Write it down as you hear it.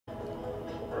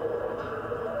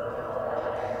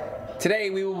Today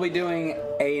we will be doing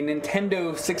a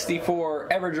Nintendo 64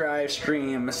 EverDrive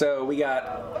stream. So we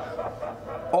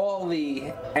got all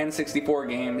the N64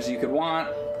 games you could want.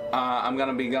 I'm going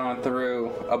to be going through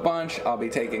a bunch. I'll be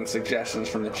taking suggestions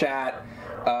from the chat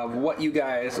of what you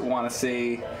guys want to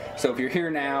see. So if you're here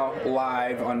now,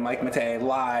 live on Mike Matei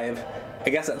Live,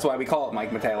 I guess that's why we call it Mike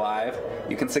Matei Live,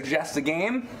 you can suggest a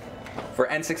game for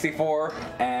N64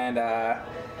 and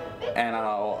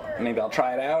maybe I'll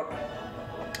try it out.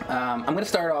 I'm going to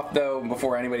start off, though,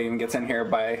 before anybody even gets in here,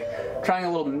 by trying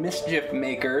a little Mischief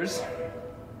Makers,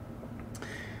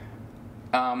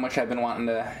 which I've been wanting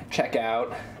to check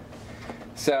out.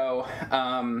 So,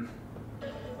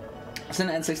 it's an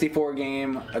N64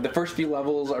 game. The first few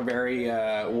levels are very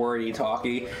wordy,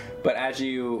 talky, but as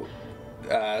you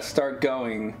start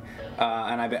going,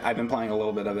 and I've been playing a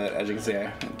little bit of it, as you can see,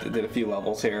 I did a few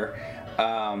levels here.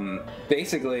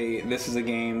 Basically, this is a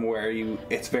game where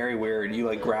it's very weird. You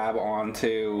like grab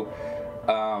onto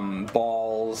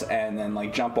balls and then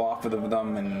like jump off of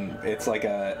them, and it's like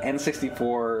a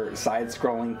N64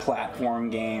 side-scrolling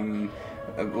platform game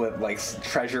with like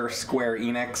Treasure Square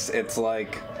Enix. It's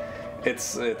like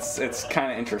it's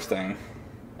kind of interesting.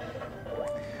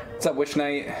 What's up, Witch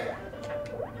Knight?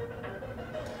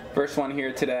 First one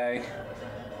here today.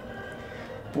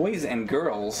 Boys and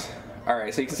girls.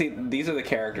 Alright, so you can see these are the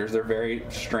characters. They're very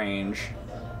strange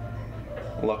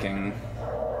looking.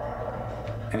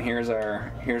 And here's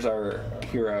our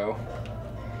hero.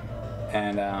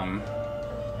 And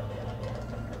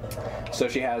so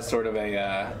she has sort of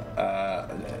a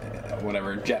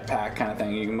whatever jetpack kind of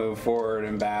thing. You can move forward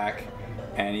and back,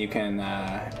 and you can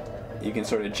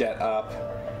sort of jet up,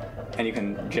 and you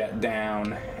can jet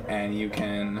down, and you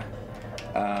can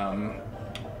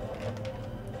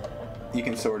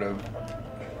sort of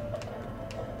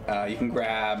you can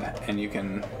grab and you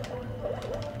can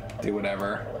do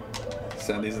whatever.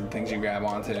 So these are the things you grab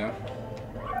onto.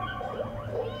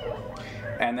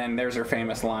 And then there's her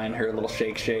famous line, her little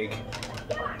shake shake.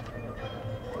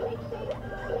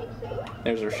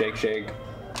 There's her shake shake.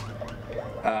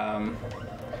 So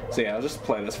yeah, I'll just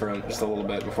play this for just a little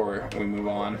bit before we move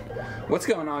on. What's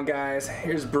going on, guys?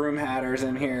 Here's Broom Hatters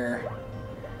in here.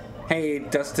 Hey,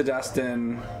 Dust to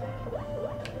Dustin.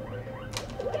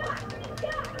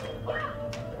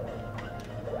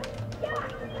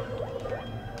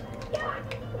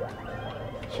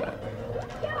 Shut.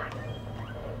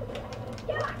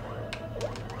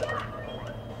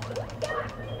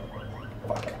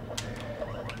 Fuck.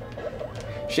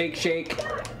 Shake, shake.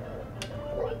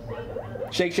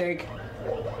 Shake, shake.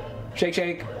 Shake,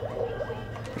 shake.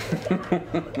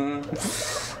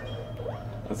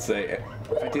 Let's see.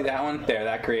 If I do that one, there,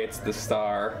 that creates the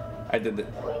star. I did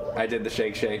the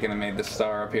shake, shake, and it made the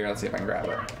star up here. Let's see if I can grab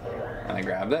it. And I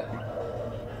grabbed it.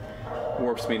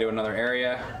 Warps me to another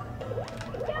area.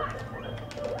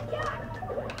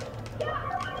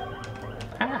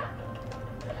 Ah.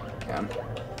 Yeah.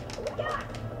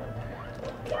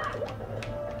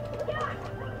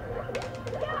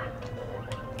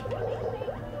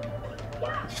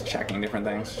 Just checking different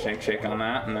things. Shake, shake on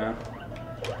that. No.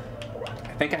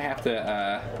 I think I have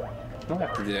to. What do I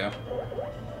have to do?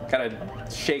 Gotta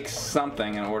shake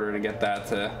something in order to get that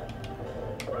to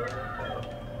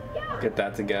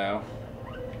go.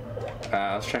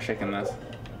 Let's try shaking this.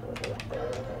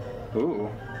 Ooh.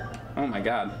 Oh my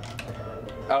god.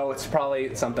 Oh, it's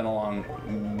probably something along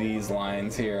these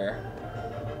lines here.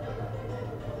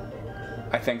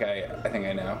 I think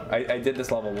I know. I did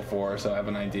this level before, so I have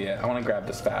an idea. I want to grab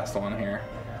this fast one here.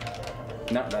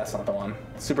 No, that's not the one.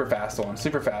 Super fast one.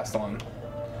 Super fast one.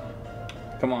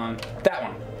 Come on. That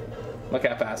one. Look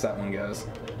how fast that one goes.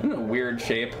 Isn't it a weird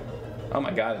shape? Oh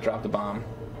my god, it dropped a bomb.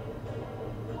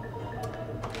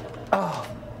 Oh,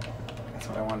 that's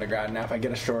what I wanted to grab. Now if I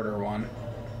get a shorter one.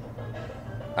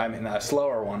 I mean a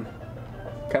slower one.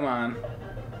 Come on.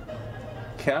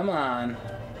 Come on.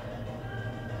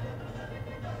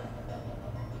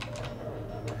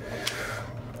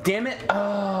 Damn it.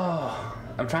 Oh.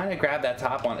 I'm trying to grab that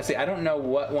top one. See, I don't know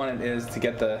what one it is to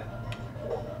get the...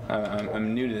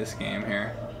 I'm new to this game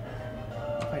here.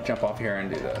 If I jump off here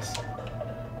and do this.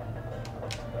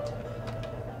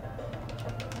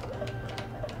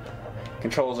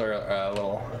 Controls are a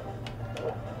little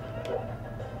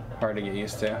hard to get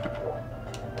used to.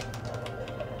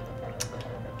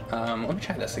 Let me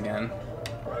try this again.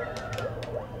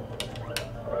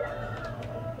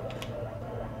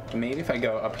 Maybe if I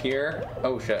go up here.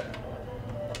 Oh shit.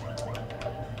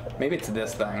 Maybe it's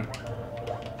this thing.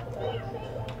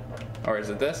 Or is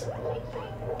it this?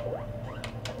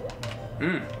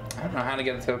 I don't know how to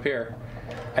get it to up here.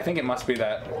 I think it must be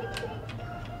that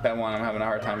That one I'm having a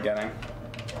hard time getting.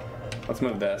 Let's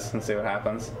move this and see what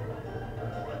happens.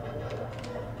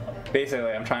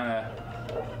 Basically, I'm trying to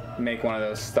make one of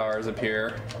those stars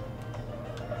appear.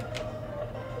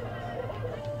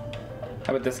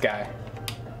 How about this guy?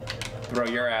 Throw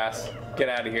your ass. Get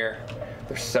out of here.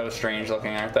 They're so strange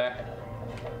looking, aren't they?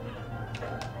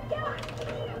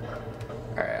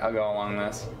 Alright, I'll go along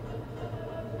this.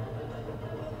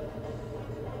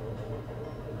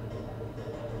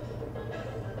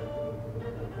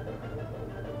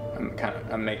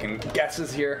 I'm making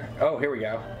guesses here. Oh, here we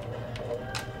go.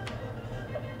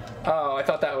 Oh, I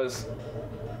thought that was...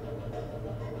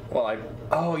 Well,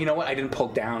 oh, you know what? I didn't pull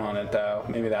down on it, though.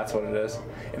 Maybe that's what it is.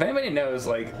 If anybody knows,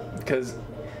 like, because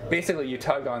basically you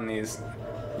tug on these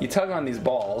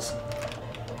balls,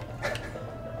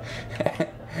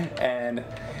 and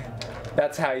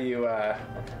that's how you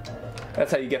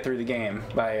get through the game,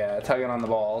 by tugging on the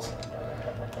balls.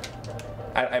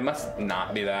 I must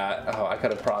not be that. Oh, I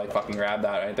could have probably fucking grabbed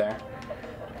that right there.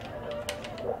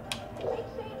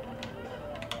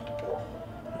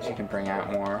 She can bring out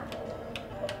more.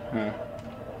 Yeah.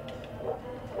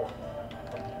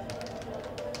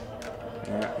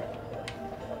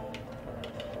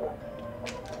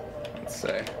 Let's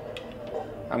see.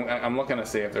 I'm looking to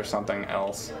see if there's something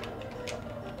else.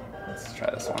 Let's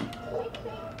try this one.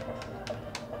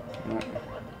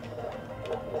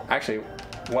 Actually,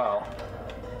 well.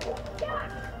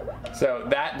 So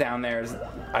that down there is,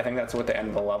 I think that's what the end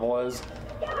of the level is.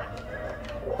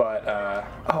 But,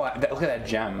 oh, look at that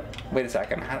gem. Wait a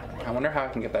second. I wonder how I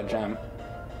can get that gem.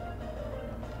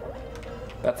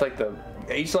 That's like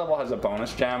each level has a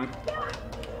bonus gem.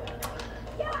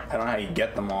 I don't know how you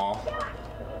get them all.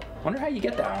 I wonder how you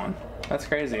get that one. That's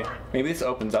crazy. Maybe this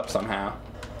opens up somehow.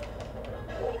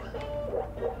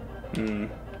 I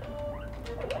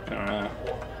don't know.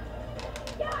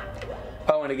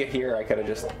 Oh, and to get here, I could have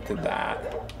just did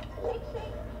that.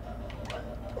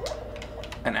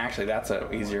 And actually, that's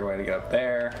an easier way to get up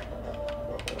there.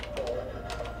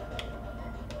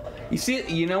 You see,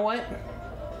 you know what?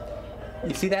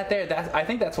 You see that there? I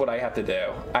think that's what I have to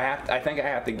do. I think I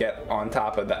have to get on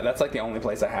top of that. That's like the only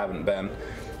place I haven't been.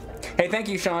 Hey, thank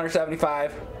you,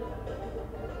 Seaner75.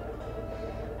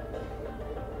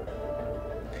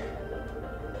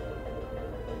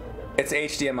 It's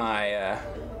HDMI.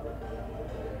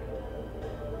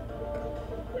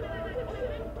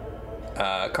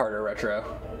 Carter Retro.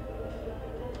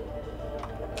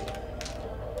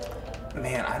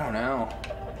 Man, I don't know.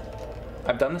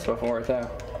 I've done this before, though.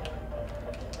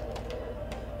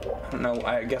 I don't know.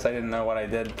 I guess I didn't know what I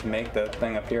did to make the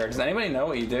thing appear. Does anybody know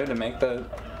what you do to make the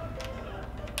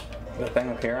thing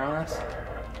appear on us?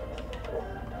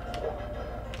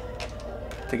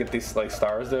 To get these like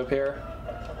stars to appear?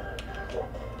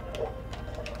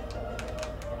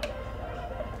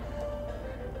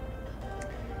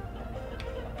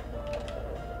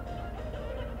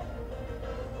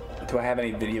 Do I have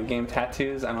any video game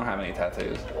tattoos? I don't have any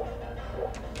tattoos.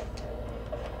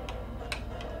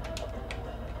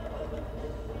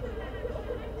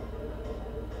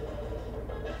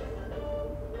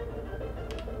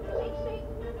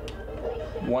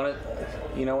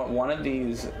 You know what? One of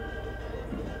these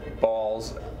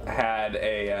balls had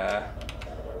a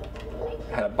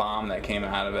bomb that came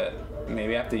out of it.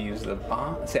 Maybe I have to use the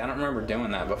bomb. See, I don't remember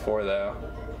doing that before though.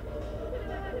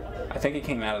 I think it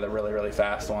came out of the really, really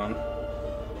fast one.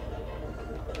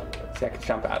 See, I can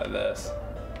jump out of this.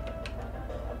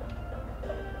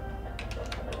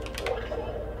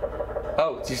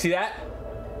 Oh, do you see that?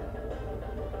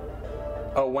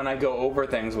 Oh, when I go over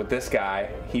things with this guy,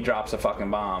 he drops a fucking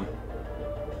bomb.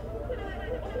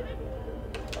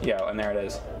 Yo, and there it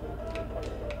is.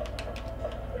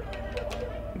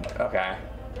 Okay,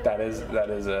 that is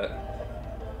it.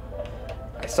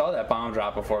 I saw that bomb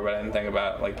drop before, but I didn't think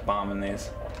about like bombing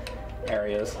these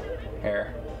areas.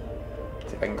 Here,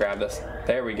 see if I can grab this.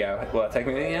 There we go. Will that take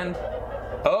me to the end?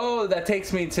 Oh, that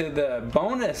takes me to the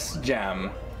bonus gem.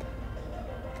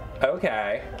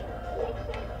 Okay.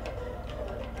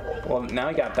 Well, now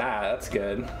I got that. That's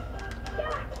good.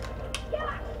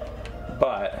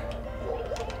 But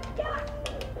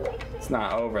it's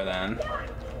not over then.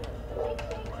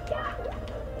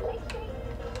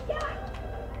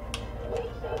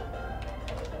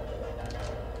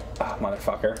 Oh,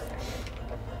 motherfucker.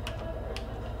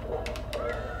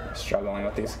 I'm struggling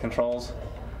with these controls.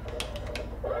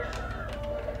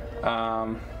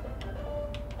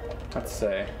 Let's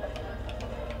see.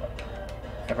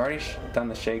 I've already done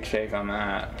the shake on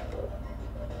that.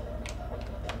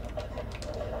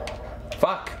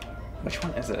 Fuck! Which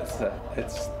one is it?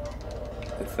 It's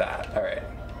that. Alright.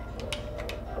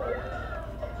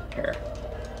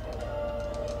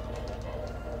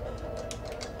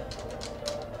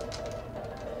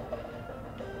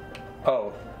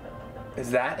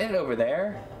 Is that it over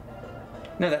there?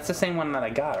 No, that's the same one that I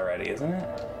got already, isn't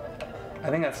it? I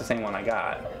think that's the same one I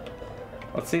got.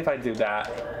 Let's see if I do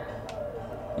that.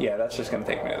 Yeah, that's just gonna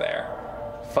take me to there.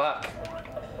 Fuck.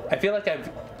 I feel like I've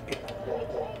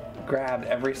grabbed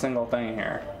every single thing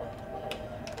here.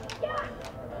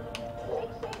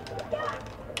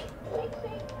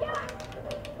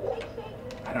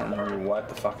 I don't remember what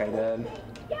the fuck I did.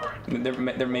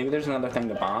 Maybe there's another thing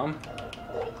to bomb.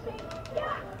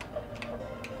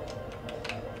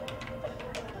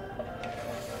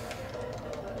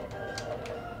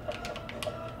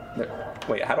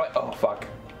 Wait, how do I? Oh, fuck.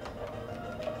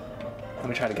 Let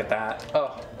me try to get that.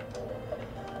 Oh.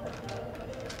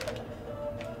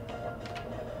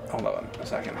 Hold on a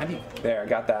second. How do you? There, I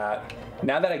got that.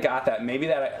 Now that I got that, maybe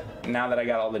now that I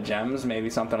got all the gems, maybe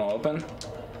something will open.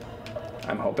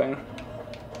 I'm hoping.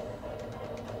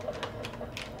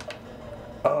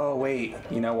 Oh, wait.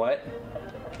 You know what?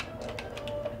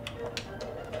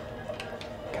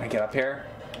 Can I get up here?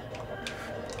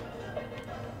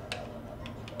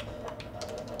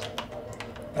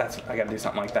 I gotta do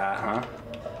something like that, huh?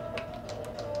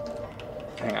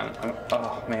 Hang on.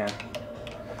 Oh, man.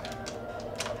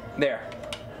 There.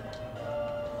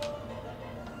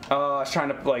 Oh, I was trying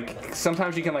to, like,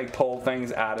 sometimes you can, like, pull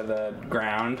things out of the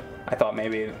ground. I thought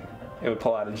maybe it would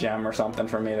pull out a gem or something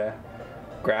for me to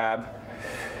grab.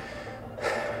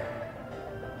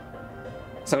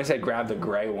 Somebody said grab the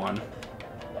gray one.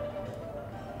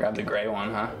 Grab the gray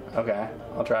one, huh? Okay,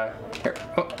 I'll try. Here.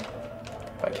 Oh,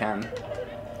 if I can.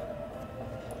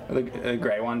 The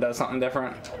gray one does something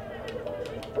different.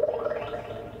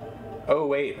 Oh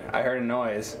wait, I heard a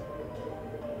noise.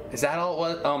 Is that all it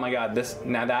was? Oh my god,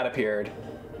 now that appeared.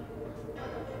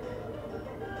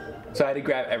 So I had to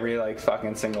grab every like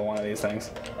fucking single one of these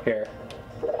things. Here.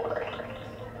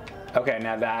 Okay,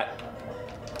 now that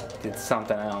did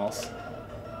something else.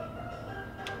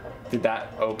 Did that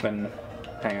open?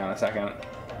 Hang on a second.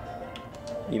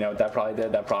 You know what that probably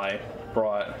did? That probably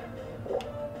brought...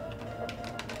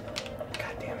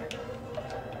 God damn it.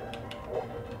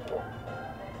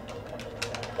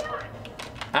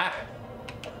 Ah!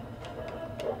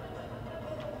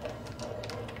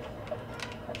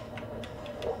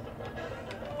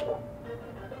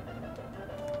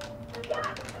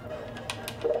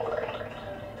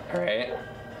 Alright.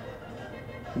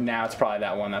 Now it's probably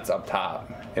that one that's up top,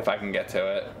 if I can get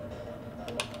to it.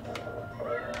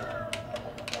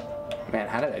 Man,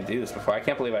 how did I do this before? I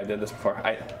can't believe I did this before.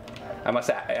 I must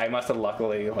have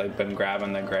luckily like been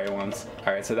grabbing the gray ones.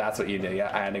 All right, so that's what you did.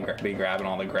 Yeah, I had to be grabbing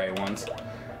all the gray ones,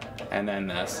 and then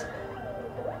this.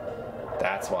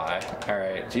 That's why. All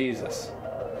right, Jesus.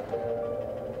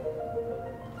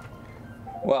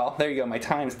 Well, there you go. My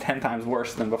time's 10 times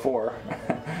worse than before,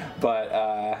 but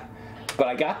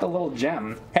I got the little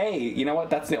gem. Hey, you know what?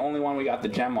 That's the only one we got the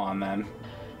gem on then.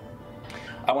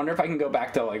 I wonder if I can go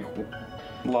back to like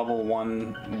level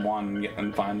 1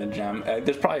 and find the gem.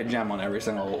 There's probably a gem on every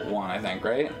single one, I think,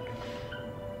 right?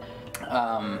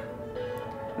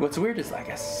 What's weird is I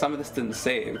guess some of this didn't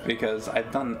save because I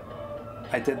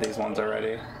did these ones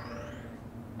already.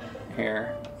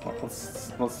 Here,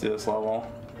 let's do this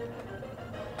level.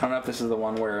 I don't know if this is the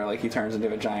one where like he turns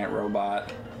into a giant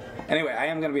robot. Anyway, I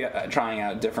am going to be trying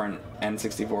out different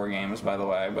N64 games, by the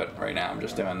way, but right now I'm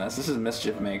just doing this. This is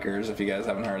Mischief Makers, if you guys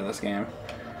haven't heard of this game.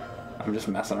 I'm just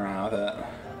messing around with it.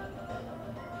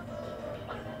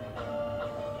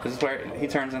 This is where he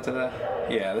turns into the...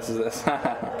 Yeah, this is this.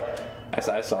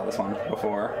 I saw this one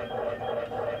before.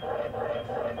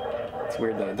 It's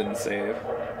weird that it didn't save.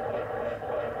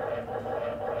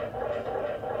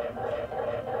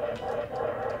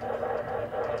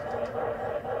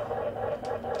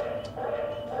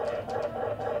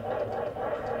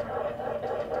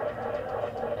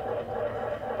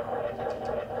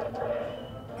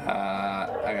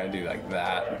 I gotta do like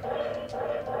that.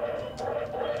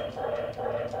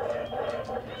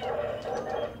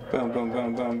 Boom, boom,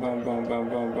 boom, boom, boom, boom, boom,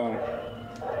 boom, boom.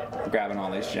 I'm grabbing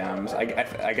all these gems. I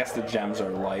guess the gems are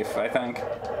life, I think.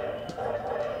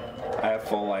 I have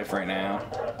full life right now.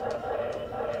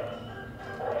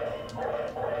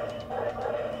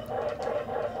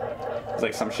 It's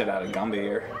like some shit out of Gumby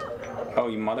or... Oh,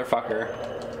 you motherfucker.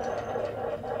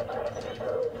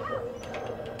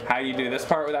 How you do this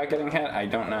part without getting hit? I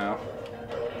don't know.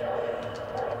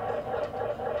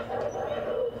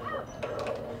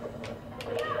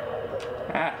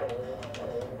 Ah.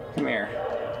 Come here.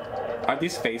 Aren't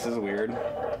these faces weird?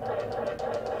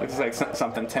 Looks like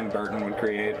something Tim Burton would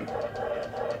create.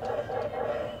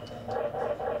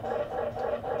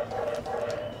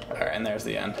 Alright, and there's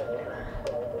the end.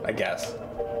 I guess.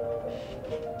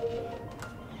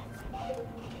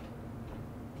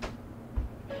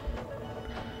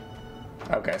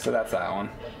 Okay, so that's that one.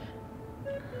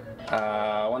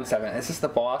 1-7. Is this the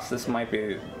boss? This might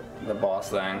be the boss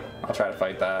thing. I'll try to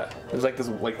fight that. There's like this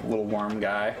like little worm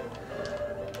guy.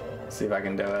 Let's see if I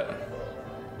can do it.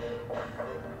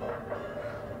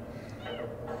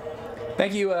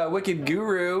 Thank you, Wicked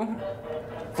Guru,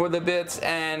 for the bits,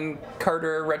 and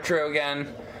Carter Retro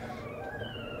again.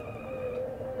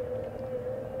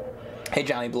 Hey,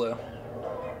 Johnny Blue.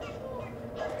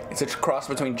 It's a cross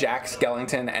between Jack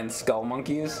Skellington and Skull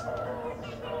Monkeys.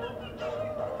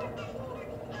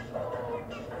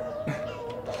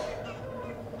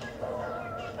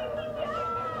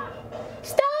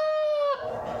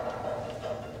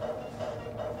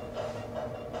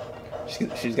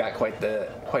 She's got quite the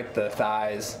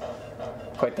thighs,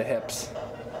 quite the hips.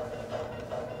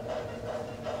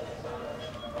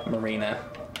 Marina.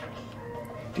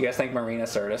 Do you guys think Marina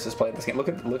Sirtis has played this game? Look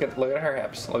at her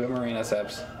hips. Look at Marina's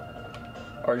hips.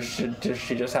 Or does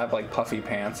she just have like puffy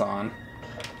pants on?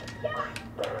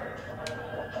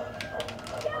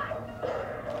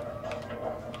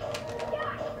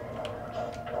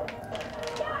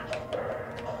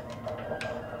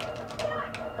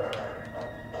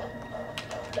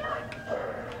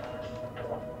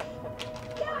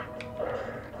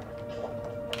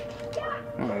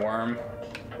 Worm.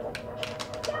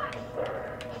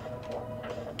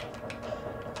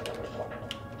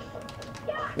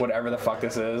 Whatever the fuck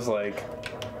this is, like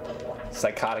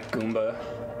psychotic Goomba.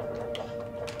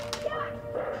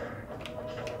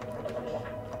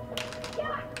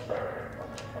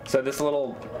 So this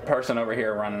little person over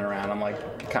here running around, I'm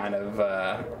like kind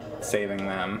of saving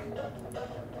them.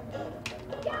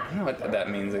 I don't know what that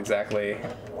means exactly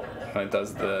when it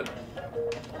does that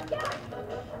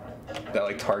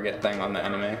like target thing on the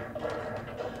enemy.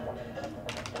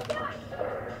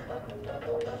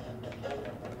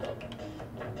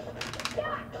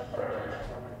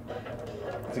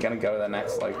 Is it gonna go to the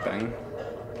next like thing?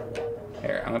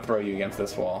 Here, I'm gonna throw you against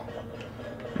this wall.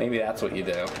 Maybe that's what you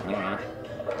do. I don't know.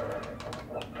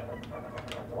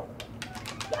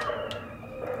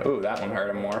 Ooh, that one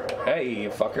hurt him more. Hey, you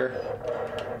fucker.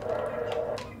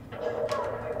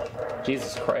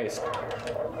 Jesus Christ.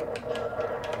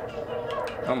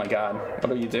 Oh my god, what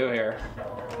do you do here?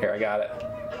 Here, I got it.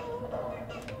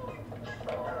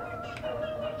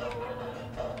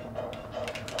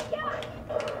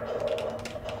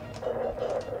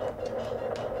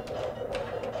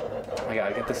 Oh my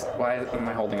god, get this. Why am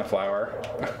I holding a flower?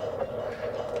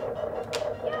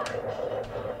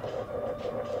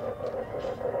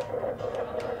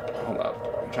 Hold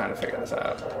up, I'm trying to figure this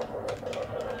out.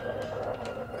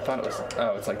 I thought it was.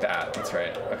 Oh, it's like that. That's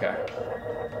right. Okay.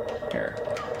 Here.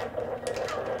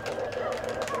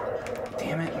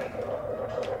 Damn it.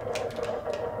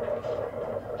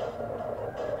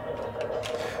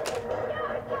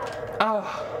 Oh.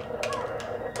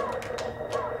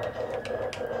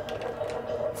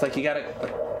 It's like you gotta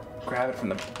like, grab it from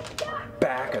the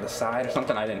back or the side or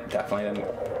something. Definitely didn't.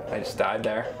 I just died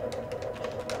there.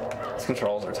 These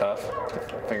controls are tough to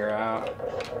figure out.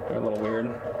 They're a little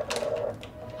weird.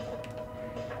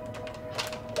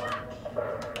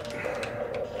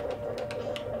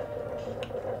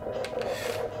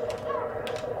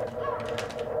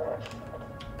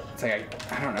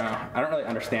 Like I don't know. I don't really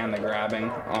understand the grabbing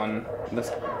on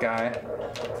this guy.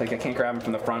 It's like I can't grab him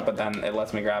from the front, but then it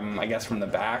lets me grab him, I guess, from the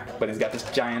back. But he's got this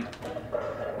giant,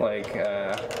 like,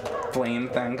 flame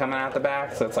thing coming out the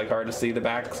back, so it's like hard to see the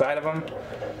back side of him.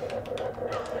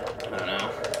 I don't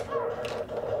know.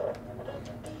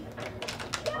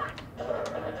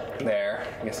 There.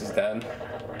 I guess he's dead.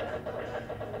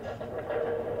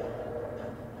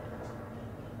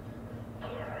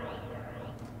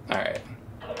 All right.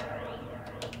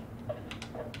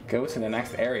 Go to the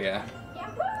next area.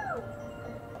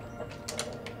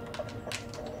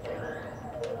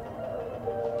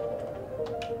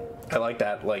 I like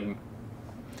that, like,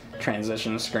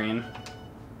 transition screen.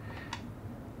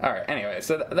 Alright, anyway,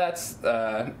 so that's,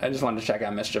 I just wanted to check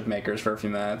out Mischief Makers for a few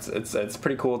minutes. It's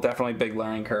pretty cool, definitely big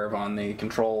learning curve on the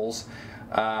controls.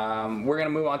 We're going to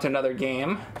move on to another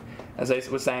game. As I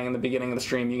was saying in the beginning of the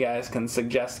stream, you guys can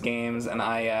suggest games, and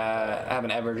I have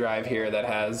an EverDrive here that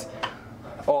has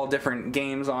all different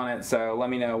games on it, so let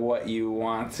me know what you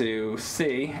want to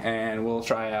see, and we'll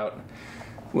try out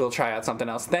something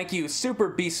else. Thank you, Super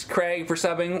Beast Craig, for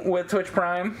subbing with Twitch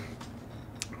Prime.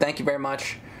 Thank you very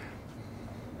much.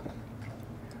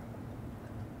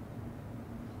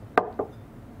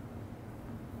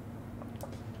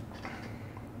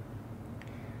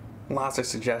 Lots of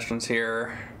suggestions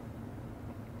here.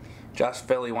 Josh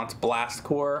Philly wants Blast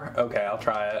Core. Okay, I'll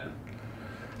try it.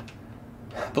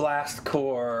 Blast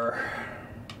Core.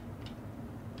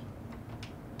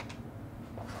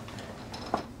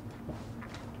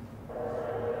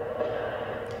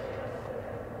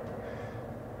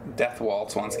 Death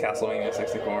Waltz wants Castlevania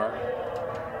 64.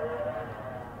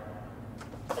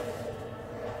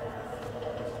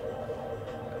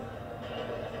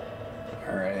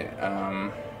 Alright,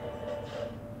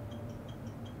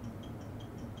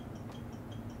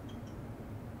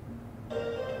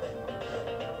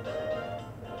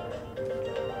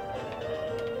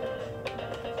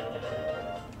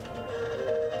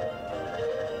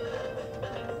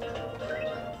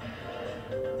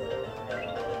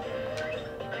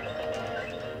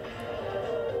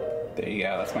 there you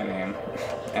go, that's my name.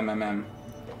 MMM.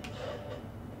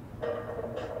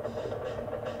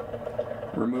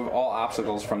 Remove all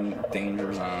obstacles from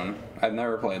danger zone. I've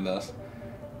never played this.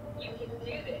 You can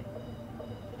do this.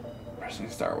 Pressing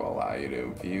start will allow you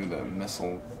to view the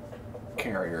missile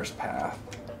carrier's path.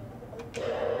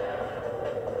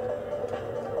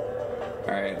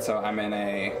 Alright, so I'm in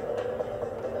a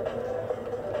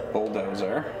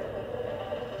bulldozer.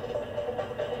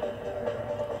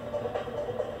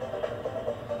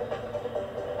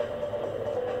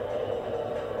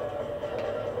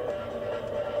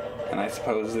 And I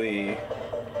suppose is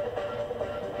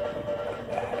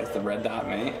the red dot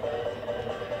me?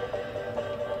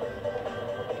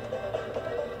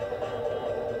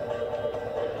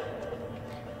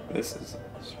 This is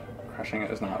crushing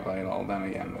it is not vital. Then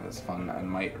again, it is fun and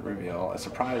might reveal a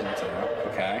surprise or two.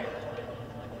 Okay.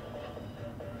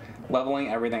 Leveling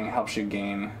everything helps you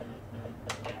gain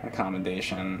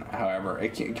accommodation. However,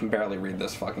 it can barely read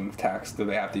this fucking text. Do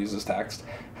they have to use this text?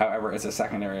 However, it's a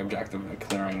secondary objective of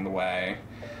clearing the way.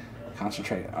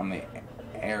 Concentrate on the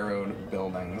arrowed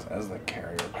buildings as the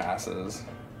carrier passes.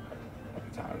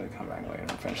 Time to come back later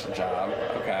and finish the job.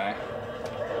 Okay.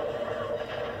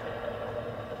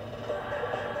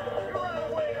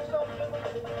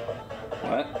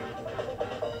 What?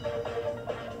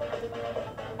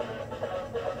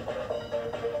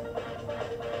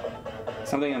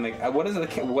 Something in the what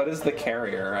is the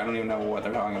carrier? I don't even know what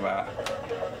they're talking about.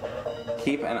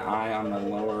 Keep an eye on the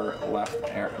lower left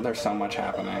area. There's so much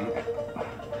happening.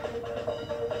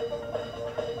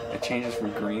 It changes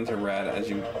from green to red as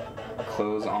you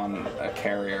close on a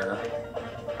carrier.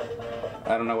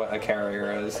 I don't know what a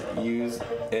carrier is. Use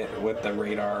it with the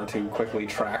radar to quickly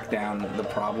track down the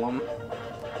problem.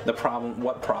 The problem,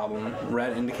 what problem?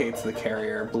 Red indicates the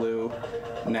carrier, blue,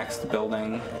 next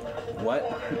building.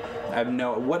 What? I have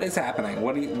no, what is happening?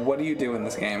 What do you do in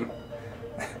this game?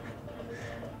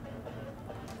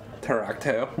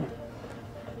 Tarakto.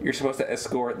 You're supposed to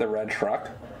escort the red truck.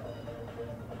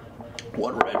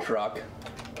 What red truck?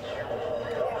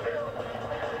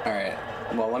 Alright,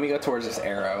 well let me go towards this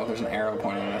arrow. There's an arrow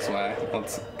pointing this way.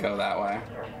 Let's go that way.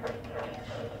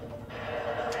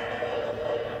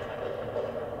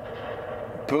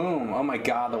 Boom! Oh my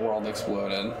god, the world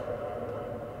exploded.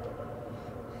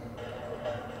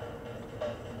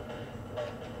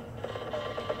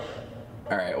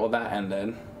 Alright, well that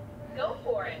ended. Go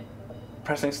for it.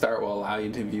 Pressing start will allow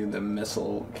you to view the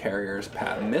missile carrier's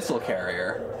path. Missile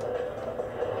carrier?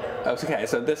 Okay,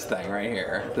 so this thing right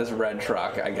here, this red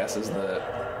truck, I guess is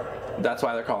that's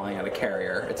why they're calling it a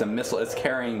carrier. It's a missile, it's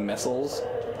carrying missiles.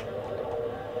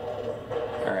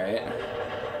 Alright.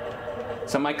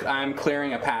 So I'm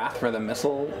clearing a path for the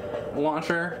missile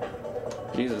launcher.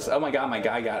 Jesus, oh my god, my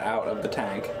guy got out of the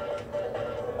tank.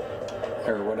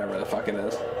 Or whatever the fuck it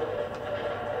is.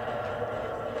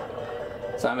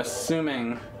 So I'm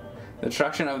assuming the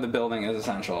destruction of the building is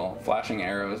essential. Flashing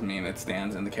arrows mean it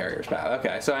stands in the carrier's path.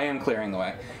 Okay, so I am clearing the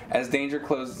way. As danger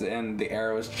closes in, the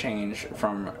arrows change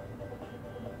from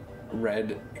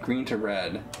green to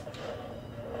red.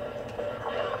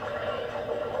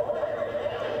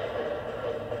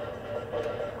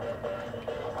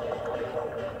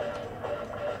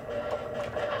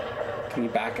 Can you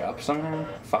back up somehow?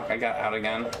 Fuck, I got out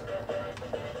again.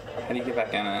 How do you get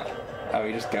back in it? Oh,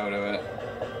 you just go to it.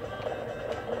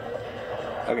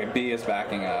 Okay, B is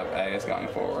backing up, A is going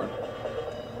forward.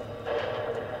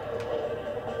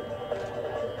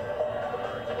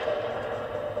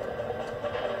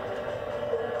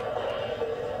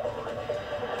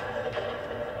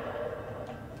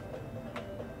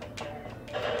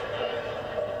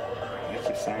 I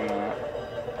keep saying that.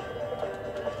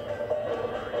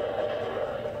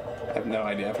 I have no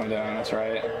idea if I'm doing this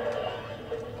right.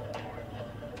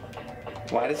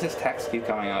 Why does this text keep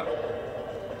coming up?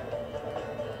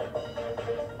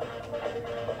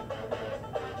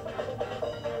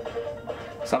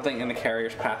 Something in the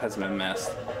carrier's path has been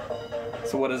missed.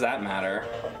 So what does that matter?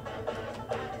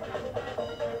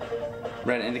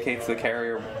 Red indicates the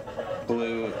carrier,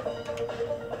 blue.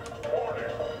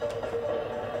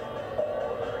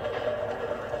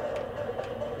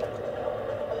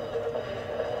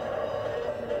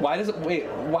 Why does it, wait,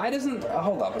 why doesn't,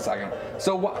 hold up a second.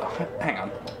 So hang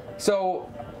on. So,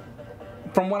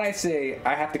 from what I see,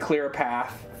 I have to clear a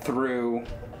path through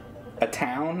a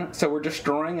town. So we're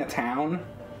destroying a town.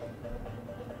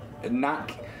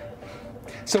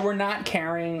 So we're not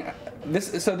carrying,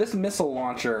 this missile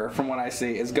launcher, from what I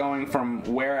see, is going from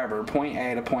wherever, point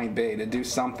A to point B, to do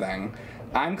something.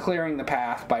 I'm clearing the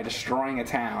path by destroying a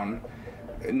town,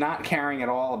 not caring at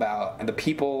all about the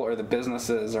people or the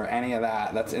businesses or any of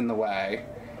that's in the way.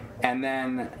 And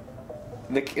then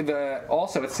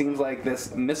also it seems like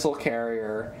this missile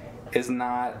carrier is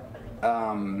not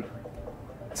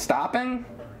stopping.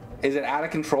 Is it out of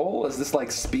control? Is this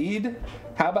like speed?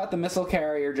 How about the missile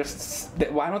carrier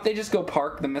why don't they just go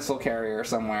park the missile carrier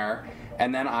somewhere,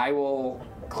 and then I will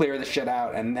clear the shit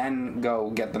out and then go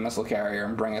get the missile carrier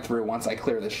and bring it through once I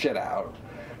clear the shit out.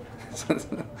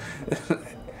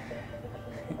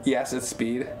 Yes, it's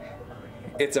speed.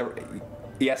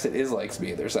 Yes, it is like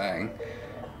speed, they're saying.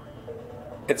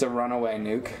 It's a runaway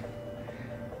nuke.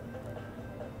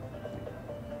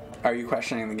 Are you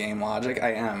questioning the game logic?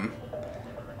 I am.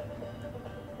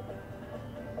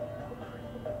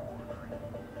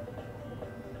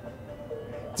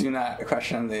 Do not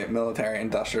question the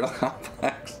military-industrial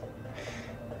complex.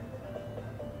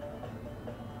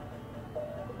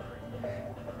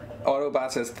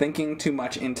 Autobot says, thinking too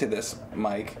much into this,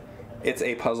 Mike. It's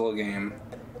a puzzle game.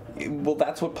 Well,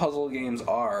 that's what puzzle games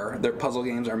are. Their puzzle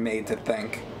games are made to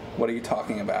think. What are you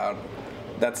talking about?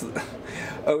 That's...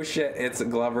 Oh shit, it's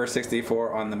Glover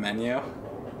 64 on the menu.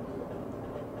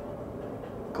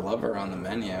 Glover on the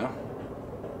menu?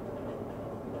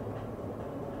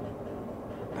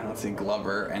 I don't see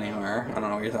Glover anywhere. I don't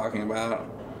know what you're talking about.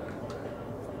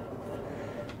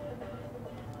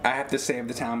 I have to save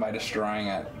the town by destroying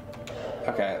it.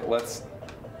 Okay, let's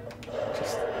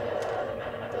just...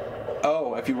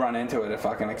 Oh, if you run into it, it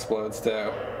fucking explodes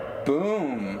too.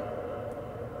 Boom!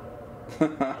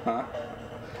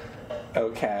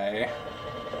 Okay.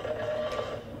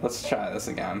 Let's try this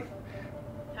again.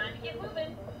 Time to get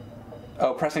moving.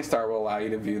 Oh, pressing start will allow you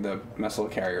to view the missile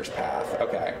carrier's path.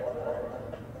 Okay.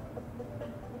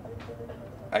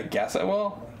 I guess it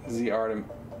will? ZR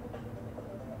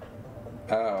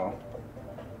to... Oh.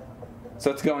 So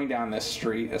it's going down this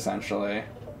street, essentially.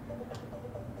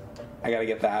 I gotta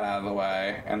get that out of the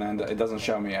way, and then it doesn't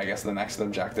show me, I guess, the next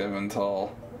objective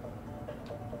until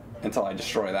I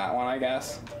destroy that one, I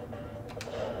guess.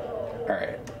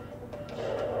 Alright.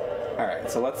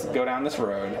 Alright, so let's go down this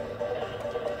road.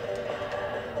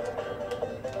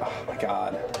 Oh my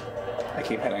god. I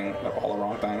keep hitting all the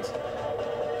wrong things.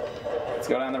 Let's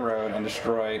go down the road and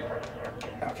destroy...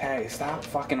 Okay, stop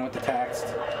fucking with the text.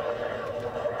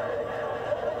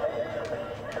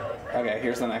 Okay,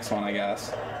 here's the next one, I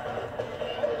guess.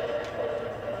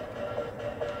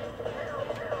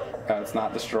 Oh, it's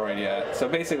not destroyed yet. So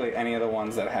basically any of the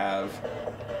ones that have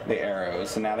the arrows.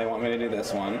 So now they want me to do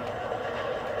this one.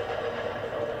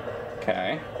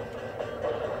 Okay.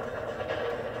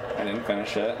 I didn't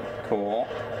finish it. Cool.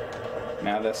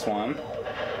 Now this one.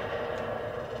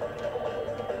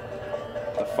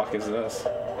 The fuck is this?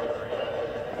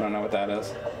 I don't know what that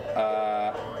is.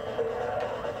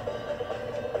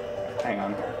 Hang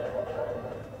on.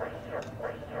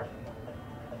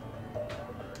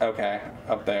 Okay,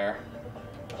 up there.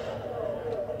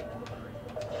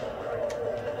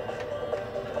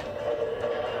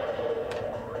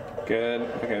 Good.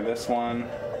 Okay, this one.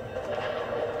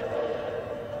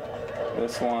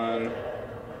 This one.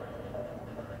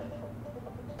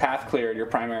 Path cleared. Your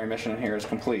primary mission here is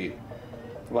complete.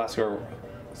 The last score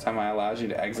semi allows you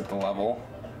to exit the level.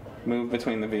 Move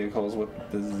between the vehicles with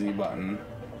the Z button.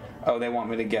 Oh, they want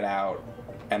me to get out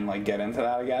and like get into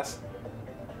that, I guess.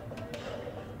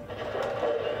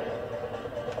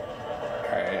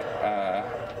 Alright,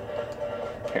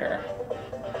 here.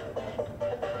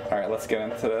 Alright, let's get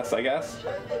into this, I guess.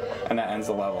 And that ends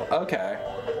the level. Okay.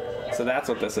 So that's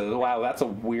what this is. Wow, that's a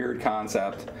weird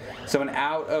concept. So an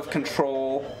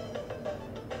out-of-control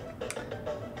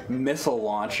missile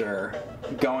launcher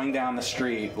going down the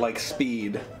street like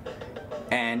speed,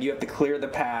 and you have to clear the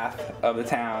path of the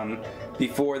town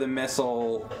before the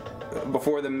missile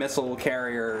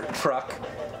carrier truck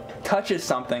touches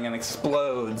something and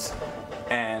explodes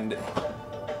and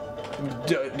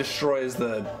destroys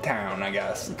the town, I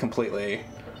guess, completely.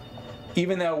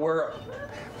 Even though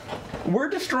we're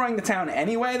destroying the town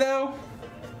anyway, though.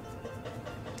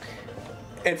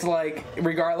 It's like,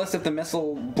 regardless if the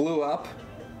missile blew up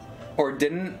or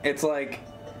didn't, it's like,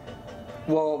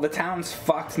 well, the town's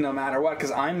fucked no matter what,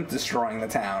 because I'm destroying the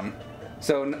town.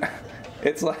 So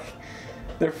it's like,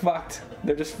 they're fucked.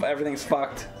 They're just, everything's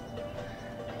fucked.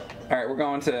 All right, we're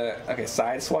going to, okay,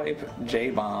 side swipe,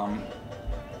 J-bomb,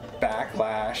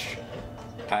 backlash.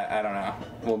 I don't know.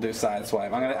 We'll do side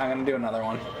swipe. I'm gonna do another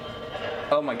one.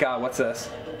 Oh my God, what's this?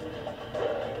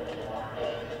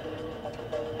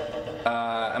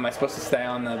 Am I supposed to stay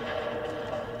on the...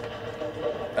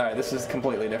 All right, this is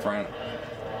completely different.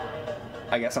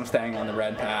 I guess I'm staying on the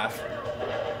red path.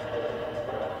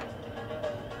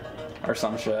 Or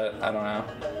some shit, I don't know.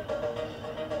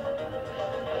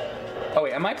 Oh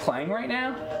wait, am I playing right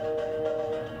now?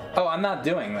 Oh, I'm not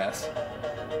doing this.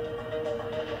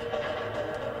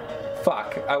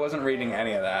 Fuck, I wasn't reading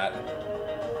any of that.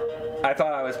 I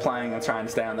thought I was playing and trying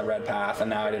to stay on the red path, and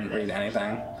now I didn't read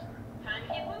anything. Time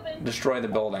to get moving. Destroy the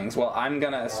buildings. Well, I'm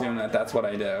gonna assume that that's what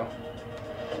I do.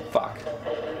 Fuck.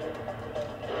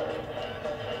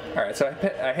 Alright, so I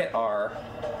hit R.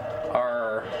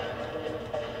 R.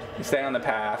 You stay on the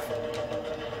path.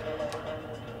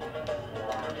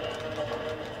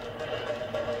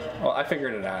 Well, I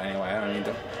figured it out anyway. I don't need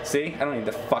to... See? I don't need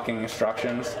the fucking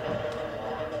instructions.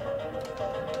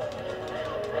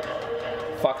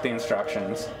 Fuck the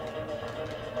instructions.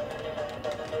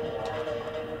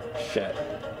 Shit.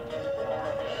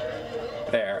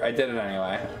 There, I did it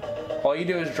anyway. All you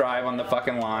do is drive on the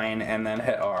fucking line and then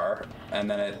hit R, and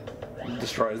then it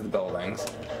destroys the buildings.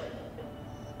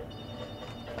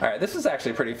 Alright, this is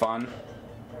actually pretty fun.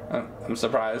 I'm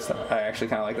surprised. I actually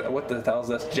kind of like that. What the hell is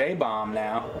this? J-bomb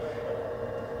now.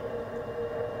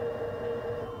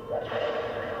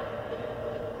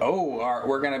 Oh,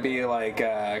 we're gonna be like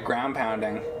ground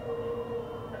pounding.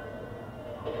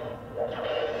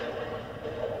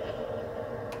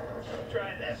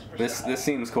 Try This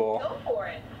seems cool. Go for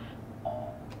it.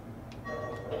 Oh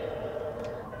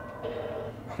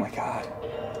my God.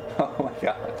 Oh my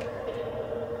God.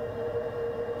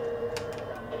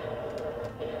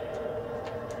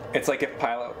 It's like if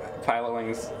Pilot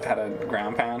Wings had a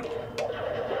ground pound.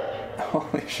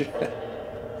 Holy shit.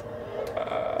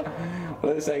 What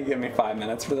did it say? Give me 5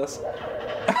 minutes for this?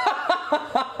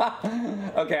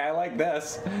 Okay, I like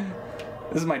this.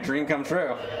 This is my dream come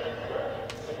true.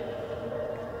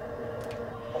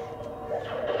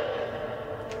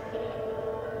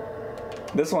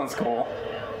 This one's cool.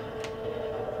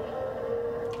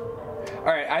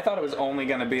 Alright, I thought it was only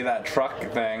gonna be that truck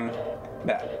thing.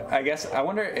 That I guess, I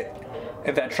wonder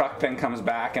if that truck thing comes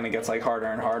back and it gets like harder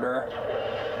and harder.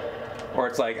 Or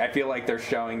it's like, I feel like they're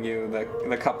showing you the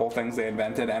couple things they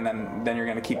invented, and then you're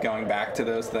gonna keep going back to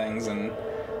those things, and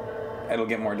it'll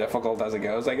get more difficult as it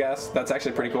goes, I guess. That's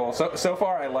actually pretty cool. So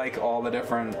far I like all the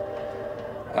different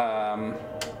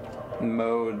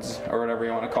modes, or whatever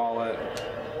you want to call it.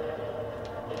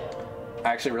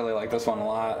 I actually really like this one a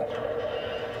lot.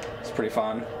 It's pretty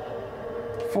fun.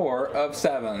 4 of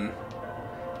 7.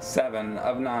 7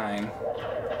 of 9.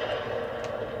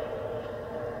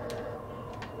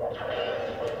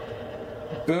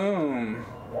 Boom.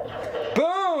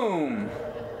 Boom!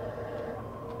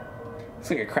 It's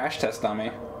like a crash test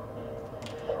dummy.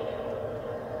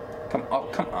 Come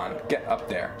on. Get up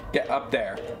there. Get up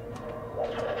there.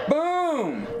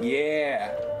 Boom!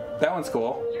 Yeah. That one's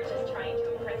cool. You're just trying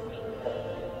to impress me.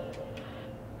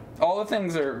 All the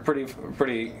things are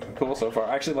pretty cool so far.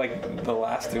 I actually like the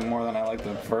last two more than I like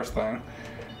the first thing.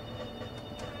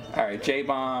 Alright,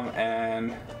 J-bomb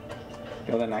and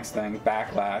go to the next thing.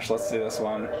 Backlash. Let's do this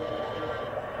one.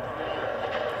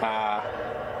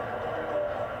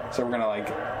 So we're gonna like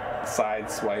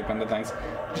side swipe into things.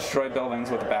 Destroy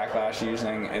buildings with backlash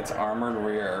using its armored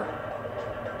rear.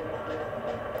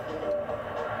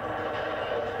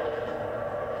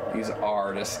 Use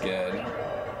R to skid.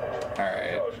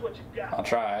 Alright. I'll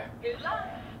try. Good luck.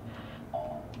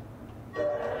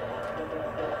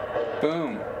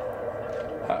 Boom.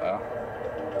 Uh-oh.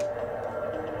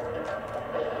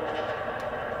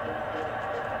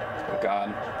 Oh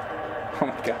God. Oh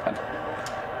my God.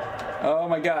 Oh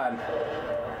my God.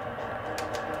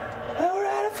 We're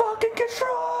out of fucking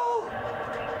control!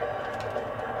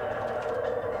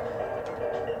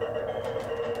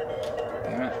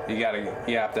 Damn it.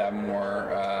 You have to have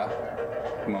more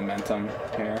momentum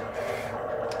here.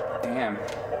 Damn.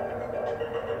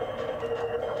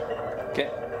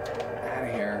 Get out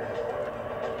of here.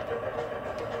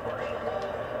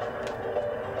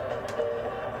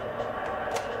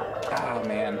 Oh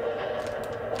man.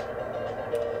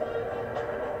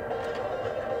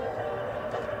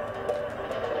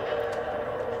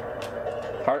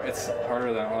 It's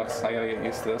harder than it looks. I gotta get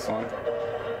used to this one.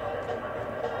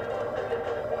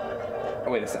 Oh,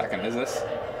 wait a second. Is this?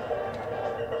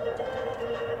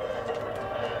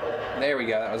 There we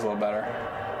go. That was a little better.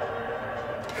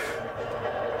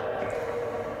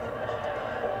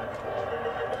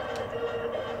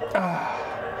 Oh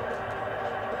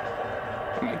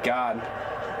my god.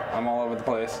 I'm all over the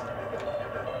place.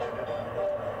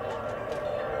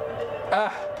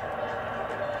 Ah!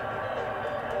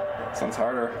 This one's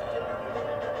harder.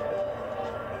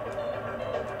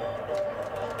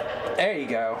 There you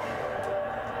go.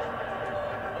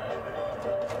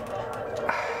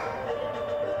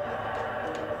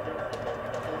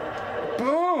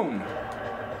 Boom!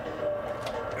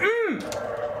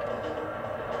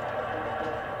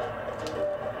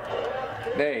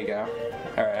 There you go.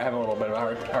 Alright, I have a little bit of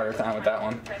a harder time with that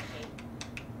one.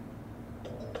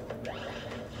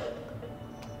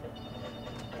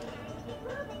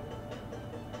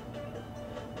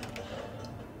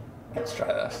 Let's try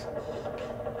this.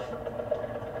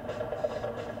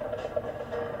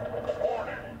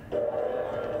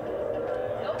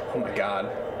 Oh my god.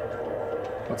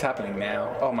 What's happening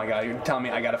now? Oh my god, you're telling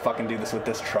me I gotta fucking do this with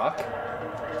this truck?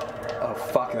 Oh,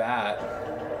 fuck that.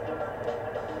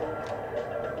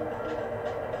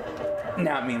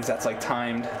 Now it means that's like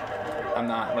timed. I'm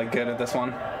not like good at this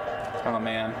one. Oh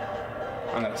man.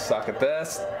 I'm gonna suck at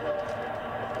this.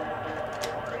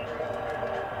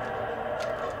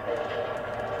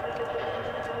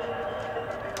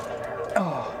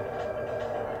 Oh.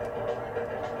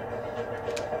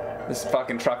 This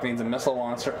fucking truck needs a missile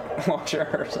launcher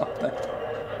or something.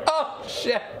 Oh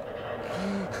shit.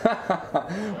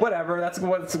 Whatever, that's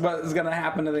what's gonna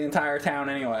happen to the entire town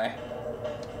anyway.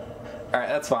 Alright,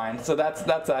 that's fine. So that's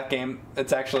that game.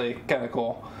 It's actually kind of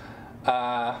cool.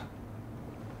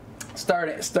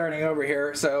 Starting over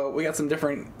here, so we got some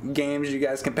different games you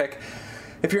guys can pick.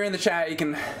 If you're in the chat, you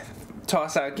can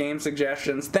toss out game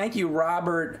suggestions. Thank you,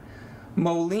 Robert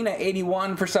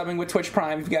Molina81, for subbing with Twitch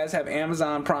Prime. If you guys have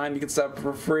Amazon Prime, you can sub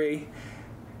for free.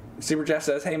 Super Jeff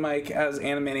says, hey Mike, how's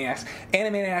Animaniacs?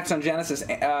 Animaniacs on Genesis,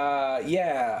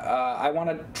 I want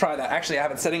to try that. Actually, I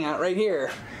have it sitting out right here.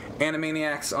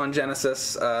 Animaniacs on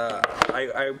Genesis.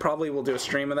 I probably will do a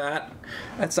stream of that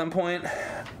at some point.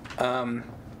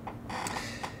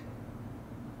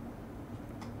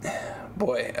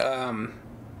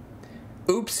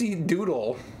 Oopsie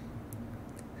Doodle.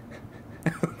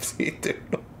 Oopsie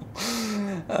Doodle.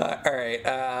 Alright,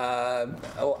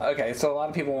 okay, so a lot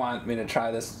of people want me to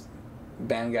try this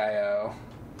Bangai-O,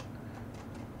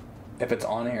 if it's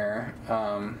on here.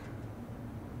 I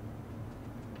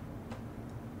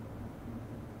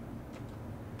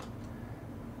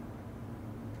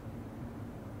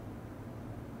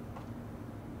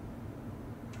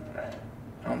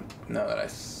don't know that I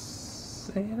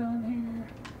say it on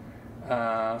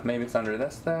here. Maybe it's under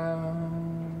this though.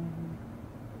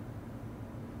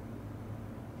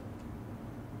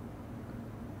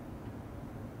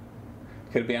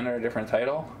 Could it be under a different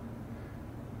title?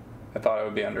 I thought it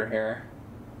would be under here.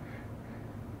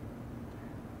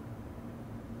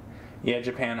 Yeah,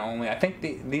 Japan only. I think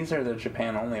these are the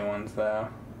Japan only ones though.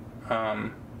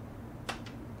 I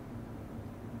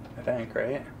think,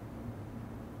 right?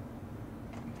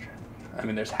 I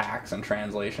mean, there's hacks and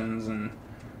translations and...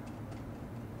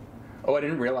 Oh, I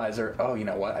didn't realize there... Oh, you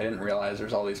know what? I didn't realize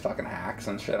there's all these fucking hacks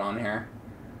and shit on here.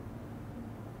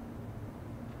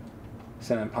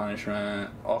 Sin and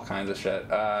Punishment, all kinds of shit.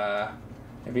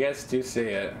 If you guys do see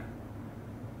it...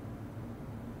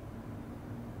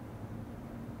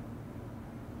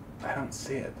 I don't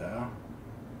see it, though.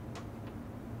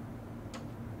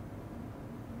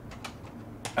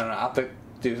 I don't know,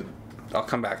 I'll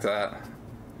come back to that.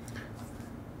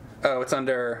 Oh, it's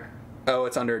under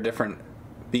a different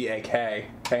BAK.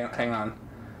 Hang on.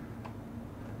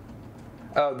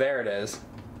 Oh, there it is.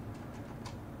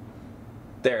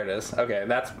 There it is. Okay,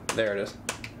 there it is.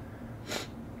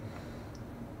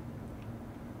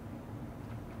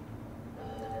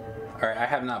 Alright, I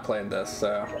have not played this,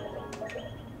 so...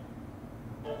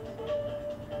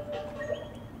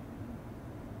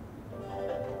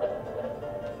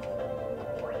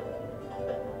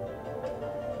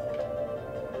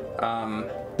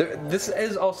 This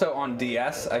is also on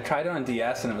DS. I tried it on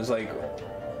DS and it was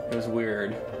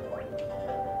weird.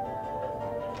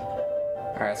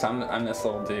 Alright, so I'm this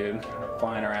little dude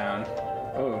flying around.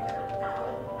 Oh.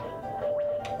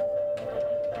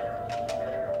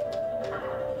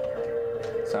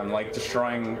 So I'm like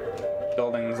destroying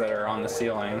buildings that are on the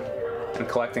ceiling and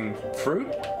collecting fruit?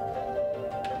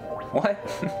 What?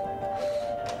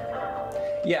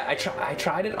 Yeah, I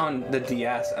tried it on the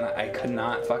DS and I could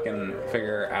not fucking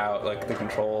figure out like the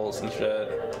controls and shit.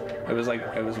 It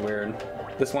was weird.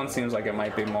 This one seems like it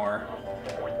might be more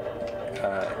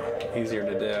easier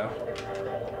to do.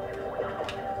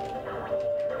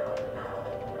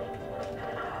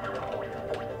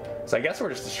 So I guess we're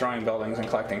just destroying buildings and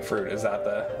collecting fruit. Is that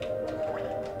the...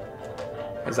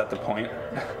 Is that the point?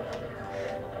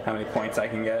 How many points I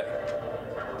can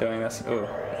get doing this? Ooh,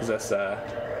 is this, I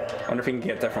wonder if you can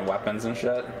get different weapons and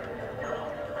shit.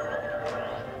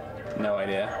 No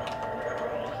idea.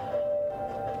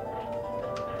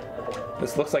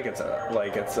 This looks like it's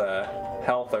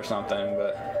health or something,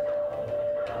 but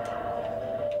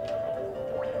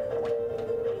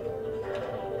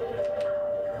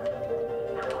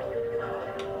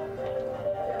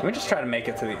let me just try to make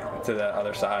it to the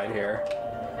other side here.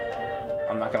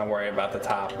 I'm not gonna worry about the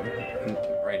top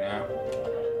right now.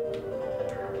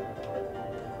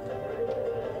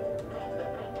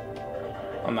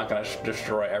 I'm not gonna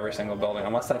destroy every single building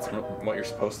unless that's what you're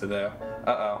supposed to do.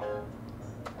 Uh-oh.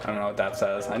 I don't know what that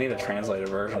says. I need a translated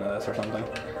version of this or something.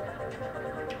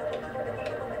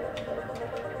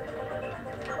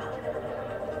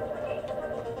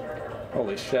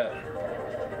 Holy shit.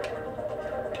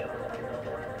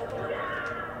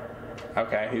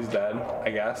 Okay, he's dead, I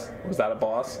guess. Was that a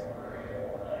boss?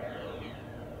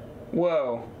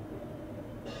 Whoa.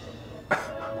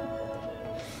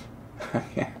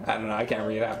 I don't know, I can't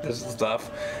read half this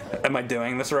stuff. Am I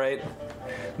doing this right?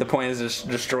 The point is to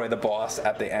destroy the boss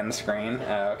at the end screen.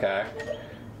 Oh, okay.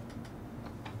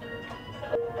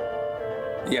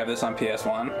 You have this on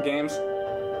PS1 games?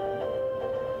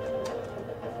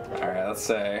 Alright, let's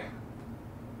say.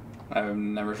 I've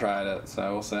never tried it,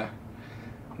 so we'll say.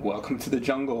 Welcome to the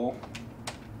jungle.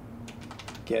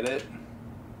 Get it?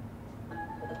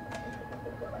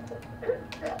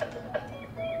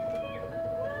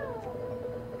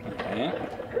 Okay.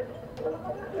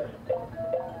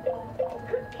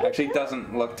 Actually, it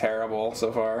doesn't look terrible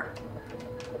so far.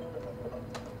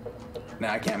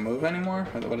 Now I can't move anymore?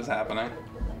 What is happening?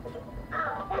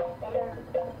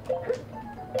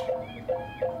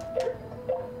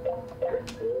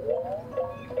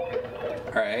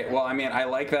 Alright, well, I mean, I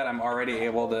like that I'm already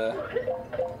able to,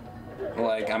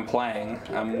 like, I'm playing.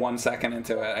 I'm 1 second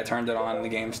into it. I turned it on, the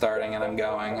game's starting, and I'm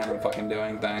going, and I'm fucking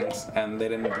doing things. And they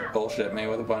didn't bullshit me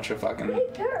with a bunch of fucking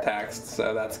text,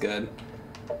 so that's good.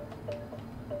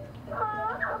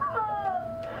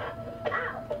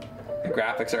 The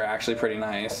graphics are actually pretty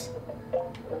nice.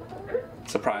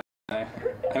 Surprisingly. I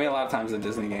mean, a lot of times the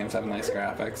Disney games have nice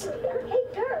graphics.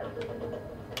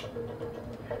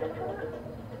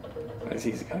 Is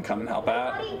he gonna come and help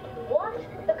out?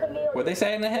 What'd they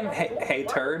say to him? Hey,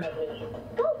 turd?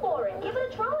 Go for it, give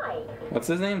it a try. What's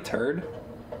his name? Turd?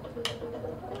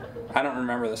 I don't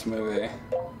remember this movie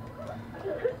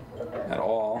at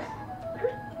all.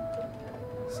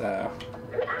 So.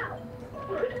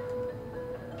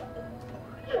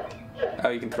 Oh,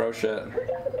 you can throw shit.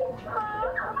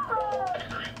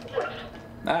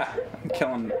 Ah, I'm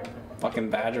killing fucking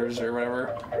badgers or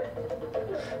whatever.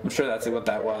 I'm sure that's what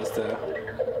that was too.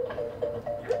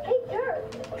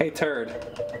 Hey, turd.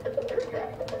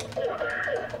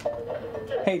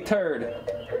 Hey, turd.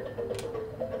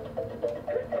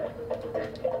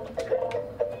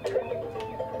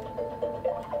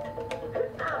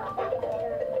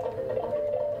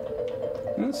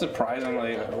 And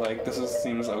surprisingly, like,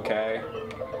 seems okay.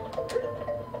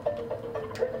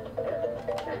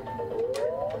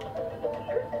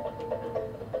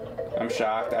 I'm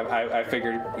shocked. I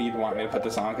figured you'd want me to put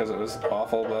this on because it was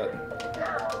awful, but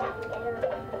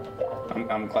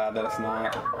I'm glad that it's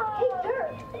not.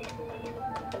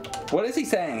 What is he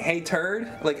saying? Hey, turd?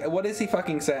 Like, what is he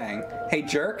fucking saying? Hey,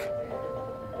 jerk?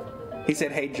 He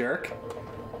said, hey, jerk?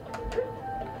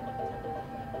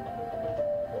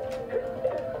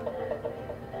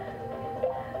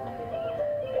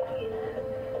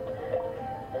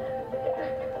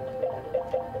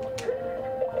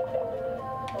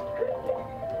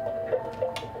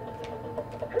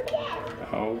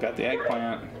 Oh, got the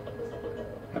eggplant.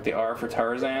 Got the R for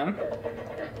Tarzan.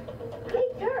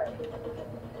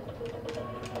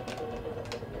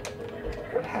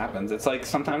 What happens? It's like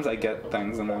sometimes I get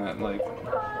things and then it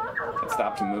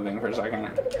stops moving for a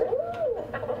second.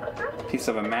 Piece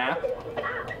of a map.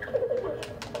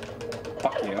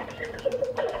 Fuck you.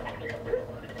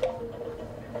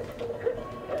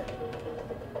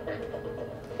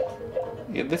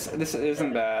 Yeah, this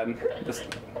isn't bad. This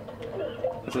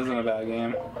isn't a bad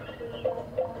game.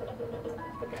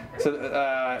 So,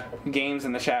 Games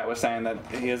in the chat was saying that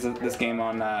he has this game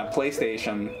on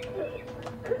PlayStation.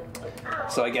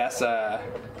 So I guess, I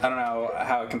don't know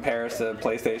how it compares to the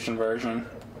PlayStation version.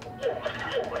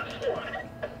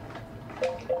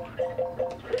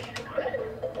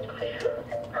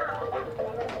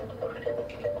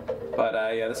 But,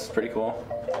 yeah, this is pretty cool.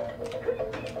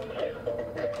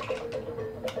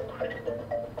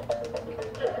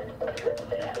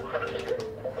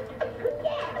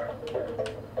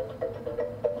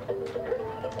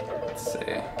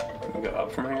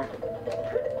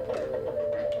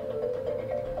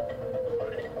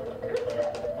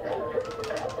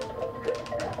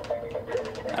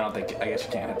 I don't think, I guess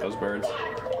you can't hit those birds.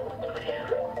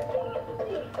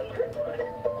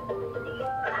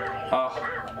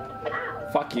 Oh,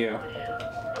 fuck you.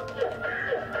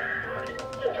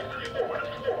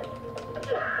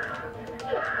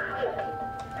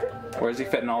 Where's he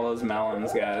fitting all those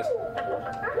melons, guys?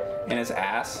 In his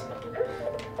ass?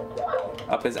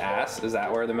 Up his ass? Is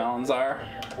that where the melons are?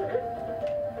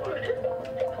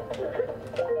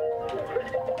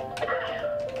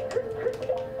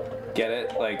 Get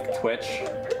it? Like Twitch,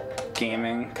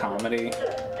 gaming, comedy,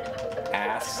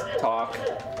 ass talk,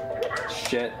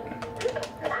 shit,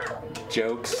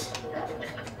 jokes,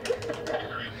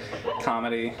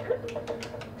 comedy,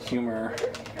 humor.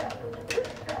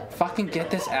 Fucking get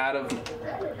this out of...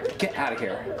 Get out of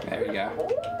here. There you go.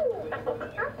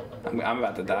 I'm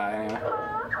about to die anyway.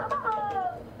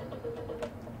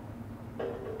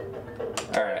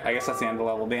 Alright, I guess that's the end of the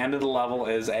level. The end of the level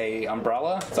is a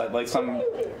umbrella. It's like some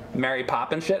Mary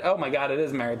Poppins shit. Oh my god, it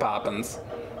is Mary Poppins.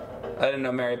 I didn't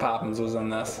know Mary Poppins was in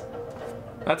this.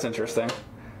 That's interesting.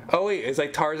 Oh wait, it's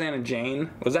like Tarzan and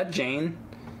Jane. Was that Jane?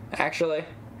 Actually?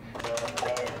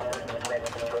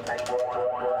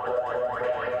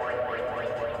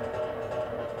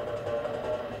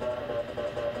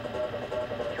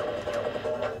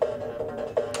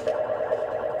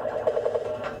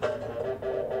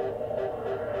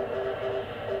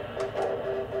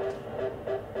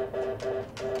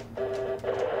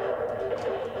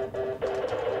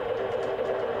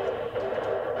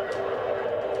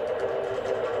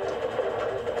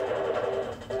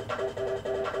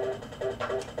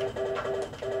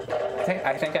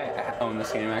 I think I own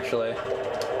this game, actually. I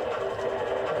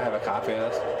have a copy of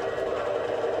this.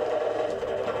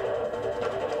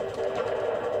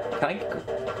 Can I...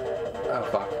 Oh,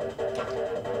 fuck.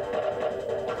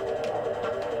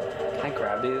 Can I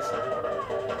grab these?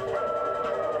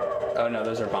 Oh, no,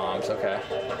 those are bombs. Okay.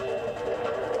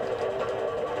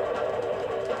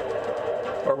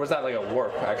 Or was that like a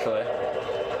warp, actually?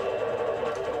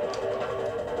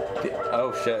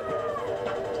 Oh, shit.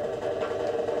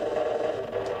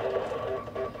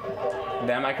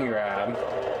 Them I can grab.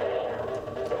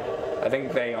 I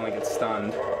think they only get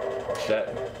stunned. Shit.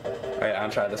 Alright, I'll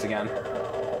try this again.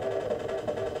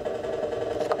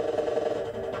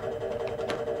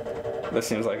 This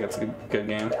seems like it's a good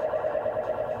game.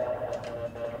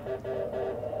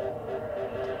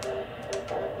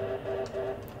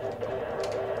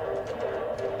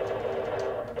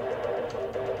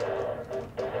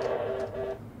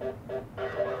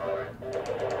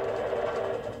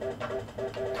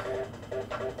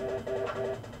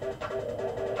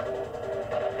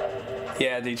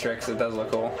 Yeah, D-Trix, it does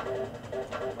look cool.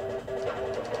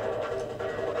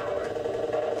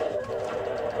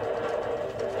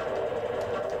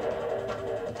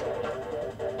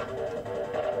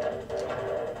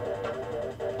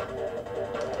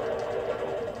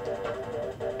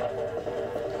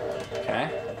 Okay.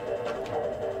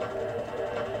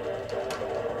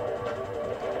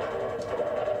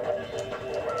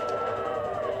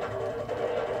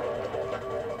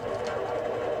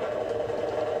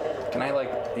 Can I,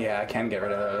 like, yeah, I can get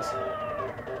rid of those.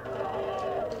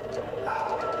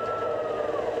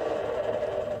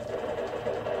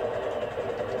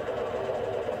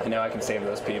 I know I can save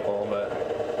those people, but...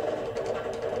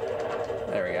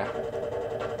 There we go.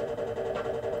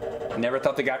 I never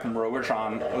thought the guy from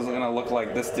Robotron was gonna look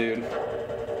like this dude.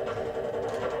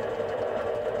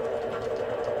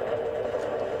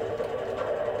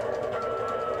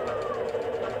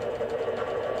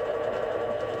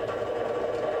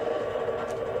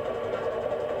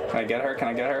 Can I get her? Can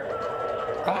I get her?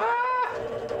 Ah!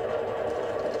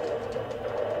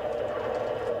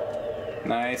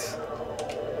 Nice.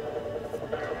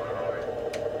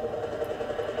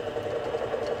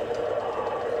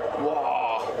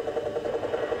 Whoa.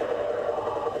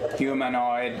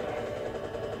 Humanoid.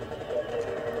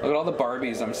 Look at all the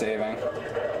Barbies I'm saving.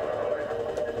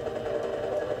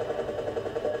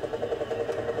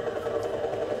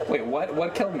 Wait, what?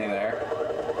 What killed me there?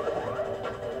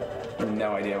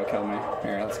 No idea what killed me.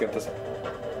 Here, let's get this. Shit.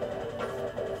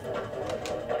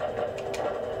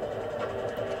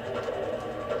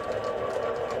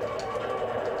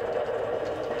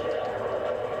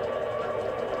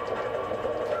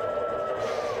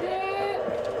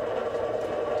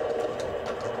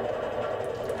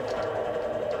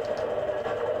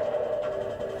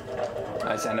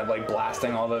 I just end up like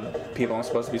blasting all the people I'm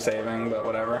supposed to be saving, but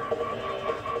whatever.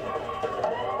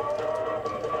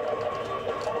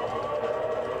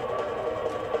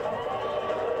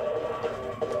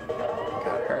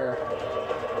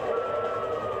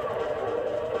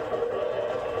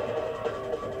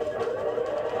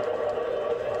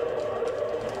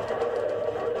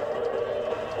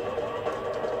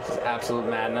 absolute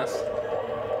madness.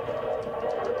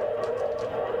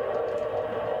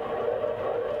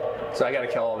 So I gotta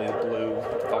kill all these blue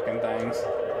fucking things.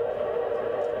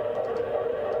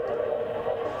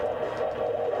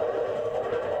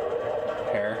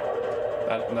 Here.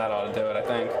 That ought to do it, I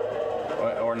think.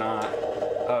 Or not.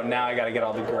 Oh, now I gotta get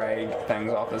all the gray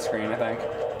things off the screen, I think.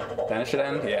 Then it should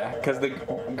end? Yeah. Because the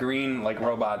green, like,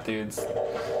 robot dudes,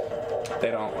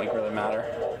 they don't, like, really matter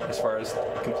as far as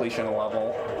completion of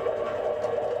level.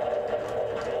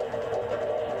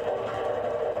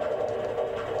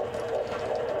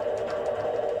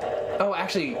 Oh,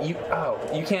 actually, you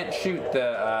can't shoot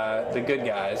the good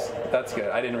guys. That's good.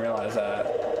 I didn't realize that.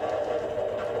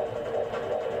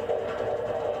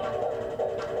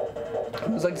 It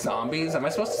was like zombies. Am I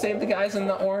supposed to save the guys in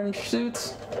the orange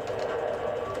suits?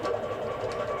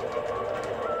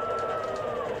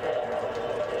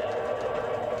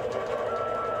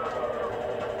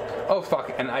 Oh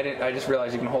fuck! And I just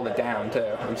realized you can hold it down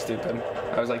too. I'm stupid.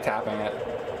 I was like tapping it.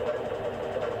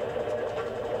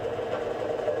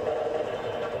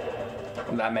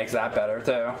 That makes that better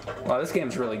too. Wow, this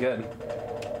game's really good.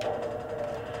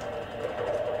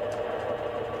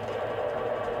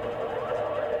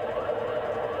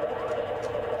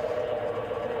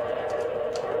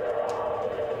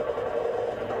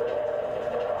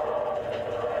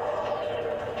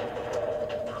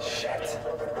 Shit.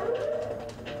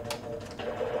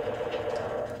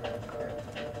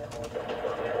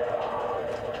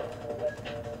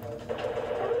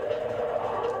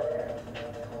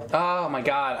 Oh my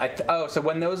god. Oh, so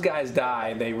when those guys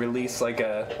die, they release like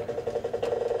a...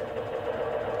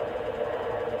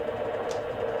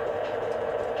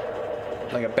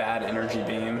 like a bad energy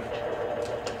beam.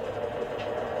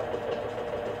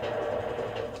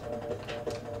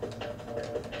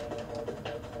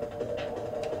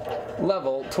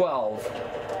 Level 12.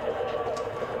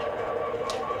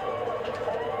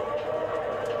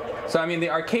 So I mean, the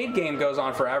arcade game goes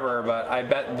on forever, but I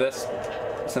bet this...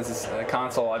 since it's a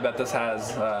console, I bet this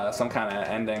has some kind of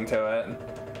ending to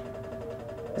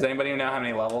it. Does anybody know how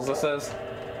many levels this is?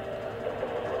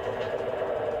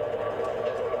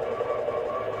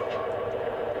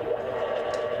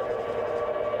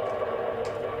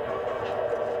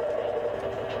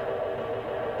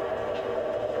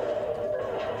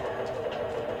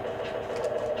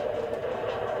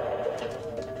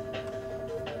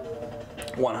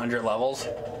 $100 levels.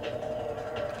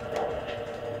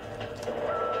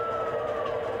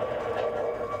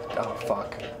 Oh,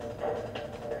 fuck.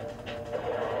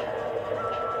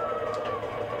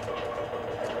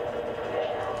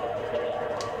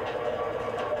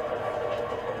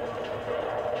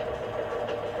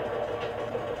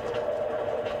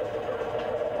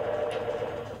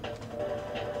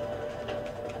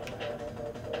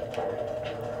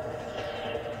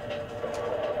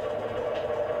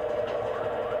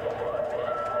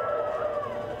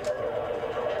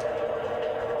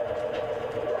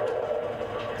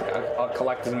 I'll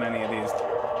collect as many of these,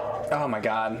 oh my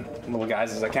god, little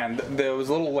guys as I can. Those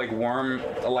little like worm,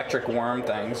 electric worm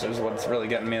things is what's really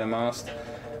getting me the most.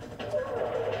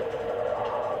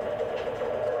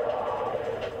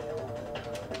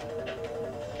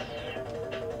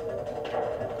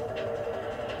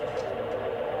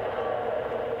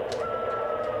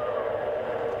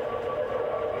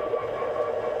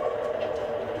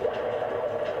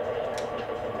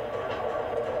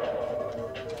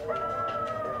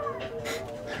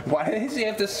 Why does he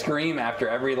have to scream after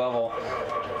every level?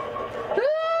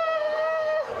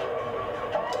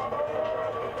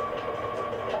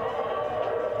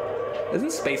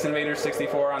 Isn't Space Invaders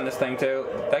 64 on this thing too?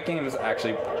 That game is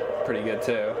actually pretty good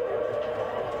too.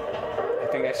 I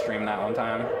think I streamed that one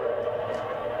time.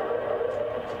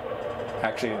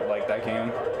 Actually like that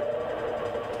game.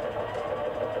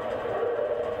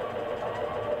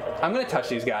 I'm gonna touch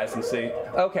these guys and see.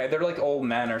 Okay, they're like old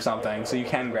men or something, so you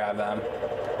can grab them.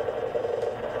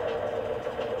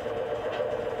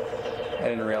 I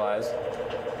didn't realize.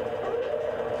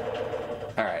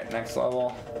 Alright, next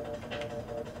level.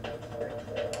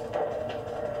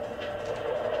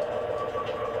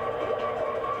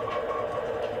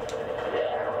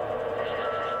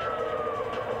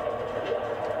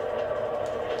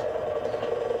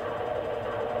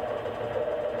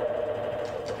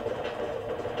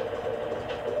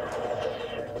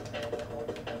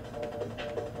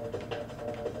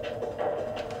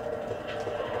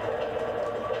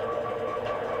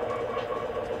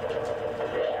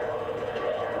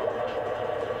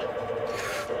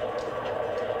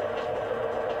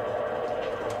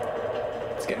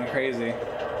 Getting crazy.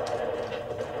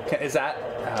 Is that?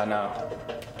 Oh no.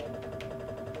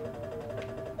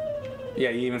 Yeah,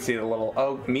 you even see the little,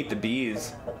 oh, meet the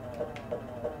bees.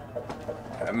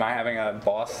 Am I having a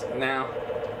boss now?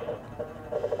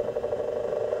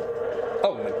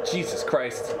 Oh, Jesus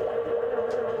Christ.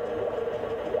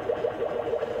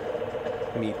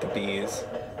 Meet the bees.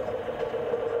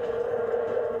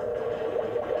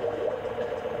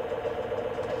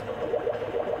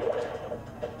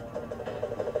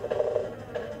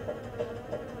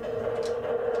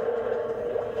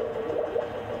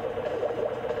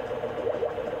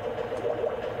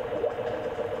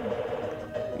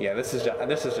 Yeah, this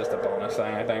is just a bonus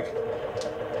thing, I think.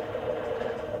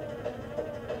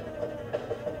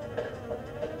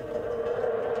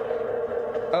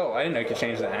 Oh, I didn't know you could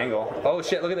change the angle. Oh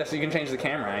shit, look at this. You can change the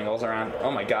camera angles around.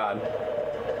 Oh my god.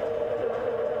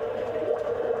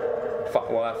 Fuck,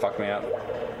 well, that fucked me up.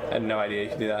 I had no idea you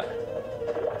could do that.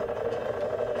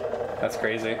 That's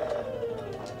crazy.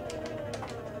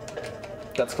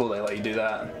 That's cool they let you do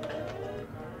that.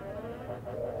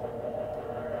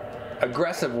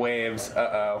 Aggressive waves.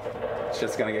 Uh-oh. It's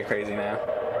just gonna get crazy now.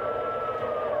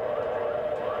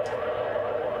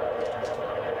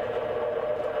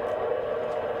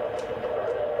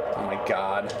 Oh my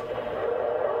god.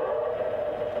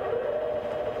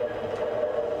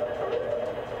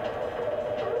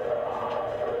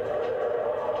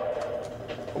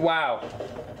 Wow.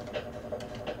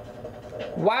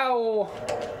 Wow.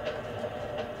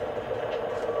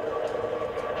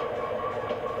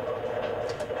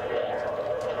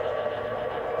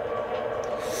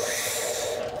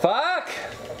 Fuck!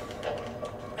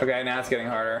 Okay, now it's getting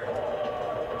harder.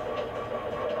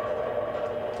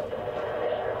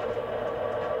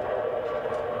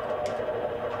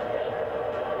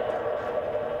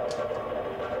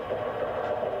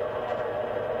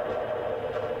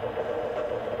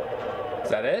 Is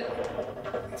that it?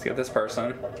 Let's get this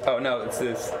person. Oh no, it's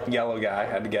this yellow guy I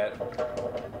had to get.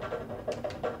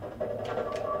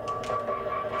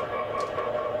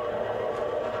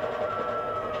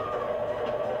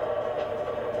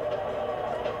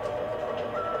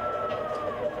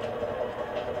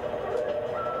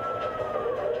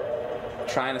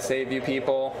 Trying to save you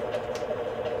people.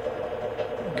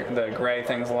 The gray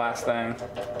thing's the last thing.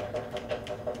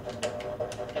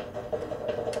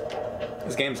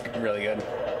 This game's really good.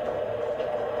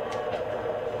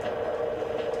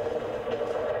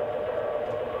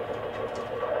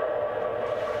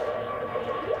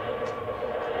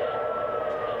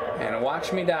 And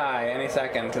watch me die any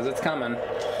second, because it's coming.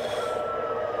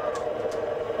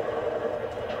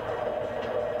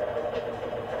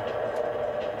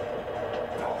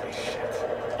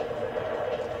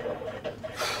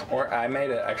 Or I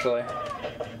made it, actually.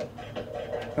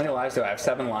 How many lives do I have?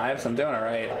 7 lives? I'm doing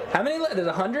alright. How many lives? There's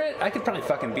 100? I could probably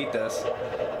fucking beat this.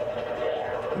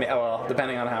 I mean, oh well,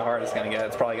 depending on how hard it's gonna get,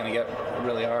 it's probably gonna get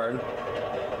really hard.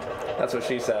 That's what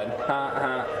she said.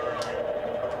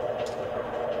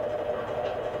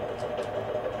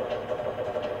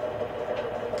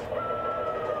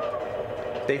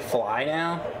 They fly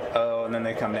now? Oh, and then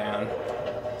they come down.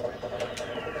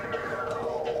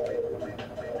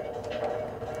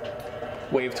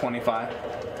 Wave 25.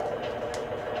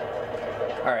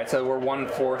 Alright, so we're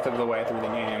 1/4 of the way through the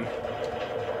game.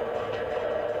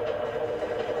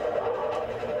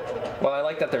 Well, I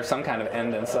like that there's some kind of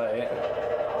end in sight.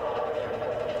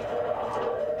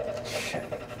 Shit.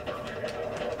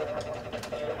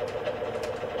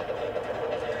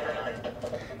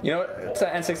 You know what? It's an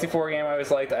N64 game I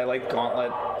always liked. I liked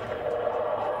Gauntlet.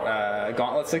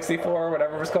 Gauntlet 64,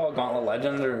 whatever it was called. Gauntlet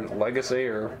Legends or Legacy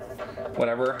or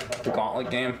whatever. The Gauntlet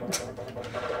game.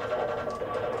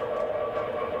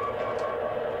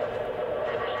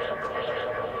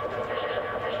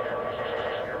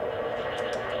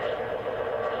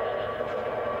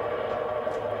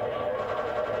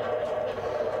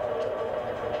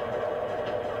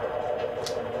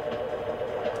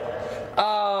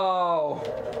 Oh!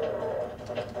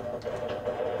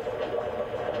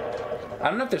 I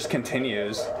don't know if there's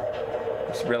continues.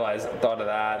 Just realized, thought of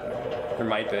that. There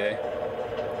might be.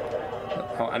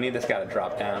 Oh, I need this guy to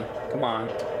drop down. Come on.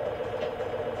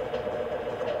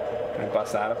 Can I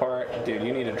bust that apart? Dude,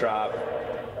 you need to drop.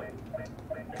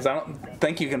 Because I don't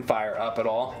think you can fire up at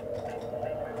all.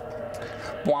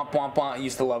 Womp womp womp. I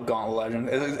used to love Gauntlet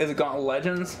Legends. Is it Gauntlet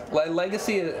Legends?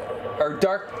 Legacy, or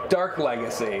Dark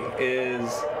Legacy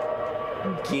is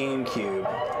GameCube,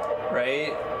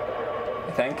 right?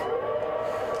 I think.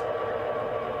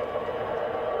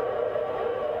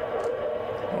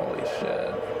 Holy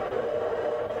shit.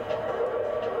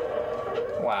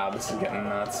 Wow, this is getting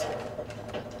nuts.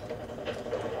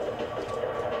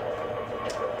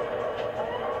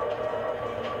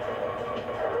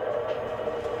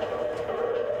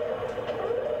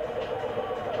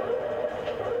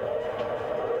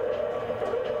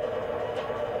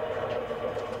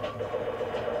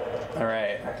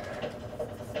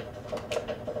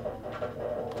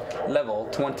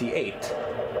 28.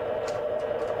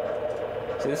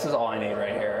 See, this is all I need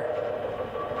right here.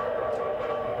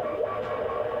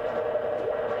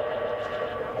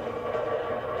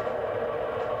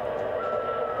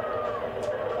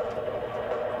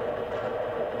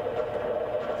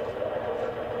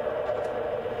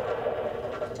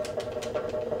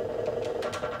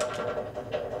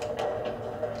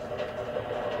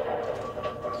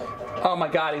 Oh my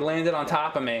god, he landed on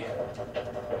top of me.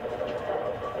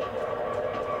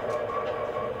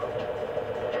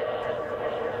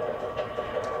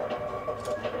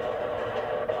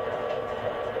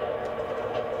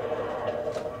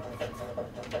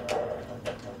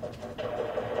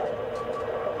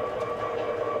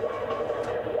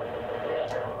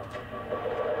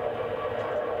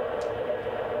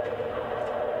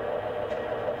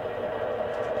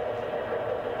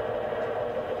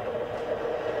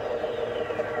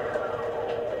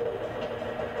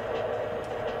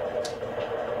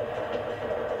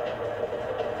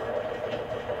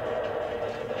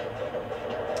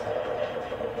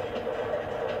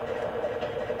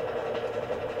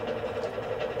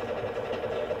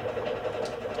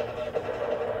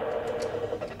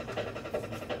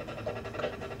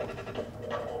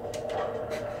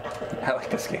 I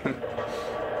like this game. I'm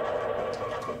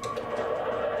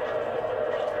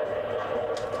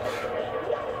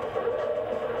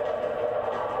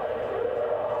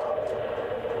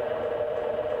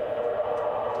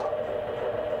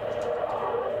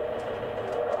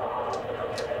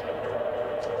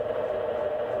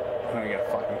gonna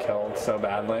get fucking killed so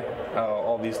badly. Oh,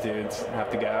 all these dudes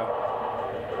have to go.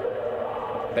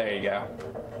 There you go.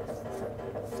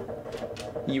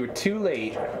 You were too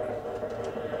late.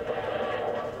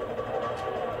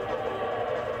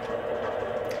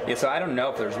 Yeah, so I don't know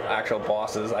if there's actual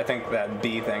bosses. I think that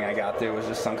B thing I got through was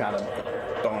just some kind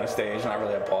of bonus stage, not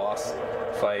really a boss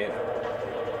fight.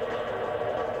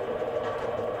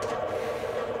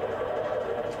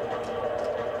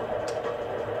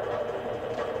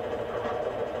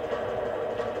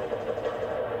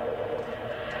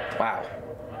 Wow.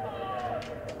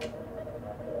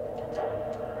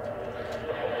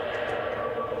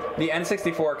 The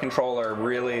N64 controller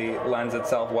really lends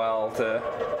itself well to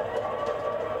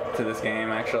this game,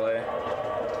 actually.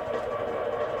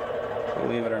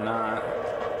 Believe it or not.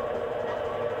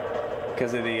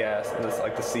 Because of the this,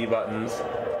 like the C buttons.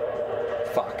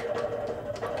 Fuck.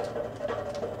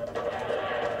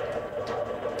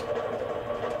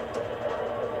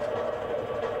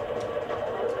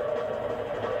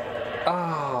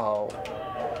 Oh.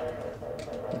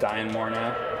 Dying more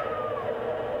now.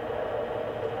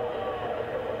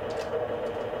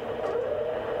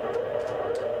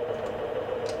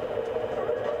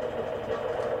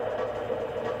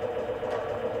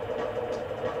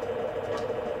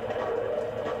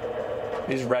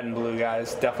 These red and blue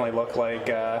guys definitely look like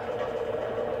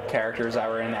characters that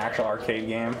were in an actual arcade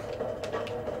game.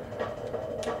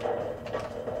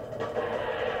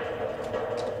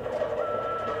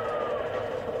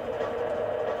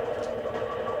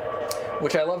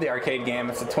 Which I love the arcade game.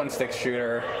 It's a twin stick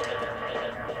shooter.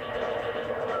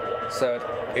 So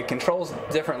it controls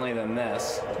differently than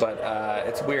this, but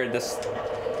it's weird.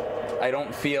 I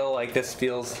don't feel like this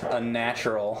feels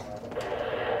unnatural.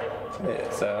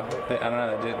 So I don't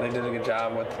know. They did a good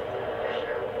job with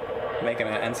making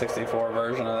an N64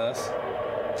 version of this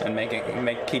and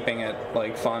keeping it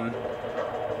like fun.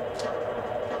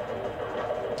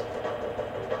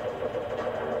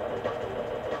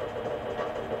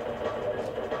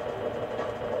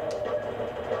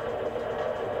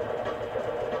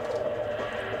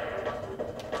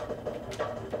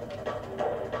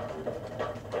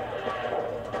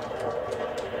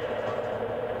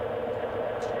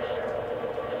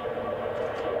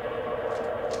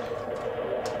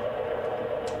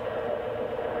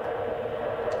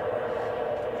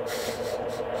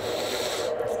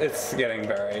 It's getting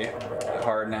very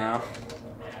hard now.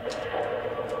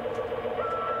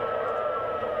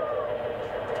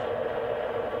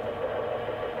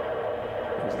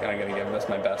 I'm gonna give this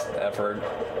my best effort.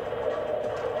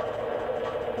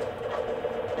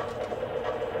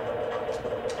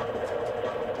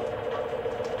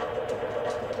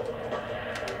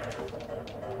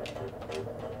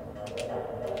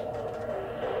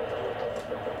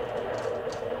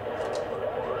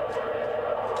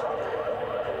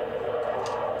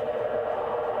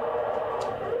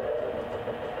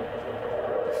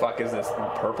 Fuck is this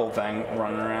purple thing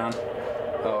running around?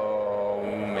 Oh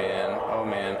man, oh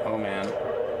man, oh man.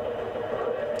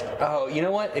 Oh, you know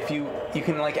what? If you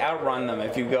can like outrun them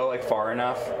if you go like far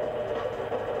enough.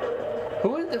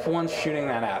 Who is the one shooting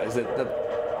that out? Is it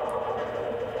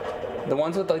the The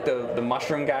ones with like the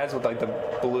mushroom guys with like the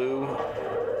blue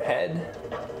head.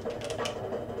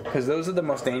 Because those are the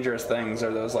most dangerous things,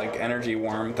 are those like energy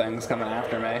worm things coming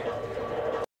after me.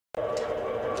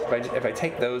 If I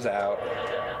take those out,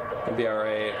 it'd be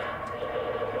alright.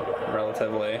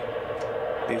 Relatively.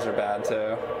 These are bad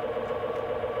too.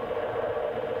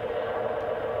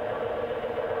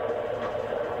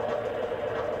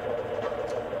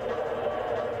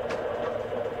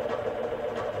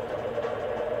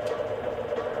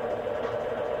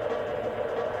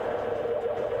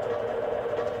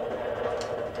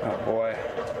 Oh boy.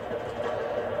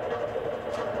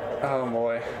 Oh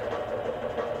boy.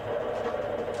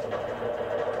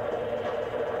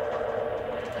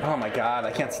 Oh my god,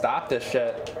 I can't stop this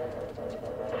shit.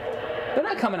 They're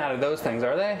not coming out of those things,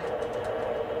 are they?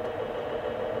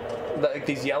 Like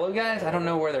these yellow guys? I don't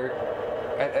know where they're...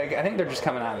 I think they're just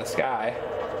coming out of the sky.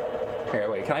 Here,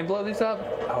 wait, can I blow these up?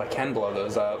 Oh, I can blow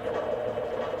those up.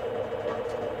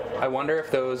 I wonder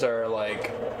if those are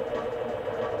like...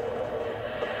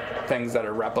 things that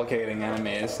are replicating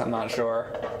enemies. I'm not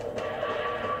sure.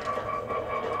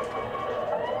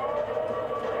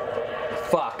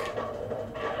 Fuck.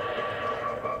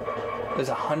 There's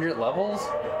 100 levels?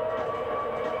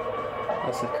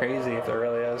 This is crazy if there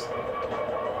really is.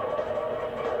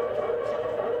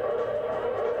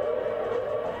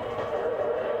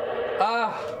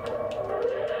 Ah!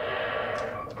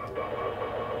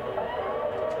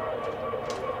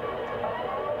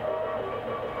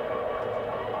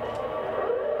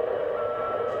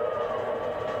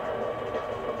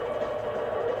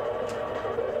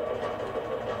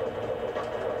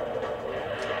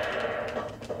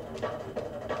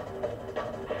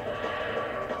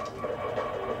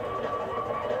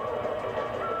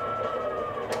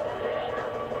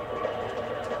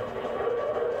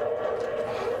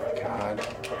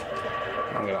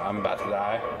 I'm about to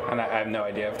die, and I have no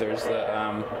idea if there's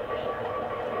the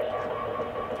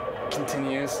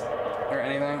continues or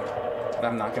anything.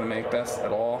 I'm not gonna make this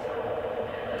at all.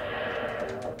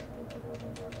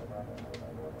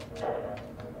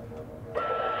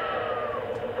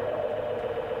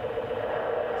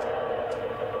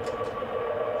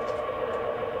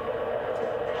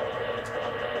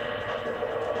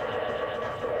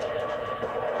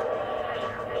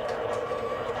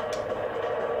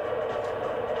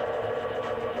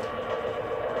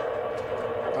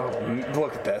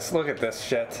 Look at this. Look at this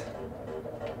shit.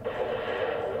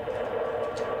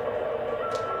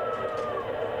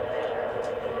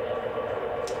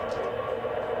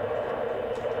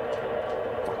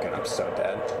 Fucking, I'm so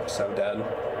dead. I'm so dead.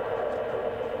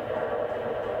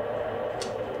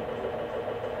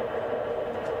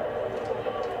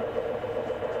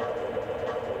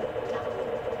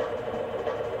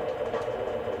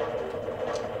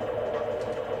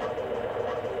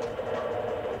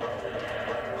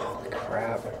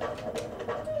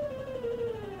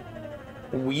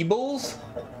 Weebles?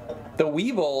 The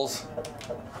Weebles?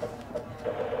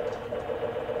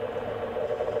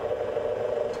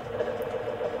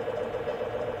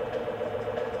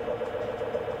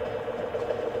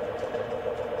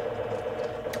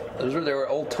 They were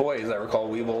old toys that were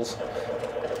called Weebles.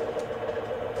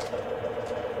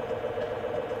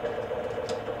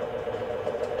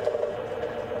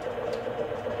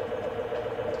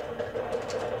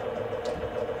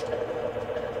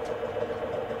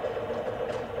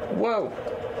 Whoa!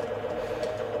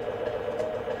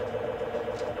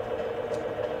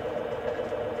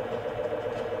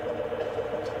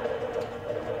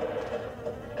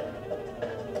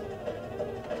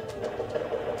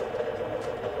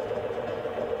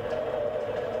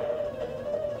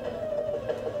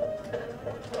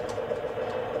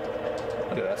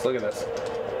 Look at this, look at this.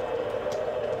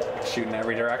 Shoot in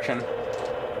every direction.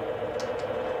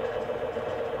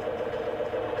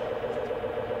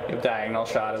 You have diagonal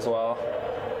shot as well.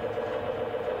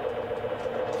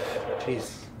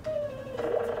 Jeez.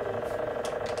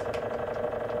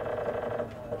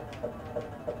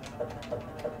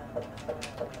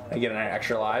 I get any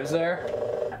extra lives there?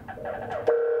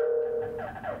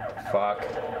 Fuck.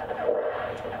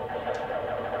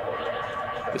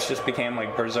 This just became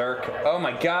like Berserk. Oh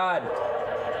my god!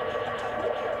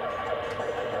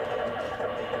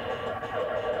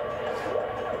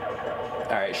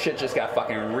 Alright, shit just got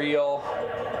fucking real.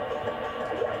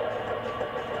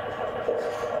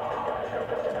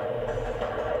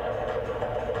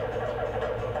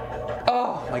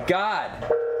 Oh my god!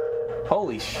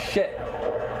 Holy shit.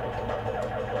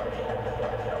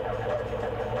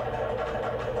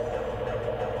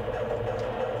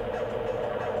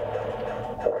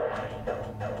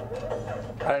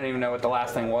 I don't even know what the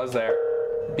last thing was there.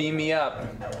 Beam me up.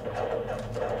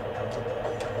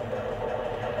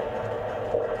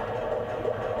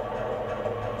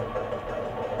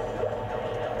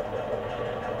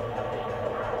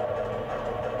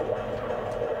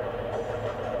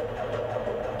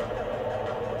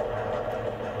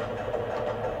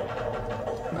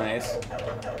 Nice.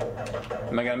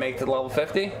 Am I gonna make it to level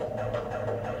 50?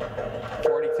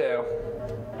 42.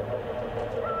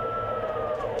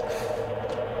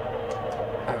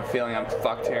 I have a feeling I'm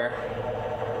fucked here.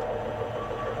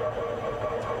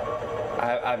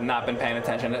 I've not been paying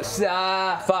attention to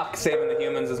fuck, saving the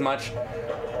humans as much.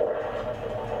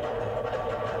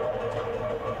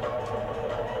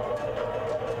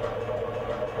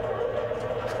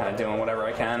 Just kind of doing whatever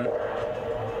I can.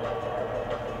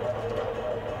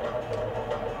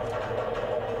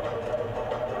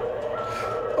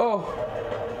 Oh.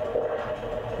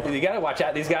 You gotta watch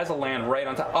out. These guys will land right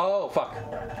on top. Oh, fuck.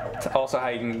 It's also how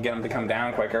you can get them to come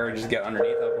down quicker, or just get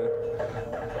underneath of them.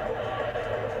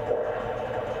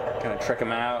 Kind of trick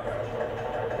them out.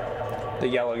 The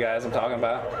yellow guys I'm talking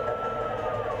about.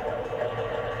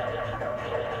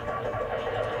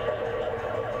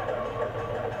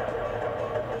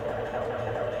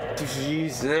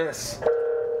 Jesus.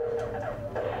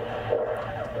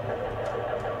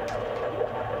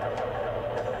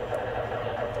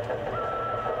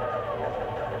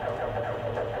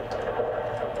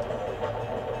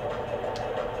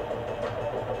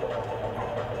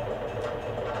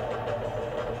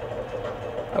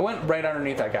 I went right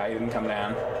underneath that guy. He didn't come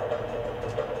down.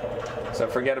 So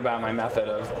forget about my method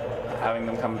of having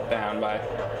them come down by,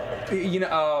 you know.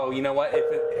 Oh, you know what?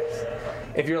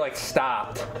 If you're like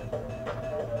stopped.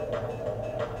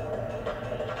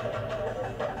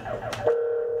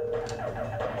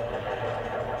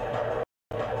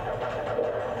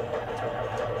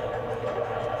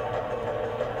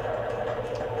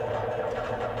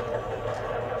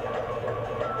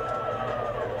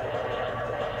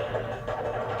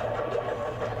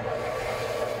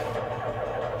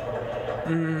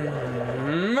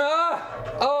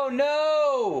 Oh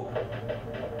no!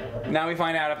 Now we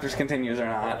find out if there's continues or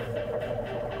not.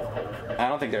 I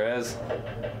don't think there is.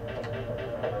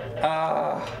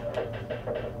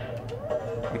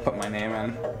 Let me put my name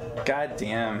in. God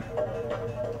damn.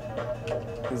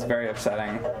 This is very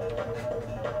upsetting.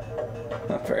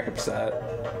 I'm very upset.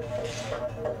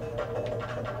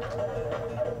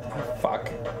 Oh, fuck.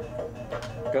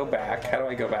 Go back. How do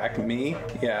I go back? Me?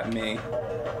 Yeah, me.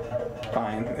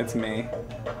 Fine, it's me.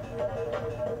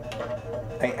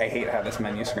 I hate how this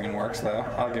menu screen works, though.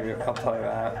 I'll tell you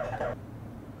that.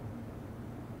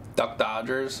 Duck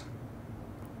Dodgers.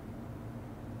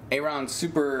 Aaron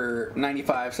Super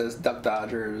 95 says Duck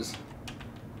Dodgers.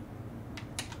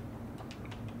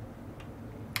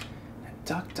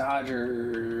 Duck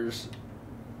Dodgers.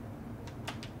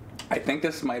 I think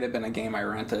this might have been a game I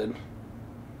rented.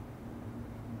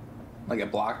 Like a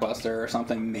Blockbuster or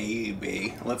something,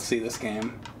 maybe. Let's see this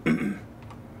game.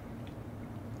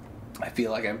 I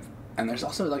feel like and there's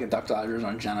also like a Duck Dodgers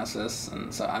on Genesis,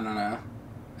 and so I don't know.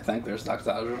 I think there's Duck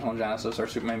Dodgers on Genesis, or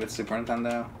maybe it's Super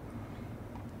Nintendo.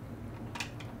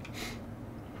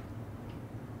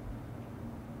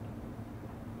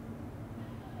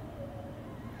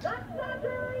 Duck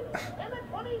Dodgers in the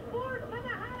 24th and a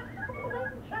half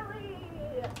century.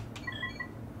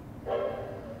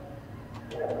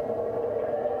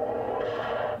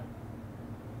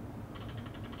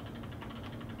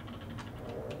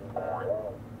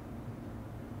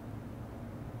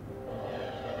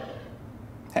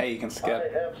 Hey, you can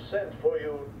skip. I have sent for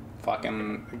you.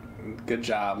 Fucking good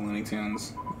job, Looney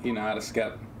Tunes. You know how to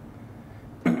skip.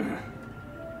 Alright,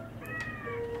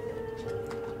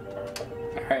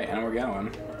 and we're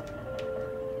going.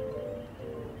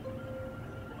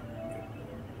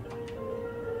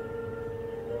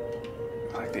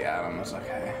 I like the atoms,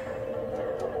 okay.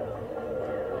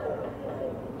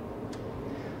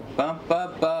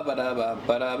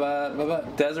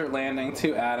 Desert landing,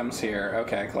 2 atoms here.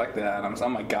 Okay, collect the atoms. Oh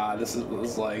my god, this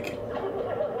is like...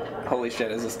 Holy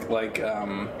shit, is this like,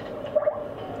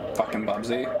 fucking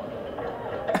Bubsy?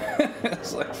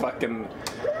 It's like fucking...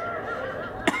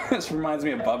 This reminds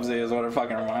me of Bubsy is what it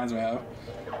fucking reminds me of.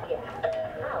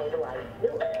 How do I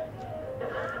do it?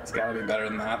 It's gotta be better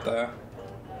than that, though.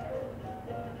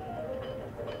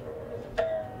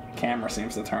 Camera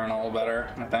seems to turn a little better,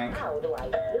 I think. How do I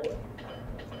do it?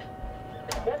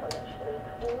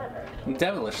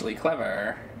 Devilishly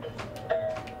clever.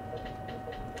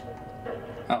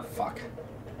 Oh, fuck.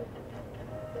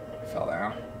 Fell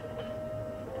down.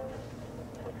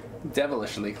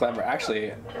 Devilishly clever.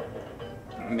 Actually,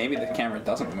 maybe the camera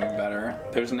doesn't move better.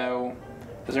 There's no...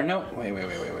 Is there no... Wait.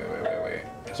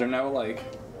 Is there no, like...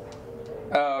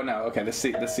 Oh, no. Okay, the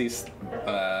C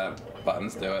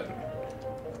buttons do it.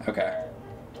 Okay.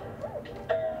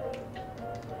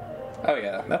 Oh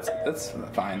yeah, that's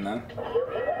fine then.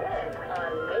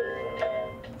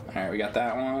 Alright, we got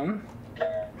that one.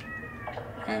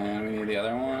 And we need the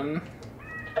other one.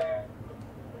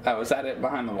 Oh, is that it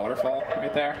behind the waterfall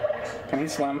right there? Can he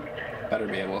swim? Better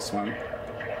be able to swim.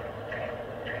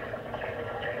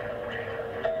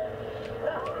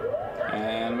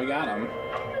 And we got him.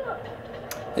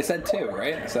 They said 2,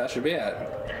 right? So that should be it.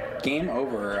 Game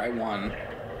over. I won.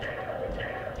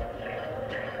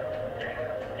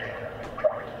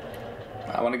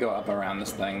 I want to go up around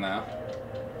this thing though.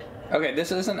 Okay,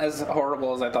 this isn't as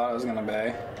horrible as I thought it was gonna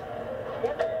be.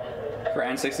 For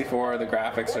N64, the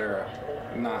graphics are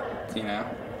not, you know,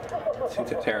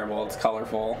 too terrible. It's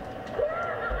colorful.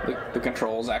 The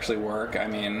controls actually work. I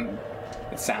mean,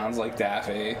 it sounds like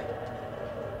Daffy.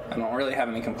 I don't really have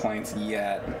any complaints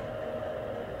yet.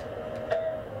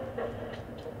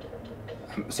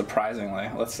 Surprisingly,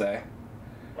 let's say.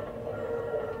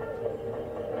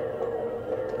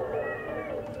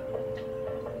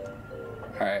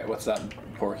 Alright, what's that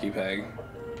Porky Pig?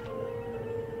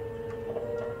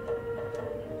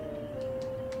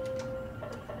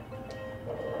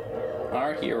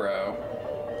 Our hero.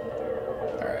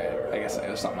 Alright, I guess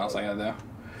there's something else I gotta do.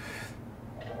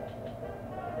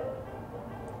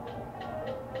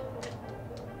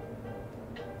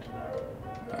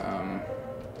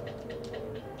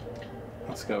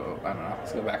 Let's go, I don't know,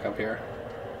 let's go back up here.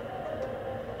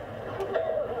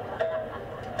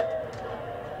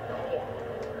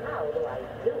 How do I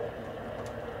do it?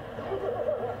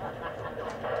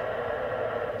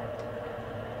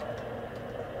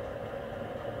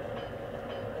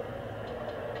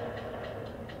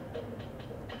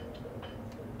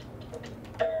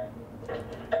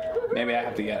 Maybe I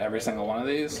have to get every single one of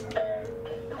these.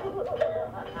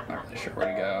 Not really sure where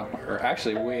to go. Or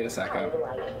actually, wait a second.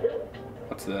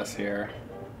 What's this here?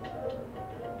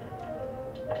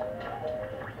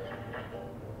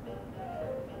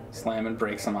 Slam and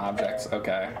break some objects.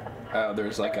 Okay. Oh,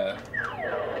 there's like a...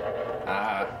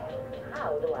 Ah.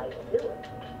 How do I do it?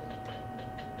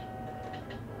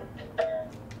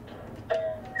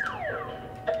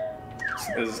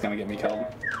 This is gonna get me killed.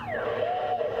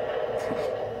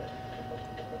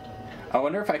 I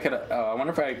wonder if I could. I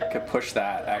wonder if I could push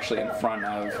that actually in front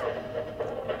of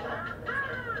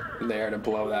there to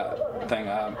blow that thing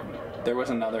up. There was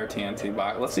another TNT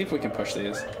box. Let's see if we can push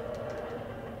these.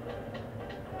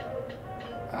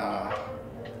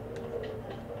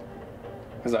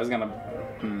 Because I was gonna.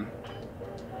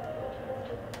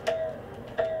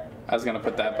 I was gonna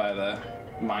put that by the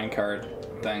minecart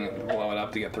thing and blow it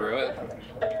up to get through it.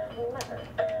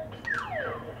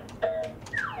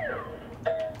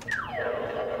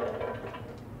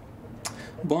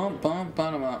 Bump, bump,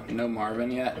 bottom up. No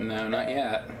Marvin yet? No, not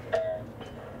yet.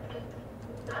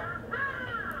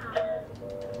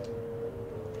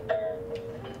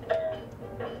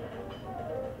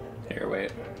 Here,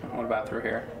 wait. What about through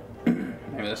here?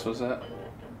 Maybe this was it?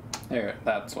 Here,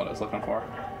 that's what I was looking for.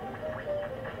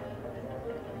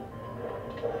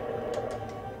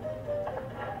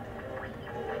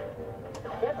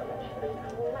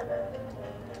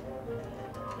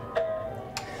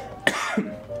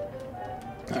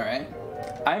 Alright.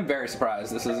 I'm very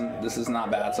surprised. This is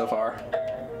not bad so far.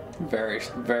 Very,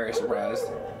 very surprised.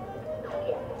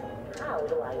 How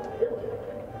do I do it?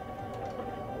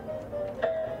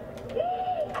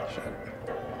 Shit.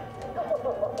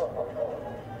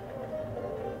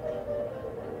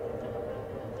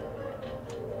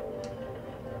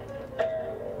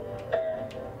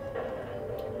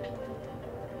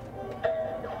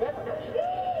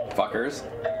 Fuckers.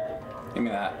 Give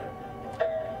me that.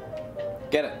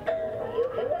 Get it. You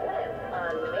can depend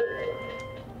on me.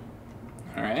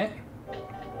 Alright.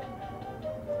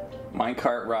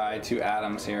 Minecart ride to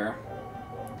Adams here.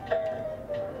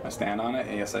 I stand on it?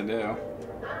 Yes, I do.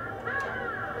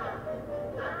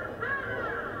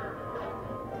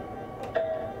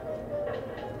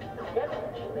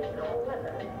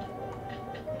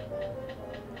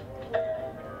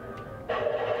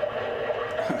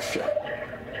 Oh shit.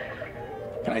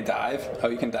 Can I dive? Oh,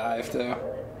 you can dive too.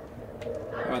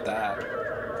 How about that?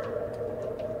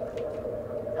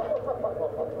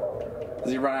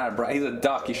 Does he run out of breath? He's a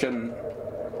duck. He shouldn't.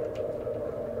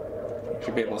 He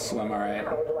should be able to swim alright.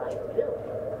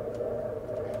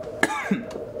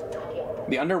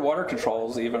 The underwater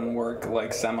controls even work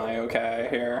like semi-okay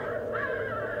here.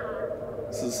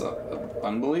 This is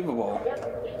unbelievable.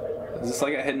 Is this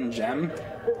like a hidden gem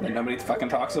that nobody fucking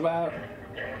talks about?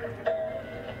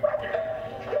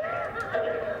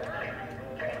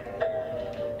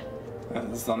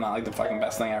 It's not like the fucking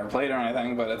best thing I ever played or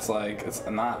anything, but it's like, it's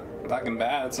not fucking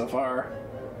bad so far.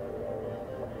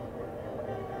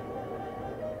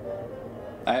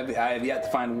 I have yet to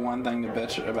find one thing to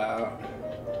bitch about.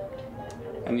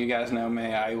 And you guys know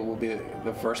me, I will be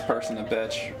the first person to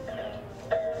bitch.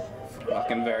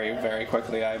 Fucking very, very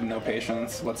quickly. I have no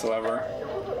patience whatsoever.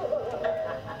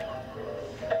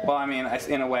 Well, I mean,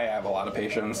 in a way, I have a lot of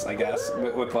patience, I guess,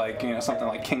 with like, you know, something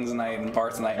like King's Knight and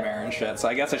Bart's Nightmare and shit. So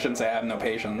I guess I shouldn't say I have no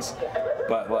patience,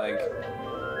 but like,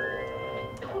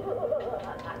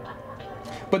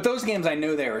 but those games I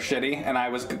knew they were shitty, and I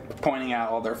was pointing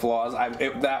out all their flaws.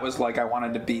 That was like I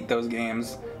wanted to beat those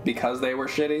games because they were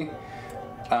shitty.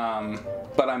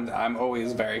 But I'm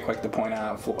always very quick to point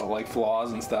out like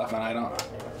flaws and stuff, and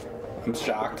I'm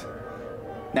shocked.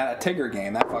 Now that Tigger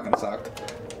game, that fucking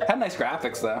sucked. Had nice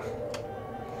graphics though.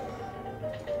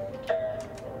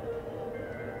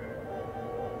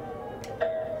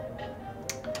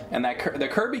 And the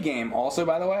Kirby game also,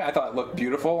 by the way, I thought it looked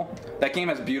beautiful. That game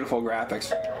has beautiful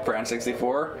graphics for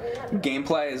N64.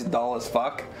 Gameplay is dull as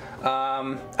fuck.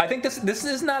 I think this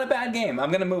is not a bad game.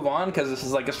 I'm gonna move on because this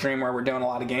is like a stream where we're doing a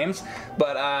lot of games.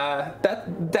 But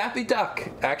that Daffy Duck,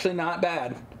 actually not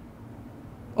bad.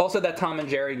 Also, that Tom and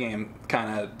Jerry game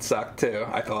kind of sucked too,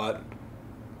 I thought.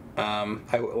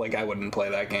 I wouldn't play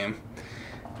that game.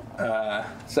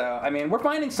 So I mean, we're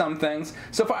finding some things.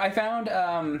 So far, I found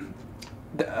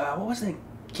what was the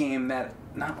game that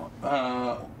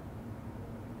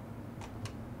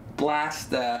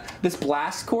this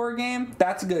Blast Core game?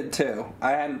 That's good too.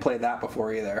 I hadn't played that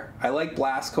before either. I like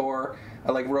Blast Core.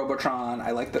 I like Robotron.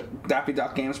 I like the Daffy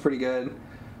Duck game's pretty good.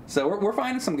 So we're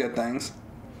finding some good things.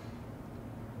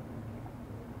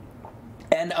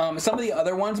 And some of the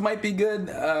other ones might be good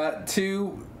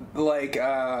too. Like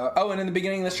and in the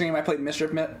beginning of the stream I played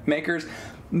Mischief Makers.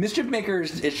 Mischief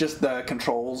Makers, it's just the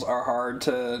controls are hard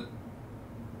to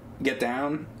get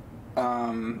down,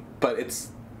 but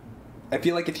I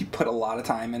feel like if you put a lot of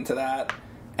time into that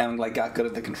and like got good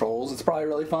at the controls, it's probably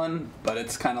really fun. But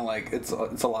it's kind of like it's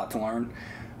a lot to learn.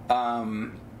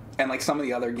 And like some of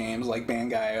the other games, like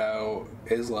Bangai-O,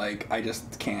 is like I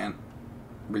just can't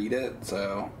read it.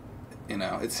 So you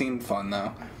know, it seemed fun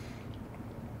though.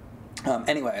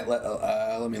 Anyway,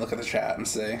 let me look at the chat and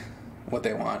see what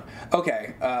they want.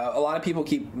 Okay, a lot of people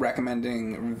keep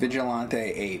recommending Vigilante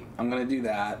 8. I'm gonna do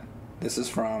that. This is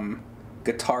from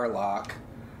Guitar Lock.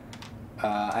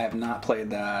 I have not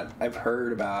played that. I've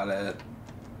heard about it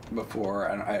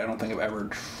before. I don't think I've ever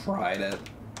tried it.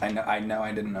 I know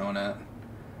I didn't own it.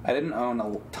 I didn't own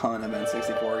a ton of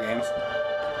N64 games.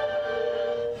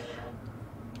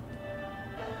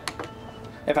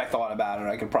 If I thought about it,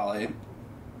 I could probably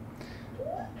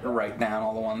write down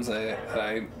all the ones that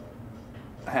I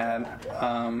had.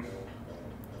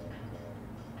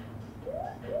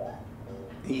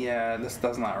 Yeah, this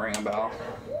does not ring a bell.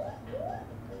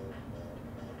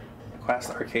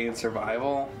 Quest Arcade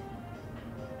Survival.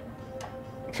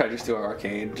 Should I just do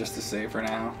arcade just to see for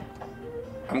now?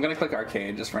 I'm gonna click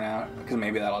arcade just for now because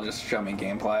maybe that'll just show me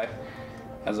gameplay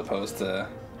as opposed to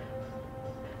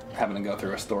having to go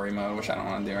through a story mode, which I don't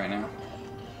want to do right now.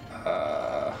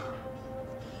 I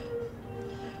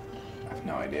have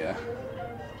no idea.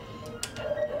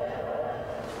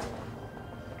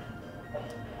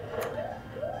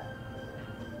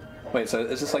 Wait, so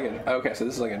is this like a... Okay, so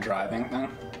this is like a driving thing?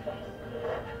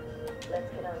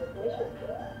 Let's get on with the mission.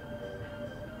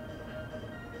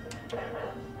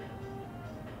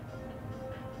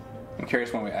 I'm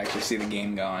curious when we actually see the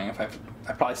game going. If I've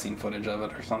probably seen footage of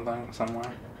it or something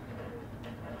somewhere.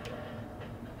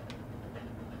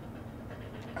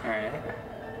 Alright.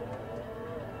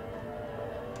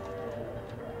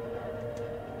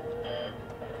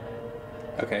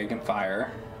 Okay, you can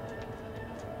fire.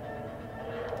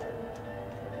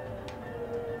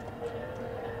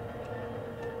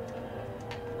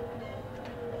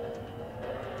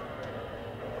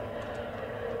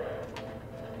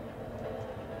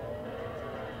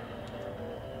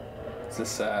 Is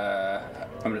this,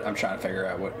 I'm trying to figure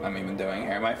out what I'm even doing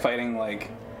here. Am I fighting like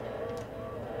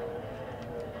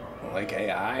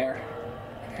AI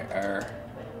or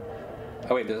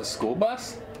oh wait, there's a school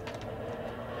bus?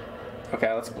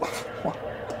 Okay, let's what?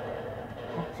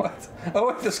 Oh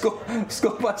wait, the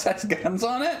school bus has guns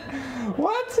on it?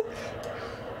 What?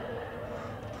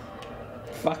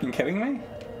 Fucking kidding me?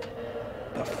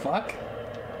 The fuck?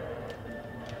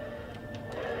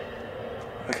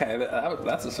 Okay,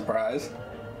 that's a surprise.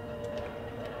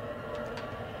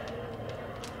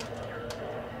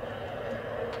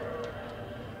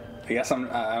 I guess I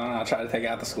don't know, try to take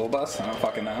out the school bus? I don't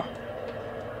fucking know.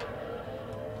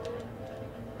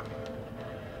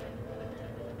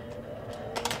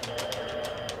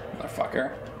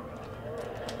 Motherfucker.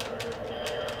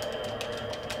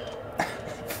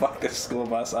 Fuck this school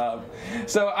bus up.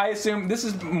 So I assume this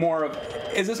is more of...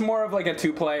 Is this more of like a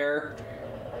two-player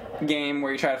game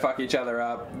where you try to fuck each other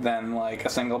up than like a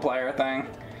single player thing.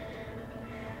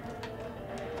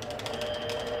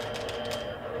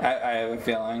 I have a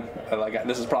feeling that, like,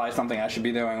 this is probably something I should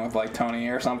be doing with like Tony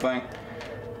or something.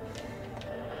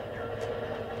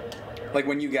 Like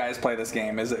when you guys play this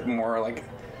game, is it more like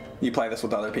you play this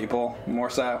with other people more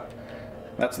so?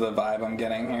 That's the vibe I'm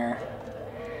getting here.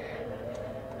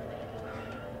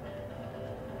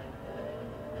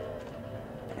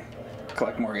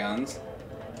 Collect more guns.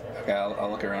 Okay,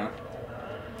 I'll look around.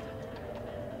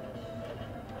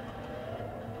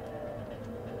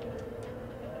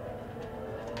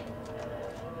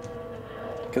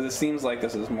 Because it seems like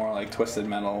this is more like Twisted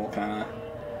Metal kind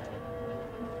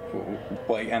of,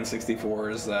 like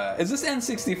N64's. Is this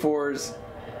N64's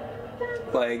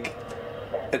like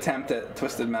attempt at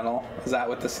Twisted Metal? Is that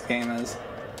what this game is?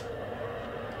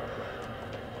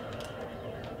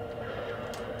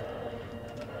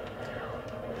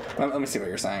 Let me see what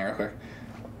you're saying real quick.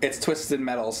 It's Twisted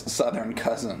Metal's southern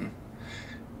cousin.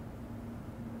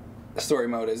 Story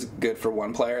mode is good for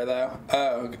one player though.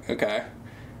 Oh, okay.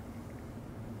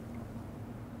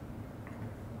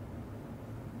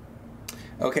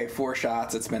 Okay, 4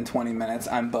 shots. It's been 20 minutes.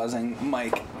 I'm buzzing.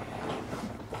 Mike,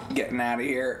 getting out of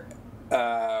here.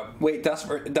 Wait, Dust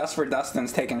for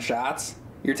Dustin's taking shots?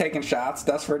 You're taking shots,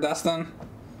 Dust for Dustin?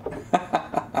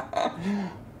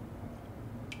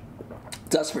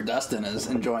 Dust for Dustin is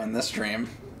enjoying this stream.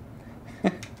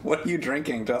 What are you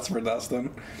drinking, Dust for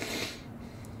Dustin?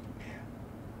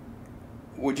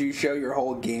 Would you show your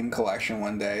whole game collection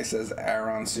one day, says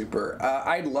Aaron Super.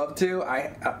 I'd love to.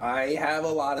 I have a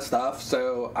lot of stuff,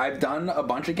 so I've done a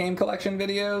bunch of game collection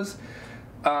videos,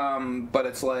 but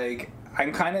it's like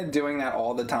I'm kind of doing that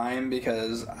all the time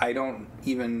because I don't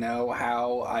even know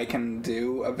how I can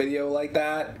do a video like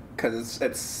that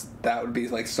because that would be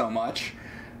like so much.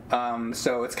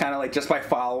 So it's kind of like just by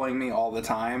following me all the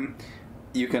time,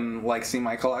 you can like see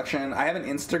my collection. I have an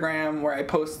Instagram where I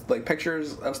post like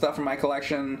pictures of stuff from my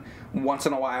collection. Once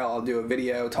in a while I'll do a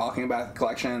video talking about the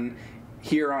collection.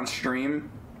 Here on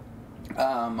stream,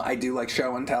 I do like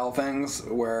show and tell things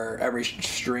where every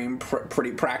stream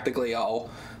pretty practically I'll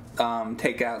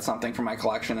take out something from my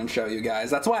collection and show you guys.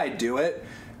 That's why I do it,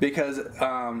 because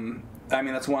I mean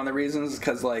that's one of the reasons,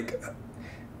 because like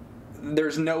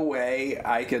there's no way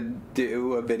I could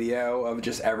do a video of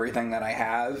just everything that I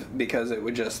have, because it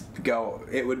would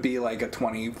be like a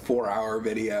 24-hour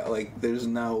video. Like there's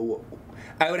no,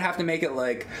 I would have to make it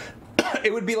like,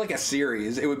 it would be like a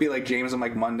series. It would be like James and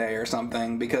Mike Monday or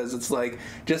something, because it's like,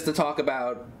 just to talk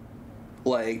about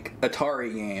like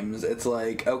Atari games, it's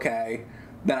like, okay,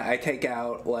 then I take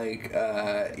out like,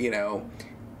 you know,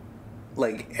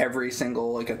 like every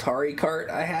single like Atari cart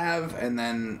I have, and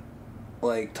then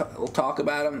like talk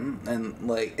about them, and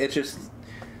like it's just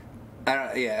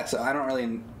so I don't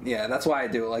really, that's why I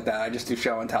do it like that. I just do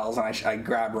show and tells, and I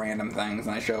grab random things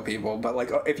and I show people. But like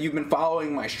if you've been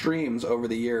following my streams over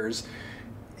the years,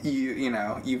 you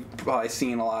know you've probably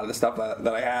seen a lot of the stuff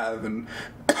that I have, and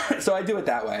so I do it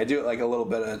that way. I do it like a little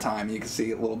bit at a time. You can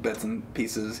see little bits and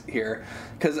pieces here,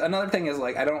 because another thing is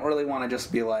like I don't really want to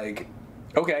just be like,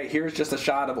 okay, here's just a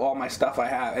shot of all my stuff I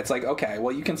have. It's like, okay,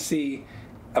 well you can see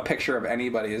a picture of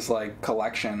anybody's like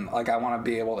collection. Like I want to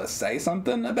be able to say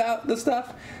something about the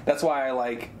stuff. That's why I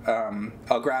like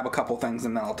I'll grab a couple things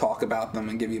and then I'll talk about them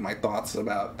and give you my thoughts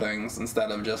about things,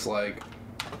 instead of just like,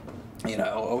 you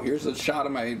know, oh, here's a shot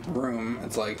of my room.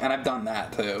 It's like, and I've done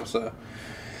that too. So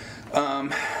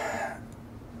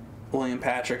William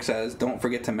Patrick says, don't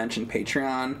forget to mention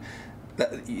Patreon.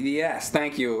 Yes,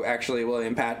 thank you, actually,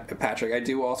 William Patrick. I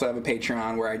do also have a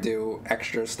Patreon where I do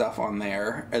extra stuff on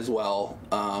there as well,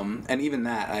 and even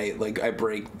that I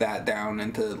break that down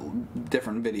into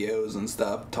different videos and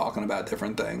stuff, talking about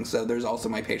different things. So there's also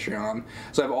my Patreon.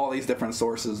 So I have all these different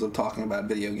sources of talking about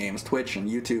video games: Twitch and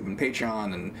YouTube and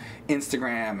Patreon and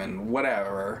Instagram and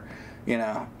whatever, you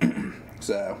know.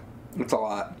 So it's a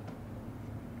lot.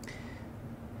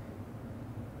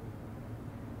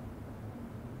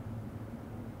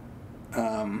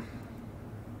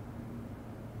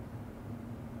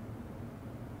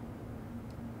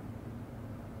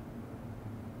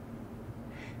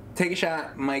 Take a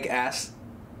shot. Mike asks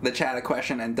the chat a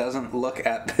question and doesn't look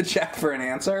at the chat for an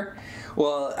answer.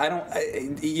 Well,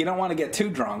 you don't want to get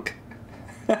too drunk.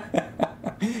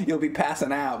 You'll be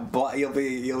passing out. You'll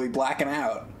be blacking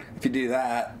out if you do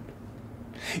that.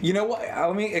 You know what?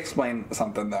 Let me explain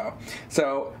something though.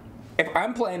 So, if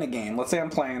I'm playing a game, let's say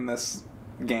I'm playing this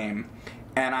game,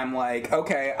 and I'm like,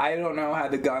 okay, I don't know how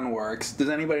the gun works. Does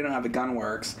anybody know how the gun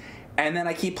works? And then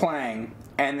I keep playing,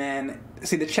 and then,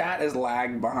 see, the chat is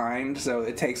lagged behind, so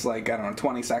it takes, like, I don't know,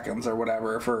 20 seconds or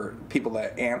whatever for people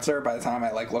to answer by the time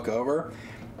I, like, look over.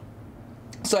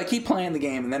 So I keep playing the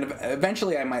game, and then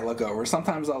eventually I might look over.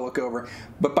 Sometimes I'll look over,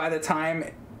 but by the time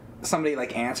somebody,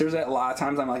 like, answers it, a lot of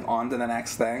times I'm, like, on to the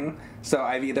next thing. So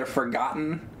I've either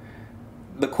forgotten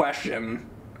the question,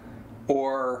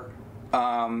 or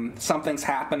something's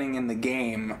happening in the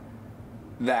game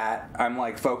that I'm,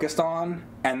 like, focused on,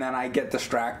 and then I get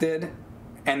distracted,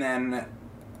 and then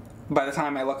by the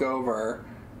time I look over,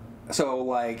 so,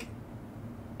 like,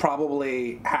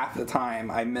 probably half the time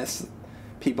I miss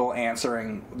people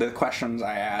answering the questions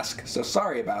I ask. So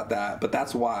sorry about that, but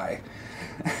that's why.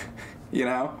 You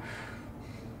know?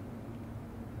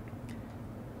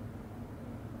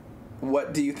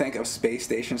 What do you think of Space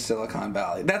Station Silicon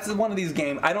Valley? That's one of these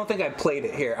games. I don't think I've played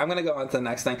it here. I'm going to go on to the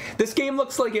next thing. This game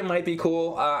looks like it might be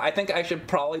cool. I think I should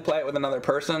probably play it with another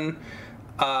person.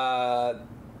 I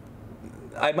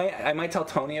might tell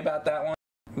Tony about that one.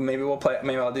 Maybe we'll play.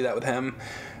 Maybe I'll do that with him.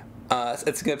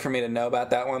 It's good for me to know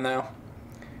about that one, though.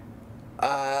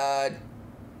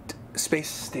 Space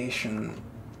Station.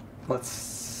 Let's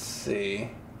see.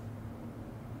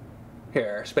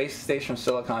 Here, Space Station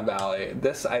Silicon Valley.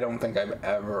 This I don't think I've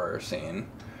ever seen,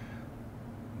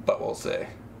 but we'll see.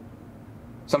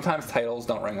 Sometimes titles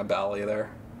don't ring a bell either.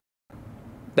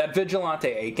 That Vigilante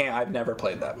 8 game, I've never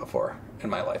played that before in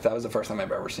my life. That was the first time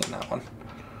I've ever seen that one.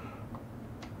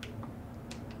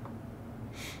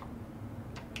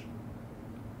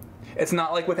 It's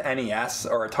not like with NES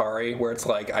or Atari where it's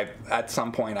like at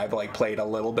some point I've like played a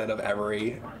little bit of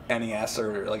every NES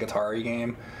or like Atari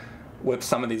game. With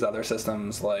some of these other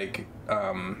systems like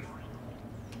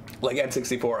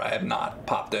N64, I have not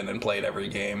popped in and played every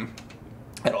game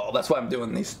at all. That's why I'm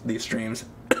doing these streams.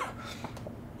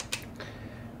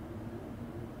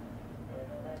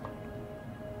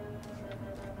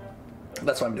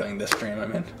 That's why I'm doing this stream, I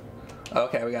mean.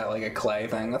 Okay, we got like a clay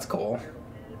thing. That's cool.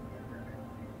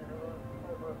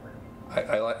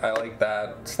 I like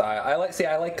that style. I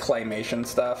like claymation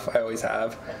stuff. I always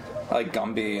have. I like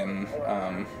Gumby and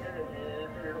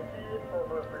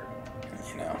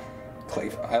you know,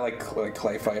 I like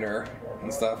Clay Fighter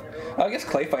and stuff. I guess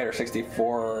Clay Fighter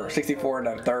 64 and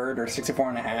a third or 64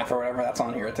 and a half or whatever. That's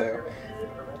on here too.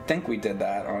 I think we did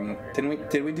that on.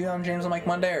 Did we do that on James and Mike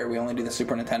Monday, or we only do the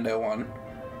Super Nintendo one?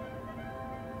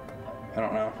 I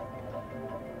don't know.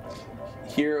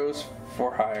 Heroes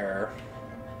for Hire.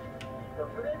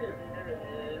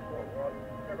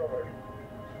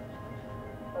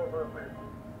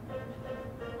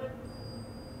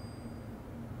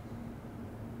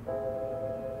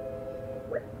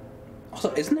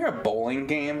 Also, isn't there a bowling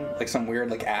game, like some weird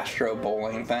like Astro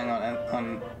bowling thing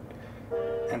on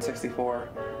N64?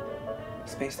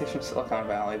 Space Station Silicon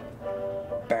Valley.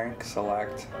 Bank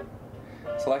select.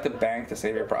 Select a bank to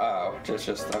save your oh, just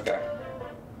okay.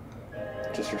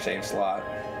 Just your save slot.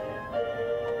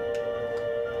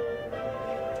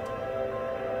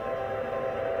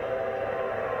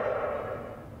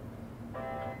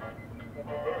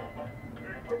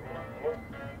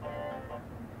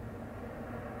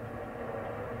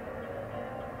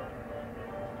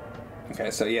 Okay,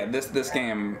 so yeah, this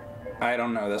game, I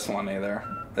don't know this one either.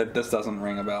 This doesn't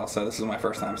ring a bell, so this is my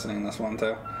first time seeing this one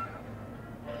too.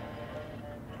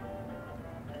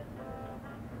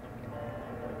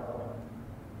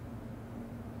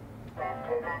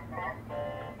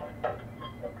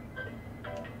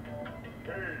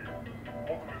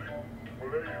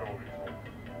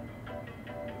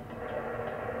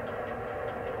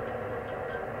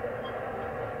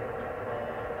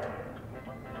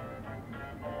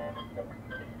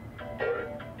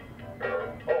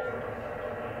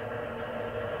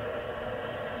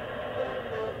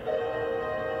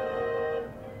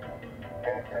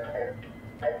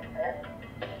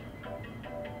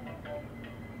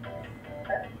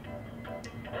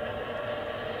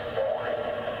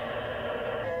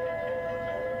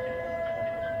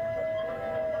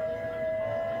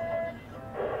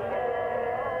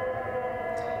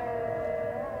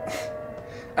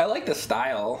 I like the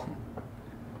style.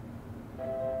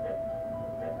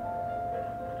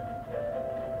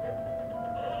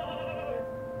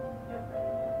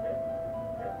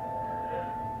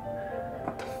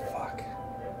 What the fuck?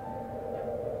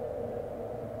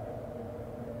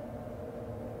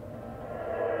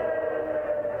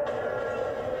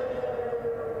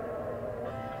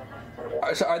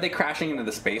 So are they crashing into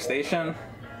the space station?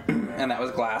 And that was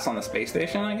glass on the space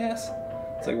station, I guess?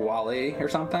 It's like Wall-E or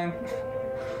something?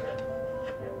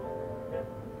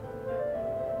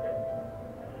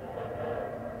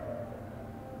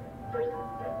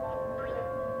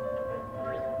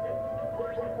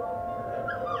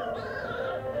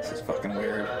 This is fucking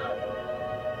weird.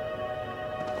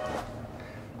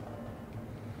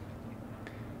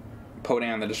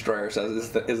 Podan the Destroyer says,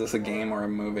 is this a game or a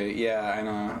movie? Yeah, I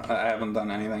know. I haven't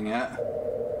done anything yet.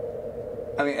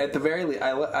 I mean, at the very least,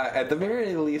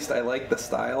 I like the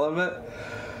style of it.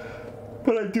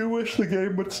 But I do wish the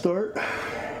game would start.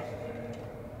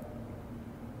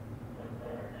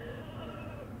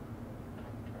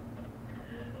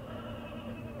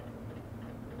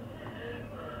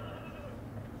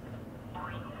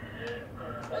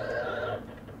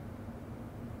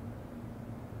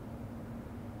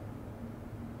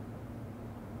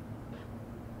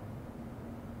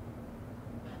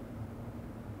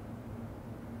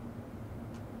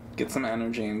 Get some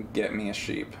energy and get me a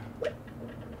sheep.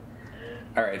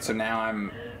 Alright, so now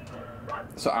I'm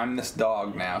this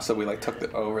dog now, so we like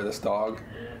took over this dog.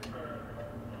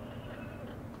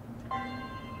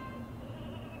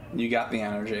 You got the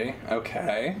energy,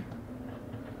 okay.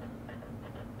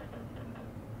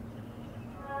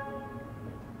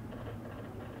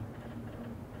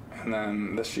 And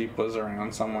then the sheep was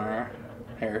around somewhere.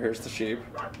 Here's the sheep.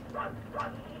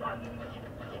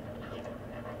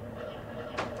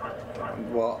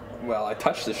 Well, I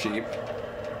touched the sheep.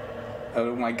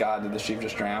 Oh my god, did the sheep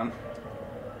just drown?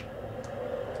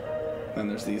 Then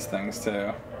there's these things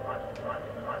too.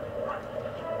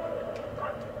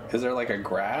 Is there like a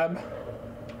grab?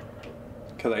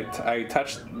 Because I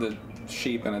touched the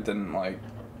sheep and it didn't like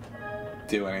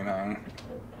do anything.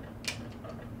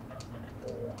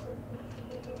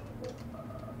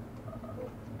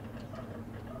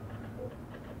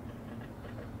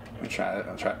 Let me try it.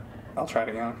 I'll try it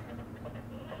again.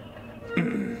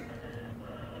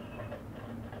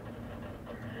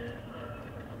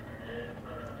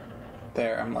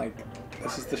 There, I'm like,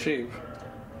 this is the sheep.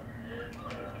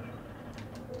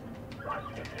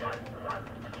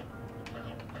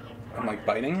 I'm like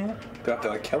biting it? Do I have to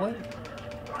like kill it?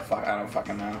 Fuck, I don't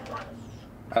fucking know.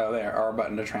 Oh, there, R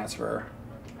button to transfer.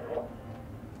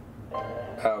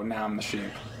 Oh, now I'm the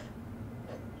sheep.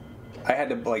 I had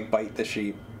to like bite the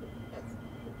sheep.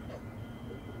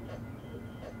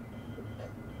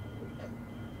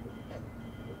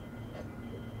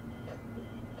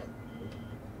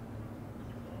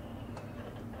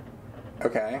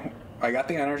 Okay, I got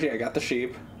the energy, I got the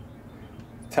sheep.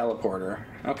 Teleporter,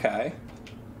 okay.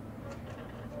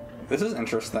 This is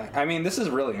interesting. I mean, this is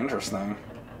really interesting.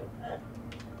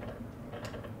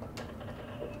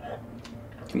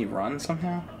 Can you run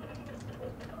somehow?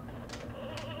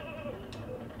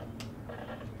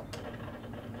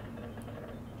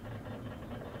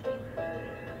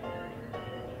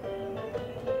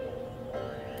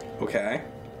 Okay.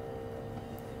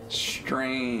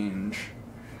 Strange.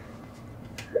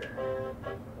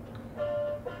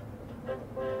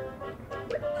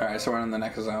 Alright, so we're in the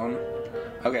next zone.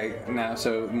 Okay, now,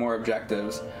 so more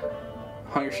objectives.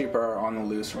 Hunger sheep are on the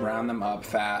loose. Round them up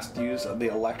fast. Use the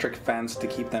electric fence to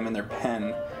keep them in their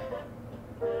pen.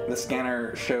 The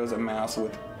scanner shows a mouse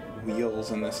with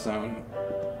wheels in this zone.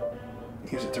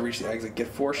 Use it to reach the exit. Get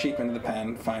 4 sheep into the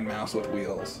pen. Find mouse with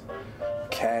wheels.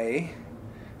 Okay.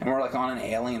 And we're like on an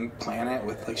alien planet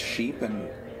with like sheep and...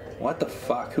 What the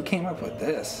fuck? Who came up with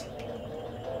this?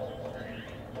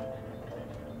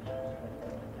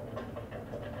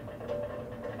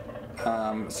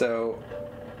 So...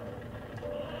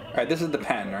 Alright, this is the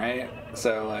pen, right?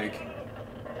 So, like...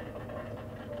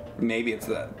 Maybe it's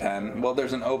the pen. Well,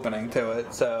 there's an opening to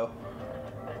it, so...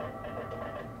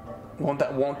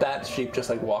 Won't that sheep just,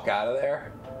 like, walk out of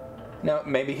there? No,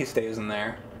 maybe he stays in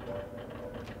there.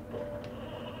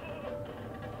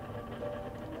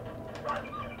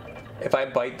 If I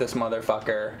bite this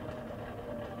motherfucker,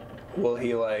 will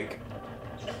he, like...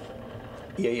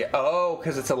 Yeah. Oh,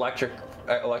 because it's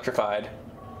electrified.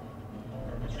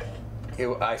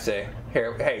 I see.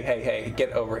 Here, hey,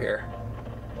 get over here.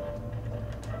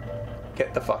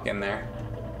 Get the fuck in there.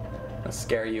 I'll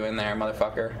scare you in there,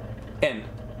 motherfucker. In.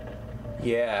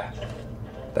 Yeah.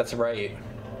 That's right.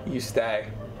 You stay.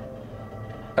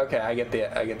 Okay, I get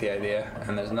the idea.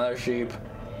 And there's another sheep.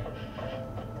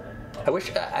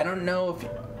 I don't know if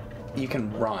you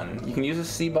can run. You can use the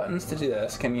C buttons to do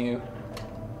this. Can you?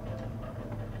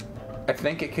 I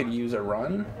think it could use a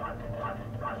run.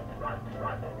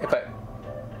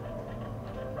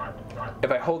 If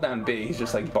I hold down B, he's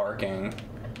just like barking.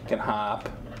 Can hop.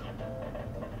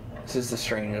 This is the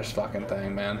strangest fucking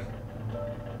thing, man.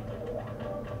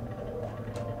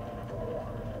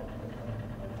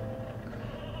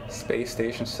 Space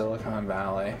Station, Silicon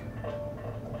Valley.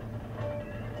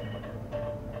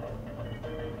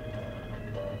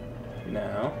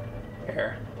 No.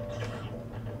 Here.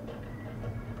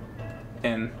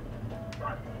 In,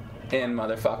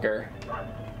 motherfucker.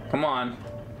 Come on.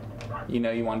 You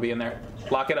know you want to be in there.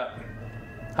 Lock it up.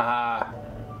 Ah.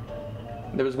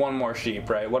 There was one more sheep,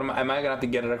 right? What am I gonna have to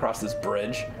get it across this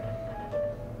bridge?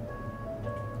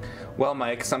 Well,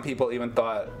 Mike, some people even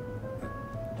thought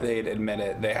they'd admit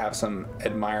it. They have some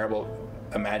admirable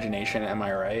imagination, am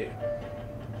I right?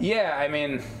 Yeah, I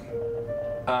mean,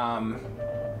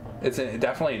 it's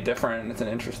definitely different. It's an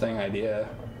interesting idea.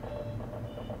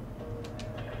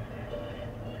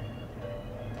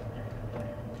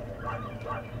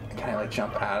 Can I, like,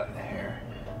 jump out of here?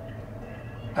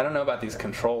 I don't know about these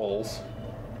controls.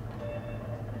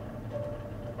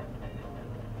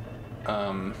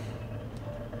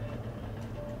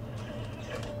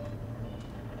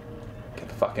 Get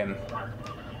the fuck in.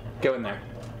 Go in there.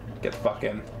 Get the fuck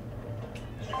in.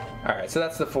 Alright, so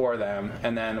that's the 4 of them.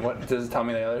 And then, what does it tell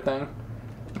me the other thing?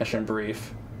 Mission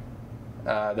brief.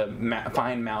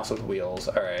 Find mouse with wheels.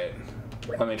 Alright.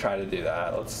 Let me try to do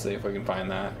that. Let's see if we can find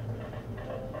that.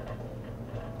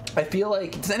 I feel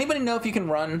like... Does anybody know if you can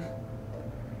run?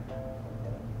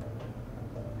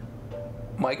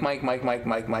 Mike,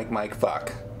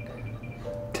 fuck.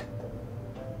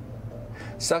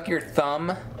 Suck your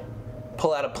thumb,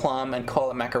 pull out a plum, and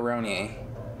call it macaroni.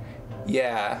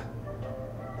 Yeah.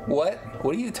 What?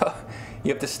 What are you talking?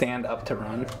 You have to stand up to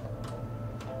run.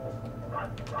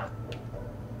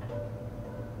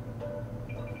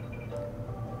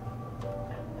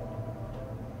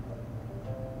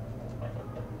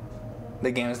 The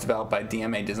game is developed by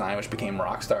DMA Design, which became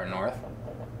Rockstar North.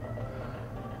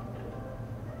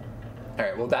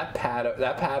 Alright, well that pad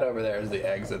over there is the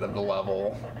exit of the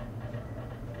level.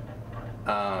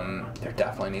 There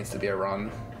definitely needs to be a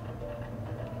run.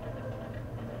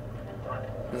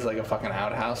 This is like a fucking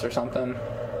outhouse or something.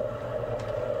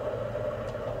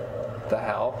 What the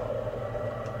hell?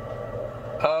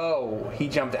 Oh, he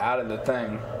jumped out of the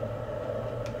thing.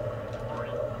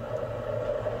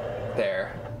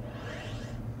 There.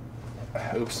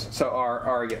 Oops. So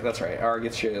R that's right. R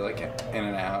gets you like in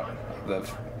and out of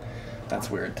the. That's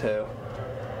weird too.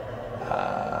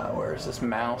 Where's this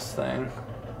mouse thing?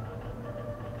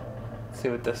 Let's see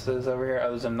what this is over here. Oh,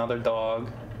 there's another dog.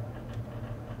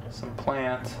 Some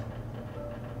plant.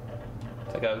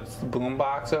 It's like a boom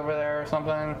box over there or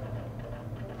something.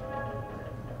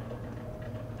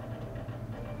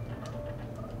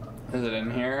 Is it in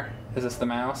here? Is this the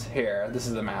mouse? Here. This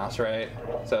is the mouse, right?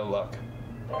 So look.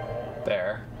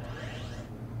 There.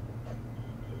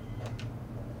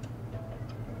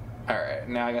 Alright,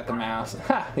 now I got the mouse.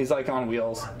 Ha! He's like on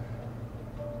wheels.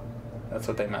 That's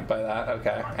what they meant by that.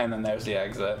 Okay. And then there's the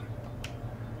exit.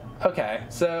 Okay,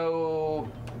 so...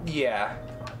 yeah.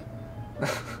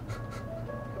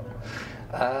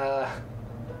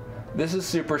 This is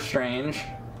super strange.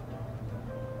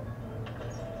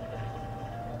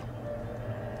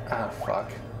 Ah,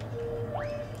 fuck.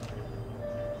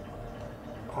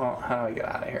 Well, how do I get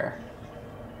out of here?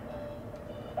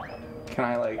 Can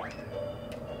I, like...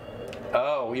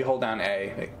 Oh, you hold down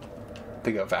A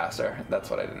to go faster. That's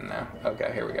what I didn't know. Okay,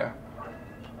 here we go.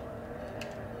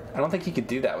 I don't think you could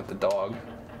do that with the dog.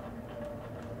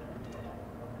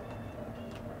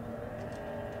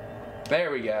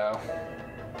 There we go.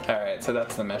 Alright, so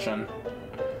that's the mission.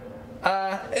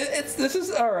 This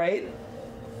is alright.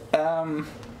 I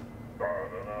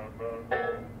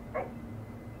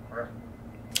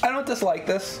don't dislike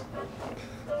this.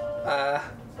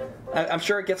 I'm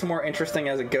sure it gets more interesting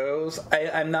as it goes.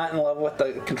 I'm not in love with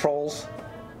the controls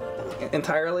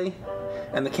entirely,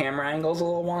 and the camera angle's a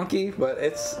little wonky, but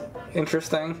it's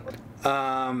interesting.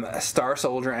 Star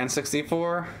Soldier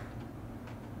N64.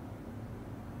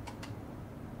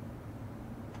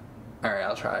 Alright,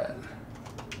 I'll try it.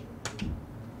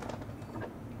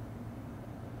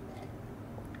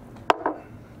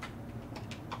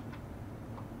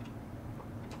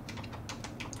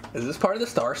 Is this part of the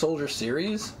Star Soldier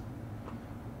series?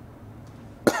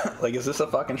 Like, is this a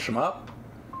fucking shmup?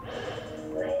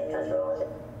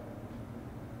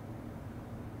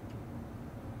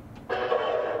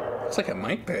 Looks like it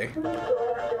might be.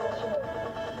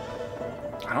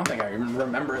 I don't think I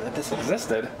remember that this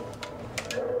existed.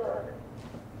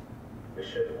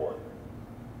 Mission 1.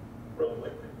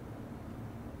 Rolling.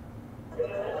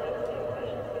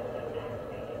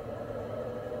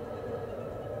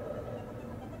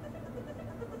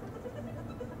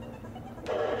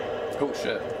 Oh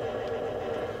shit.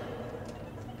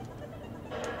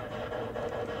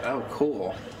 Oh,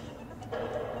 cool.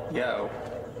 Yo.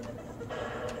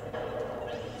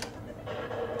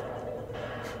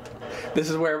 This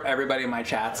is where everybody in my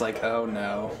chat's like, oh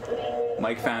no,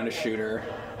 Mike found a shooter.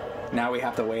 Now we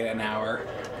have to wait an hour.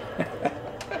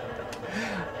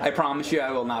 I promise you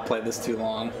I will not play this too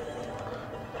long.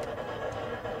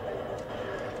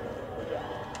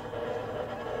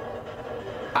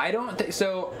 I don't think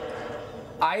so.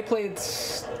 I played.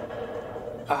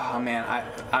 Oh man,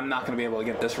 I'm not gonna be able to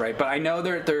get this right, but I know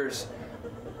there's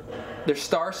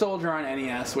Star Soldier on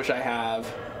NES, which I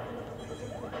have,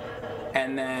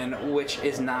 and then which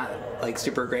is not like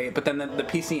super great. But then the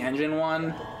PC Engine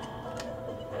one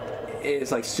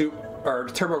is like or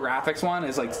TurboGrafx one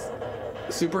is like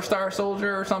Super Star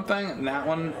Soldier or something, and that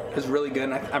one is really good.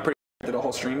 And I'm pretty sure I did a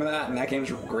whole stream of that, and that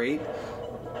game's great.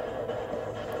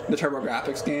 The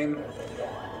TurboGrafx game.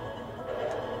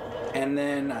 And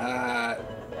then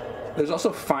there's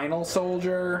also Final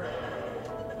Soldier.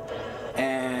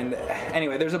 And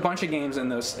anyway, there's a bunch of games in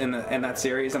those in that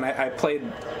series, and I played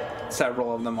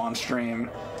several of them on stream.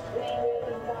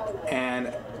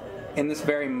 And in this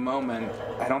very moment,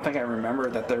 I don't think I remember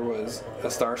that there was a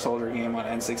Star Soldier game on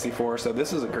N64, so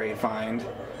this is a great find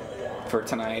for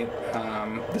tonight.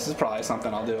 This is probably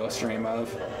something I'll do a stream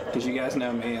of, because you guys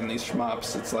know me and these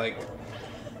shmups. It's like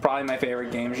probably my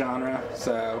favorite game genre.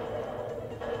 So,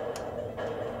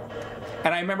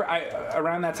 and I remember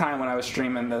around that time when I was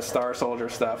streaming the Star Soldier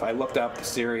stuff, I looked up the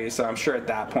series, so I'm sure at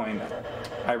that point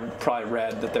I probably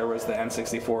read that there was the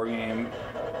N64 game,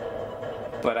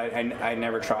 but I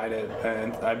never tried it,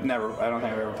 and I don't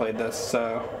think I've ever played this.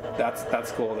 So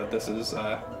that's cool that this is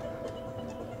a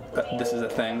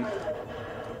thing.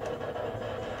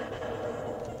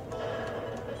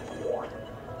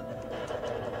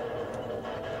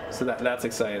 So that's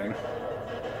exciting.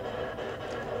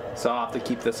 So I'll have to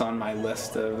keep this on my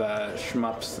list of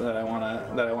shmups that I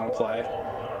wanna play.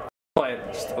 Play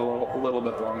it just a little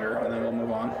bit longer, and then we'll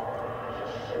move on.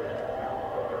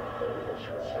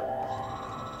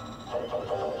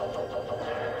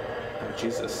 Oh,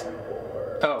 Jesus.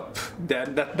 Oh,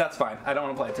 dead. That's fine. I don't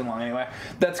want to play it too long anyway.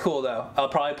 That's cool though. I'll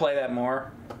probably play that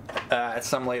more at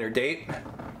some later date.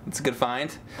 It's a good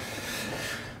find.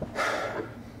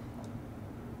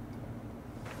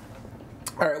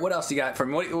 All right, what else you got for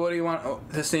me? What do you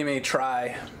want to see me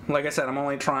try? Like I said, I'm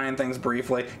only trying things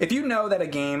briefly. If you know that a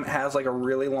game has like a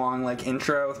really long like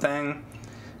intro thing,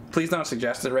 please don't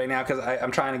suggest it right now, because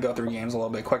I'm trying to go through games a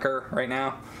little bit quicker right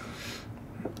now.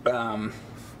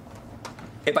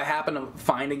 If I happen to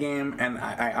find a game and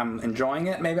I'm enjoying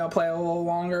it, maybe I'll play a little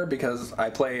longer, because I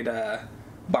played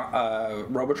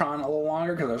Robotron a little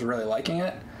longer because I was really liking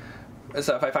it.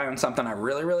 So if I find something I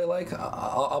really, really like,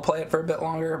 I'll play it for a bit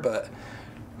longer. But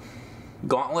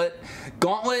Gauntlet,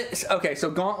 okay, so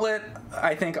Gauntlet,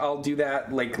 I think I'll do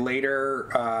that like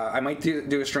later. I might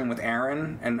do a stream with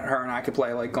Erin, and her and I could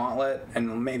play like Gauntlet,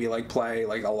 and maybe like play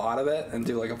like a lot of it and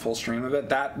do like a full stream of it.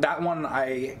 That one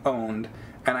I owned,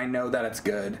 and I know that it's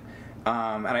good.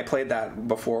 And I played that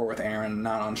before with Erin,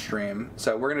 not on stream.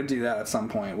 So we're gonna do that at some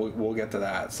point. We'll get to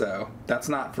that. So that's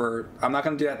not for. I'm not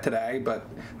gonna do that today, but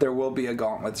there will be a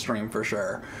Gauntlet stream for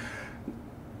sure.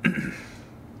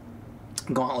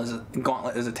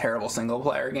 Gauntlet is a terrible single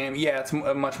player game. Yeah, it's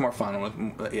much more fun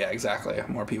with. Yeah, exactly.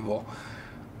 More people.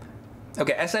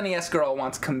 Okay, SNES girl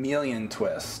wants Chameleon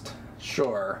Twist.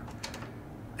 Sure.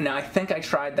 Now I think I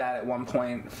tried that at one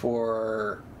point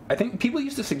for. I think people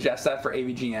used to suggest that for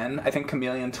AVGN. I think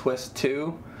Chameleon Twist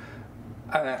 2.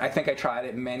 I think I tried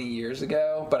it many years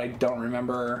ago, but I don't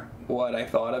remember what I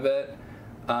thought of it.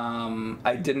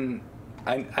 I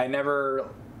never.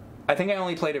 I think I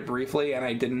only played it briefly, and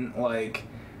I didn't like.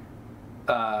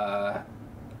 I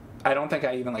don't think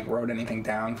I even like wrote anything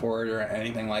down for it or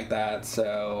anything like that.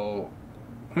 So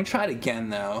let me try it again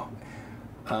though.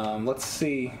 Let's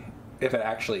see if it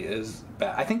actually is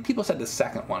bad. I think people said the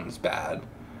second one is bad.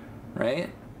 Right?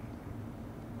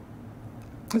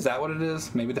 Is that what it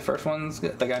is? Maybe the first one's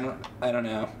good. Like I don't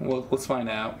know. Let's find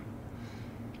out.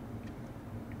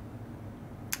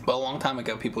 But a long time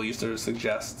ago, people used to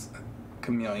suggest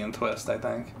Chameleon Twist, I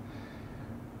think.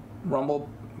 Rumble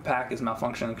Pack is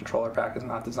malfunctioning. Controller Pack is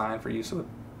not designed for use with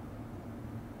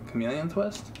Chameleon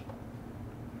Twist.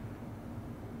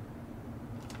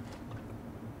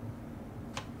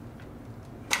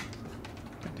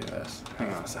 Let me do this.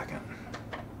 Hang on a second.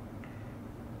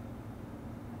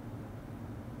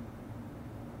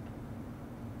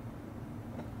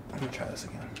 Let me try this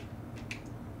again.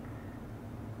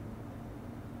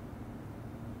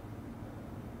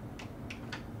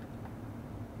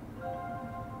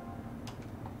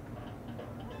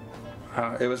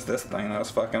 It was this thing that was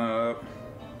fucking it up.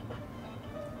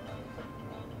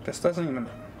 This doesn't even...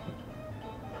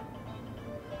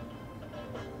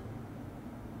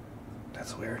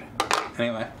 That's weird.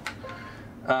 Anyway.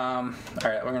 Alright,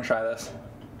 we're gonna try this.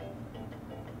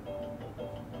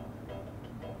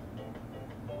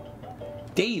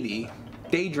 Davy.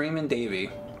 Daydreamin'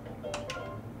 Davy.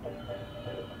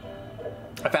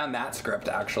 I found that script,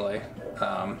 actually.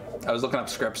 I was looking up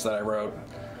scripts that I wrote.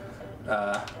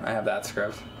 I have that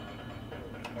script.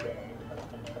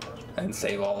 I didn't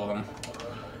save all of them.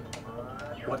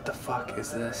 What the fuck is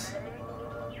this?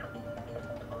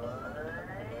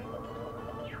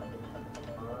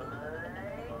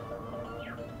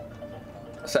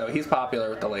 So he's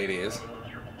popular with the ladies.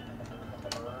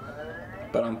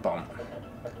 Ba-dum-bum.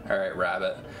 Alright,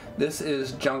 Rabbit. This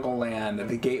is Jungle Land,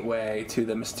 the gateway to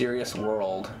the mysterious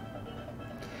world.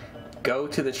 Go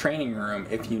to the training room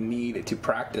if you need to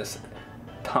practice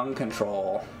tongue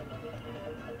control.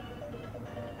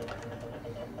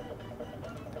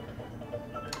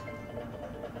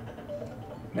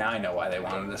 Now I know why they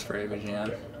wanted this for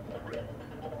AVGN.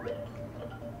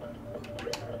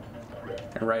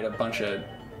 And write a bunch of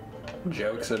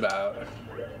jokes about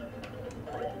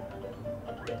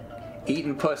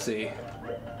eating pussy.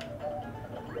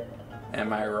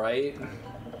 Am I right?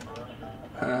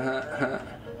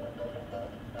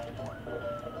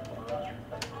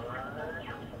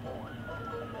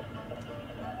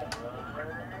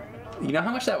 You know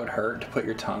how much that would hurt to put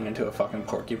your tongue into a fucking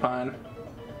porcupine?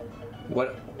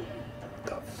 What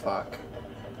the fuck?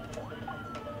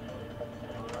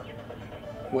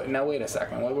 What? Now wait a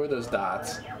second. What were those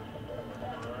dots?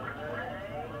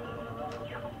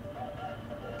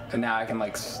 And now I can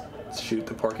like shoot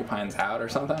the porcupines out or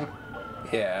something?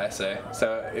 Yeah, I see.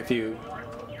 So if you...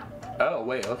 Oh,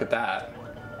 wait, look at that.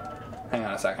 Hang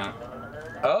on a second.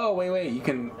 Oh, wait, you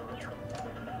can...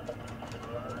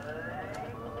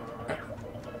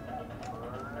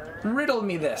 Riddle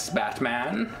me this,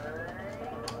 Batman.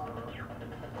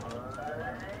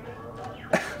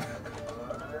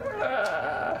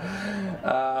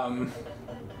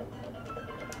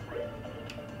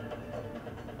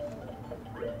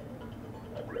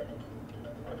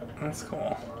 That's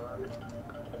cool.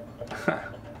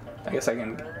 I guess I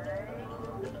can...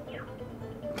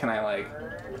 Can I, like...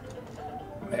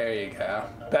 There you go.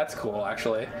 That's cool,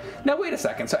 actually. No, wait a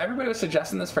second. So everybody was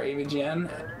suggesting this for AVGN?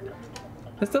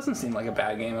 This doesn't seem like a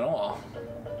bad game at all.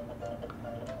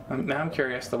 Now I'm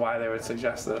curious to why they would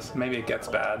suggest this. Maybe it gets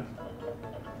bad.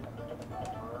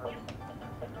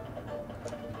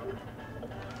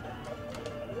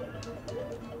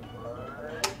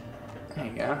 There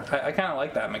you go. I kind of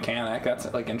like that mechanic.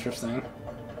 That's, like, interesting.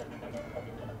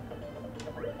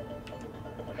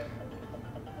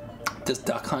 Does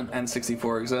Duck Hunt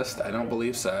N64 exist? I don't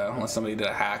believe so, unless somebody did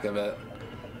a hack of it.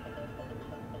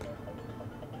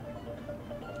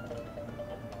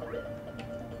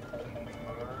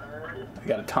 I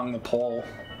gotta tongue the pole.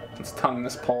 Let's tongue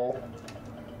this pole.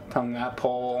 Tongue that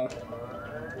pole.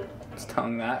 Let's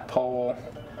tongue that pole.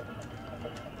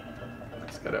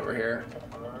 Let's get over here.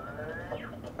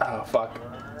 Oh, fuck.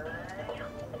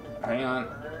 Hang on.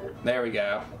 There we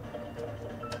go.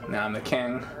 Now I'm the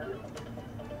king.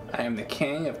 I am the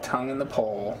king of tonguing the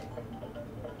pole.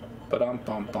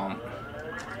 Ba-dum-bum-bum.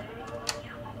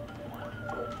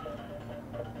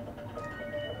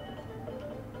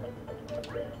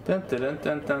 Dun, dun, dun,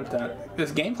 dun, dun, dun.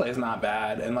 This gameplay is not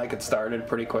bad, and like it started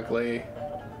pretty quickly.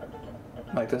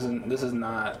 Like this is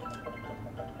not.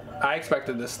 I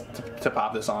expected this to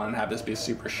pop this on and have this be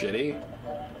super shitty,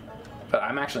 but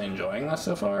I'm actually enjoying this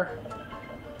so far.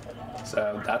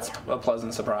 So that's a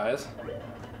pleasant surprise.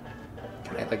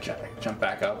 Can I like jump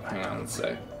back up? Hang on, let's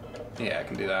see. Yeah, I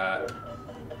can do that.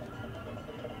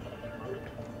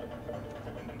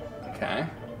 Okay.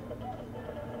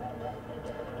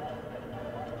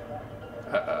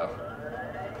 Uh-oh.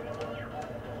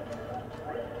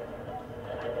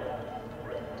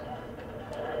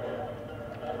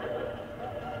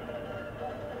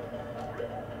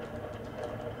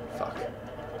 Fuck.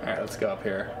 Alright, let's go up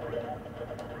here.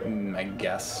 I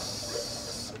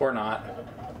guess. Or not.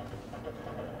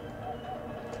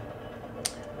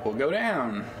 We'll go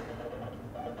down.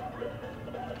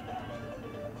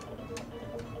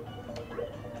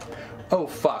 Oh,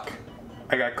 fuck.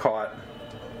 I got caught.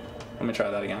 Let me try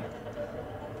that again.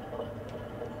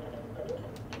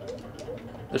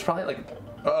 There's probably like...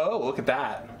 Oh, look at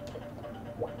that.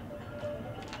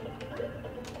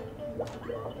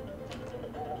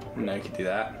 No, you can do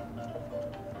that.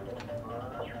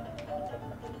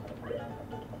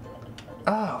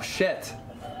 Oh, shit.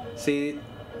 See,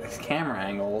 these camera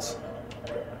angles.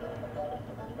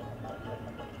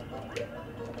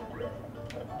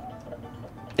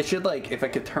 It should, like, if I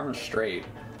could turn straight.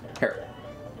 Here.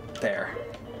 There.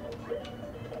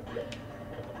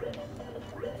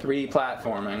 3D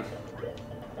platforming.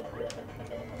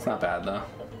 It's not bad, though.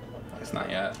 It's not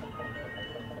yet.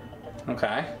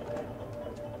 Okay.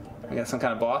 We got some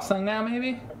kind of boss thing now,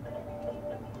 maybe?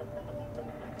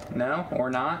 No? Or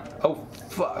not? Oh,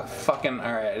 fuck. Fucking...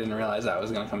 Alright, I didn't realize that was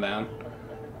gonna come down.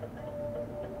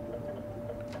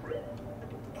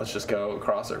 Let's just go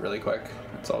across it really quick.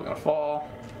 It's all gonna fall.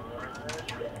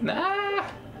 Nah!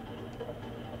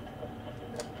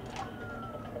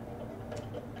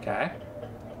 Okay.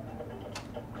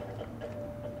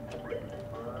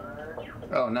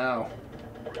 Oh no.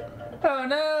 Oh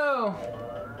no!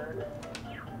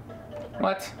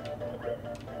 What?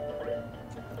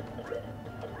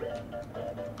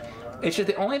 It's just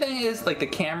the only thing is like the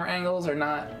camera angles are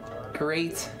not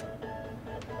great,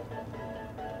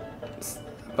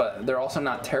 but they're also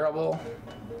not terrible.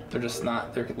 They're just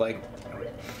not. They're like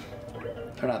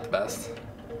they're not the best.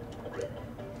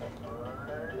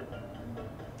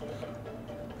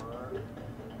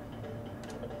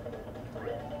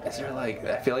 Is there like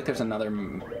I feel like there's another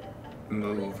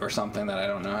move or something that I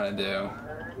don't know how to do.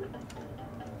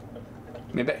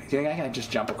 Maybe do you think I can just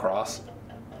jump across?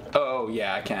 Oh,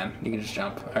 yeah, I can. You can just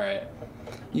jump. All right.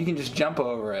 You can just jump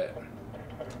over it.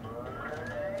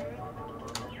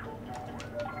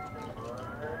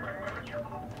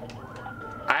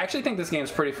 I actually think this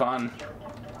game's pretty fun.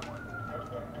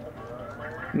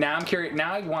 Now I'm curious.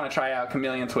 Now I want to try out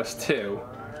Chameleon Twist 2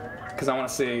 because I want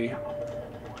to see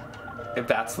if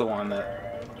that's the one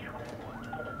that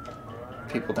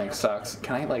people think sucks.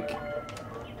 Can I like...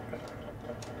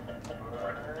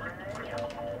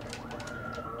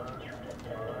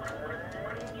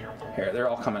 Here, they're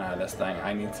all coming out of this thing.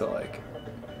 I need to like...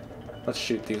 Let's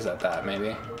shoot these at that,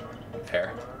 maybe.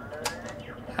 There.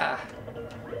 Ah.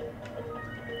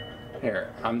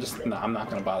 Here, I'm not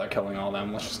gonna bother killing all of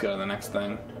them. Let's just go to the next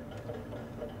thing.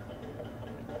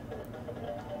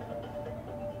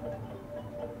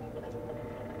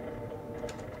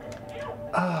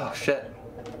 Oh, shit.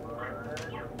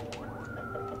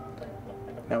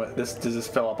 Now, does this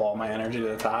fill up all my energy to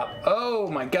the top? Oh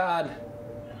my god!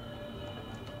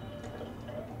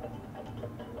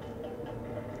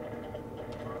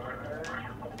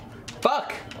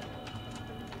 Fuck!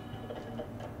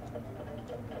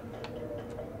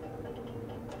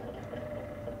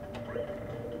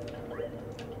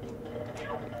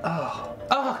 Oh.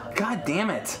 Oh, god damn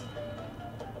it!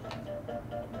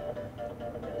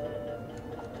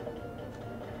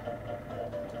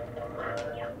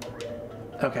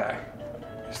 Okay.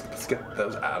 Let's get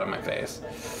those out of my face.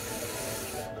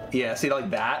 Yeah, see,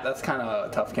 like that? That's kind of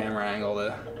a tough camera angle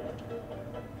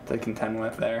to contend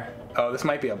with there. Oh, this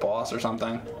might be a boss or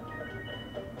something.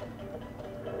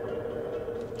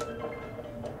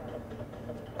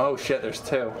 Oh shit, there's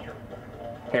two.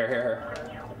 Here.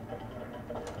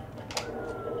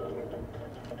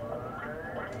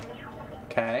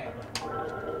 Okay.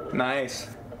 Nice.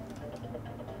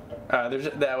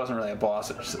 That wasn't really a boss,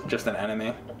 it's just an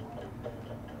enemy.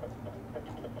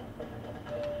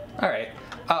 Alright.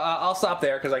 I'll stop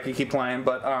there because I can keep playing,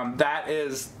 but that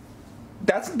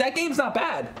game's not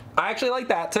bad. I actually like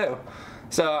that too.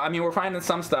 So, I mean, we're finding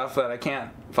some stuff that I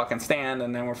can't fucking stand,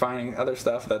 and then we're finding other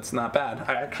stuff that's not bad.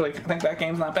 I actually think that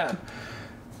game's not bad.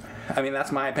 I mean,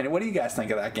 that's my opinion. What do you guys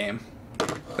think of that game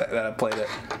that I played it?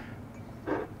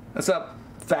 What's up,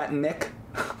 Fat Nick?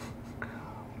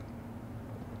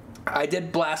 I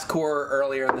did Blast Core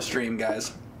earlier in the stream,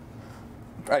 guys.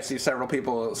 I see several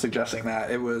people suggesting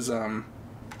that. It was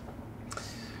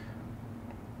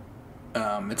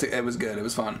it was good. It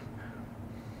was fun.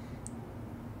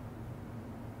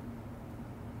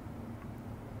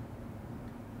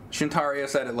 Shuntario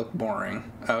said it looked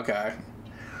boring. Okay.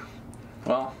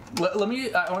 Well, let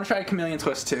me. I want to try Chameleon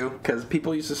Twist 2 because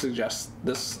people used to suggest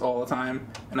this all the time,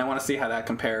 and I want to see how that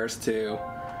compares to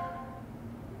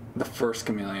the first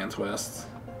Chameleon Twist.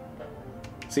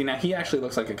 See, now he actually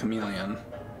looks like a chameleon.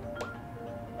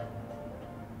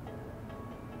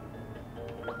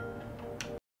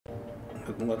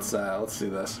 Let's do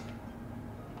this.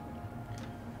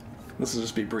 This will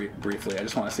just be briefly. I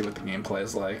just want to see what the gameplay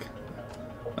is like.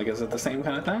 Like, is it the same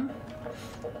kind of thing?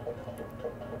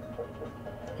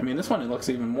 I mean, this one, it looks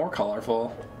even more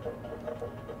colorful.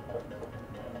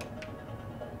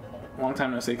 Long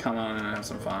time no see. Come on and have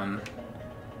some fun.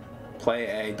 Play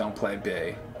A, don't play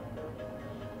B.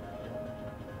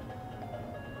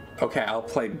 Okay, I'll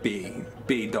play B.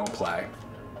 B, don't play.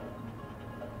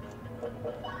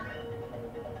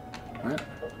 What?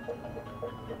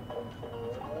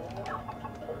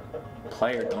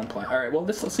 Play or don't play. Alright, well,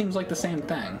 this seems like the same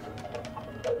thing.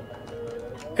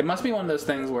 It must be one of those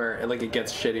things where it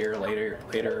gets shittier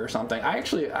later or something. I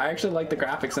actually like the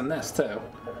graphics in this too.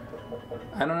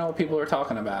 I don't know what people are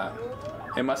talking about.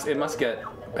 It must get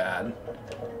bad.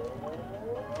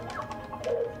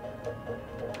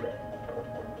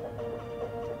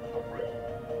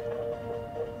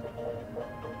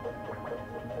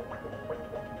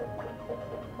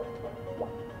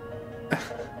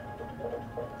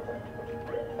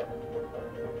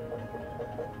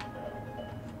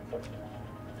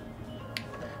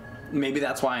 maybe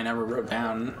that's why I never wrote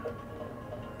down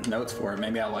notes for it.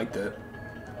 Maybe I liked it.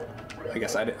 I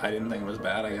guess I didn't think it was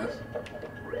bad, I guess.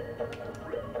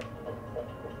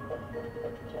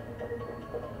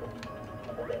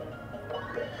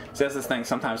 So that's this thing,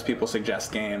 sometimes people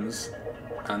suggest games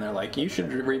and they're like, you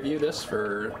should review this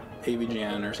for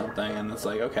AVGN or something, and it's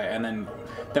like, okay, and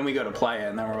then we go to play it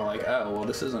and then we're like, oh, well,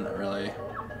 this isn't really...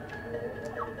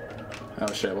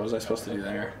 Oh shit, what was I supposed to do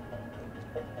there?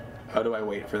 How do I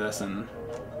wait for this and...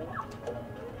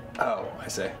 Oh, I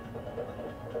see.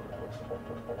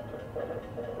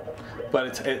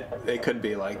 But it could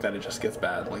be like that it just gets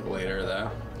bad like later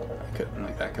though.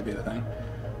 That could be the thing.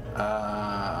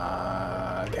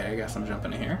 Okay, I guess I'm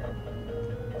jumping in here.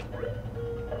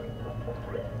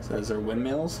 So is there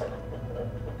windmills?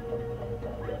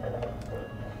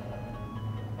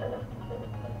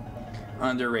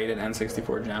 Underrated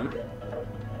N64 gem.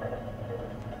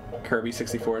 Kirby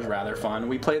 64 is rather fun.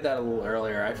 We played that a little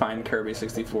earlier. I find Kirby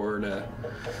 64 to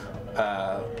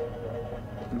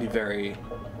be very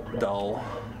dull.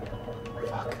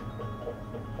 Fuck.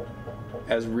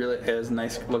 As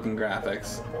nice looking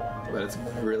graphics, but it's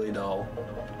really dull.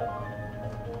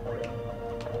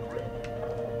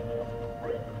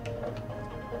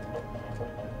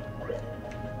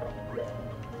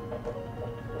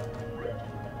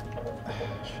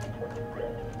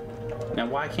 Now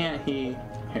why can't he...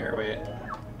 Here, wait.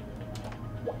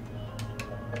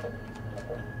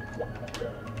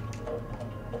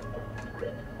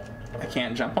 I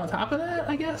can't jump on top of that,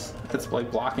 I guess? It's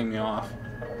like blocking me off.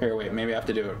 Here, wait, maybe I have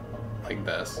to do it like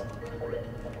this.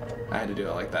 I had to do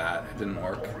it like that. It didn't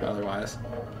work otherwise.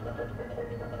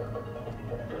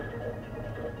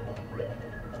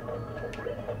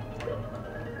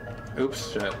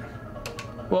 Oops, shit.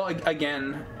 Well,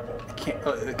 again,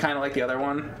 kind of like the other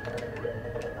one.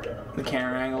 The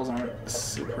camera angles aren't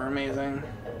super amazing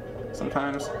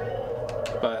sometimes,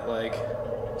 but like,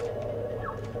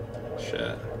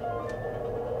 shit.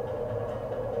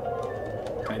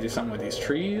 Can I do something with these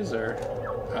trees, or?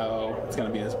 Oh, it's gonna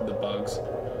be the bugs.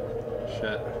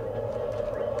 Shit.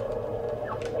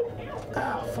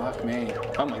 Oh, fuck me.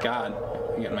 Oh my god.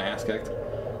 I'm getting my ass kicked.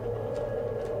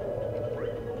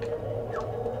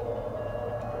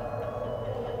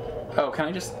 Oh, can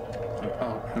I just...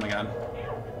 Oh my god.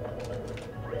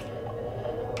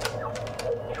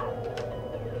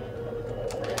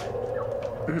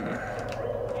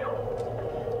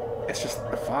 It's just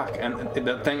fuck, and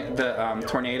the thing, the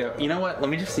tornado. You know what? Let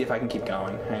me just see if I can keep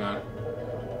going. Hang on.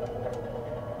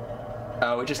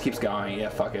 Oh, it just keeps going. Yeah,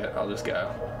 fuck it. I'll just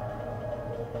go.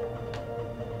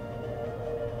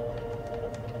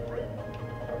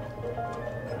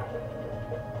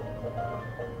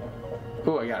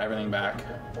 Ooh, I got everything back.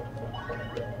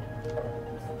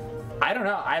 I don't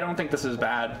know. I don't think this is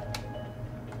bad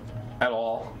at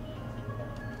all.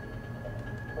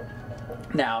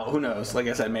 Now, who knows? Like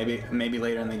I said, maybe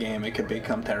later in the game it could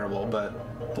become terrible, but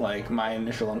like my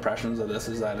initial impressions of this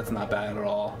is that it's not bad at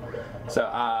all. So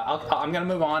I'm gonna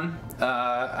move on.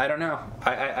 I don't know.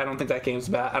 I don't think that game's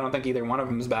bad. I don't think either one of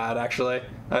them is bad, actually.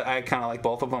 I kind of like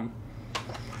both of them.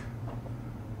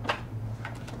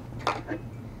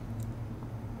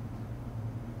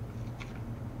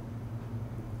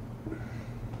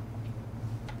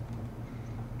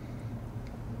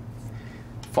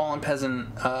 Fallen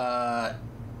Peasant,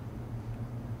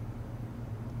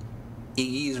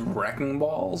 Iggy's Wrecking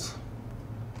Balls?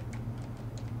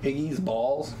 Iggy's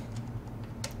Balls?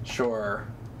 Sure.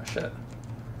 Shit.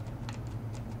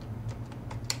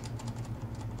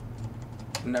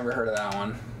 Never heard of that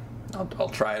one. I'll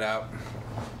try it out.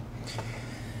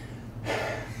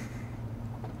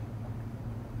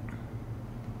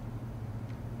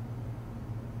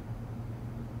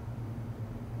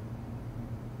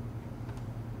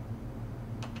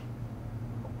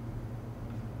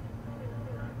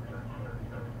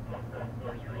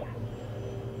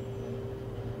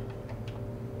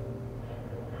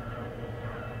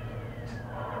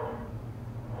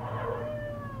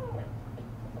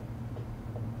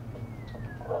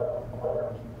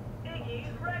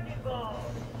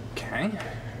 Okay.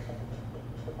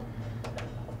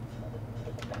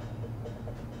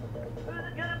 Who's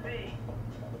it gonna be?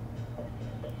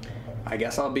 I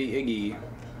guess I'll be Iggy.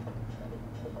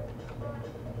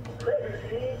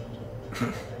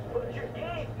 What's your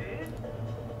game, dude?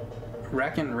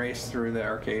 Wreck and race through the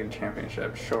arcade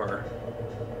championship, sure.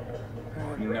 I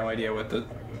have no idea what the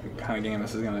kind of game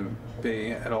this is going to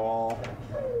be at all.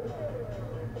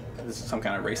 Is this some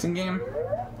kind of racing game?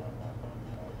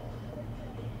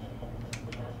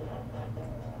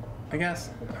 I guess.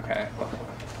 Okay.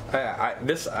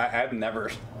 I've never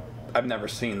I've never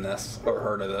seen this or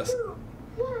heard of this.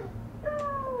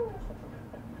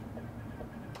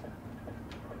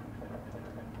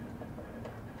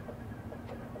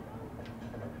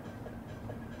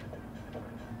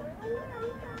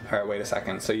 Alright, wait a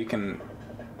second. So you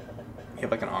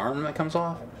have like an arm that comes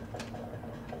off?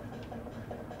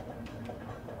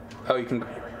 Oh, you can...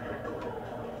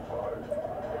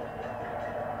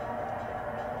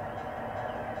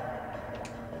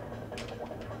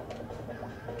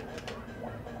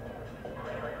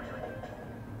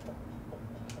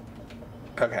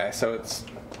 Okay, so it's...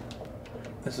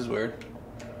 This is weird.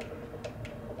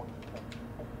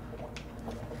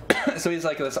 So he's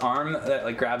like this arm that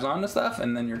like grabs onto stuff,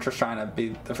 and then you're just trying to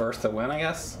be the first to win, I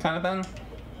guess, kind of thing.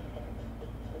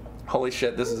 Holy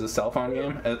shit, this is a cell phone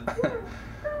game.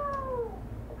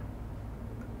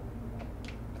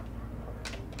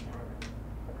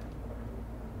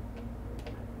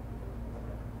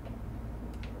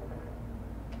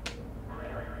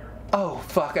 Oh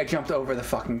fuck, I jumped over the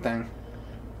fucking thing.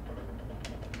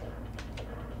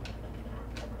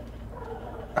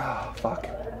 Oh fuck.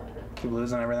 Keep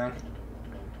losing everything.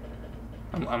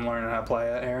 I'm learning how to play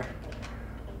it here.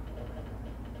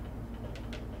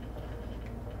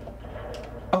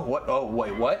 Oh, what? Oh,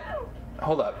 wait, what?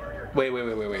 Hold up.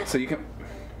 Wait. So you can...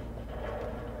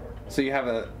 So you have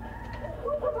a...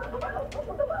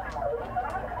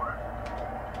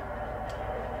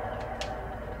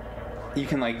 You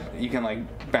can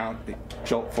like bounce,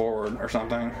 jolt forward or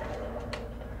something.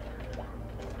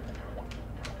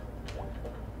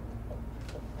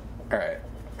 Alright.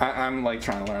 I'm like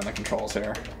trying to learn the controls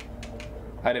here.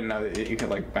 I didn't know that you could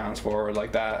like bounce forward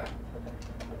like that.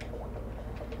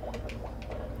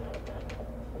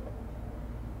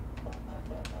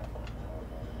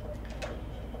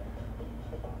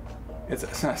 It's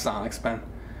a Sonic spin.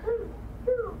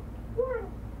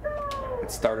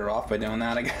 It started off by doing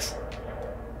that, I guess.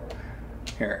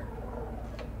 Here.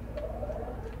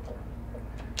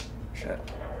 Shit.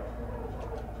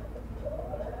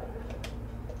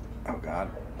 Oh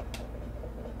god.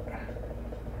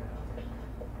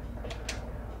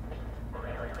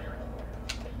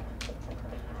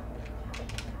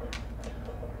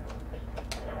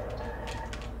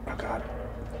 Oh god.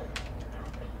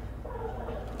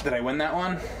 Did I win that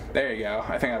one? There you go.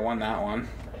 I think I won that one.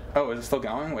 Oh, is it still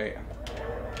going? Wait.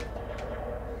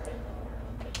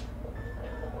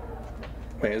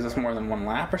 Wait, is this more than one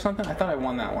lap or something? I thought I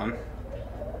won that one.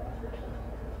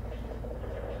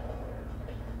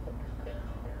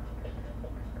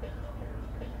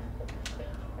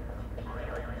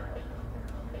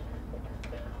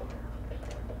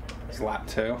 It's lap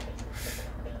 2.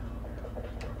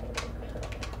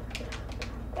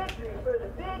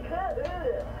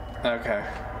 Okay.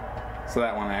 So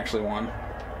that one I actually won.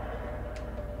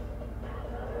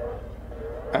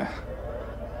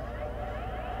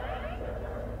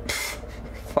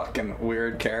 Fucking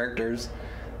weird characters.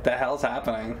 The hell's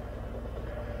happening?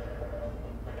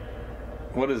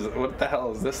 What the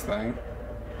hell is this thing?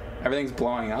 Everything's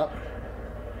blowing up?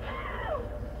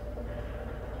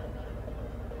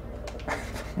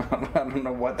 I don't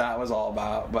know what that was all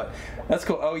about, but that's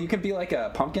cool. Oh, you can be like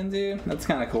a pumpkin dude? That's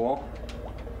kind of cool.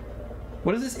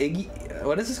 What is this, Iggy?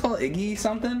 What is this called? Iggy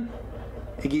something?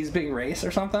 Iggy's Big Race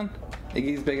or something?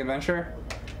 Iggy's Big Adventure?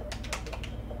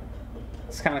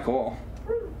 It's kind of cool.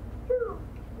 3, 2,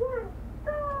 1,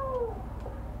 go!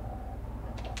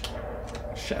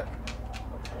 Shit.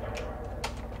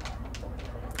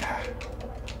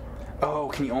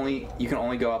 Oh, you can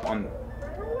only go up on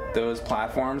those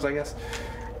platforms, I guess?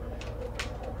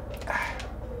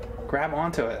 Grab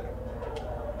onto it.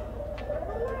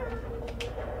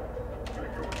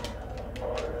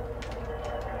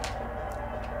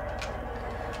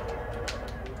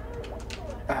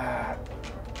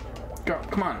 Go,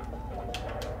 come on.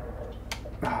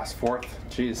 Ah, it's 4th.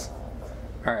 Jeez.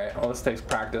 Alright, well this takes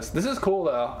practice. This is cool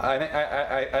though. I think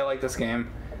I like this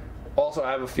game. Also,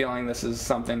 I have a feeling this is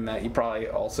something that you probably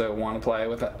also want to play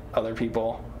with other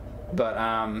people. But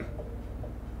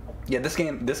yeah, this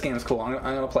game is cool. I'm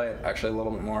gonna play it actually a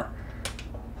little bit more.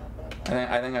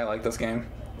 I think I like this game.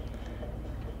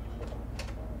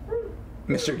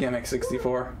 Mr. Gimmick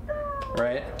 64,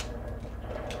 right?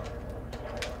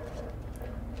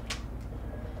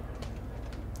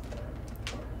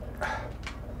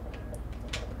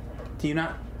 Do you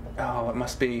not? Oh, it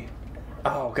must be.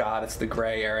 Oh god, it's the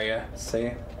gray area.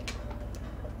 See?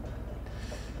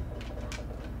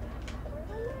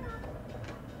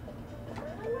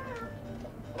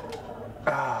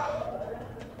 Ah,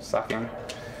 sucking.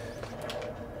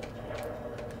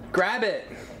 Grab it.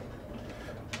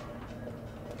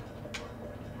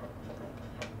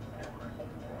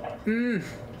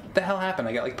 What the hell happened?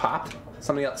 I got like popped?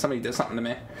 Somebody did something to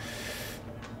me.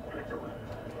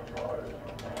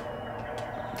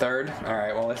 Third?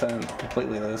 Alright, well at least I didn't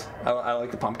completely lose. I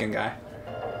like the pumpkin guy.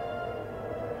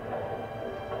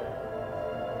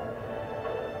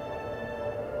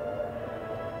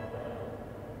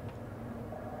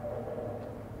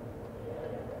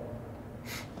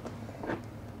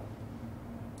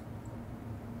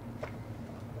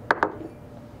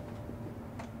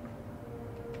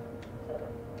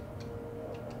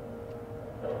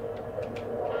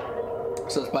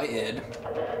 So it's by id.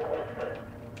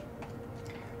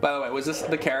 By the way, was this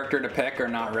the character to pick or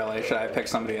not really? Should I pick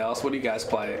somebody else? What do you guys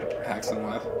play Hexen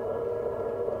with?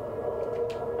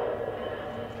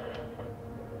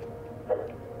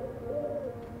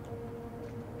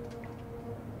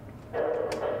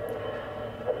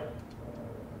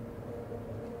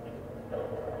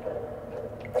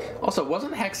 Also,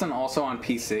 wasn't Hexen also on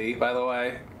PC, by the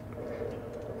way?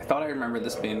 I thought I remember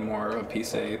this being more of a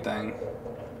PC thing.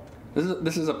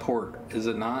 This is a port, is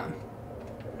it not?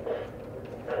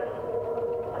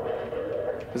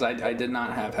 Because I did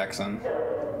not have Hexen.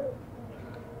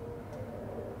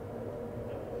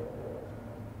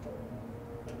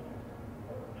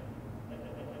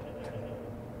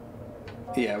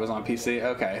 Yeah, it was on PC.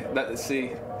 Okay,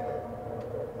 see,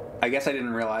 I guess I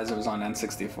didn't realize it was on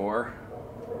N64.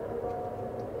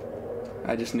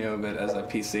 I just knew of it as a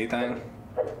PC thing.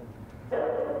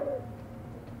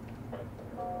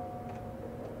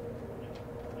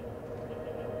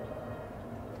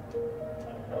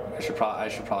 I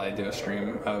should probably do a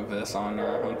stream of this on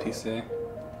PC.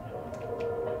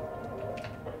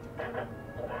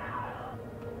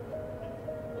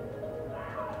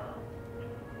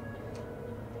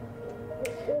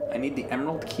 I need the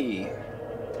emerald key.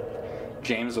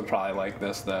 James would probably like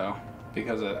this though,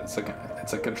 because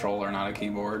it's a controller, not a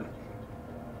keyboard.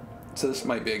 So this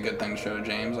might be a good thing to show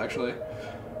James actually,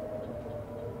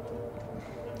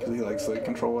 because he likes the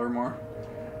controller more.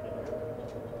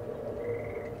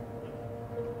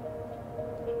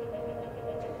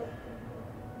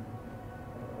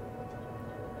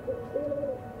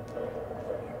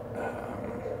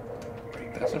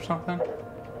 This or something?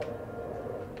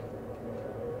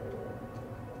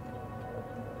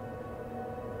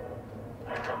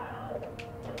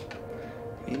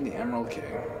 Need the emerald key.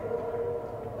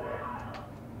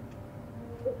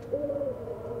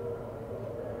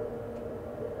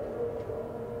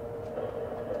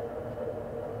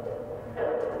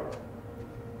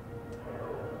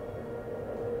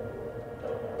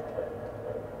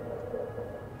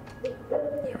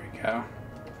 There we go.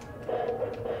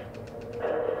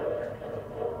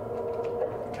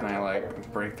 Can I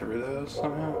like break through those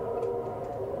somehow?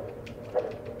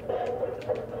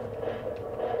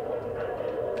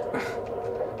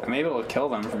 I'm able to kill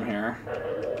them from here.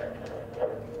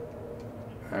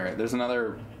 Alright, there's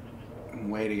another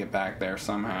way to get back there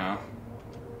somehow.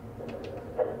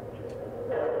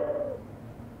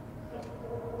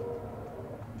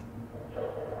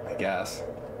 I guess.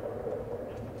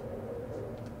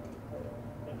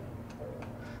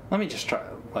 Let me just try,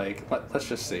 like, let's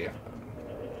just see if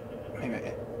maybe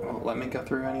it won't let me go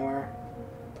through anywhere.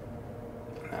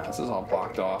 No, this is all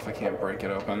blocked off. I can't break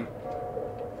it open.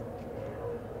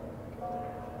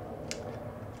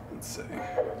 Let's see.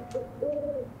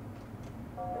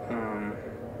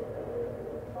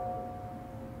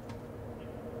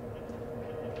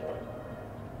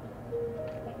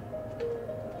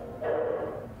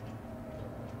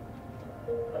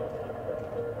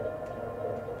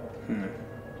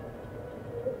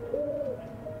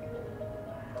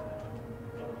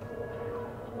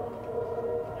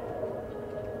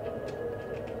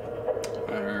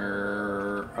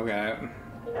 Okay.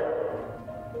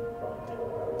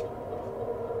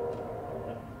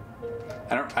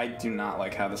 I do not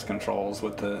like how this controls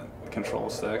with the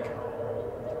control stick.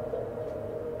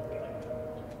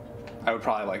 I would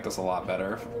probably like this a lot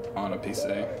better on a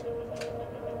PC.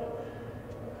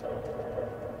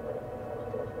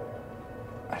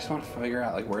 I just want to figure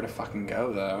out like where to fucking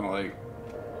go though. Like,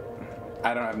 I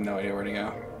have no idea where to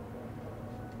go.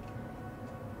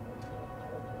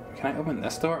 Can I open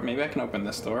this door? Maybe I can open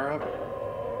this door up.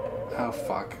 Oh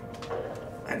fuck.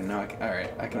 I don't know.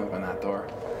 Alright, I can open that door.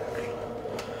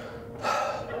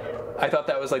 I thought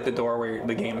that was like the door where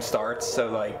the game starts,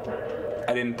 so like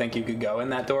I didn't think you could go in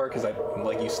that door because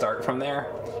you start from there.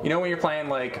 You know when you're playing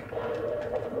like,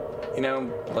 you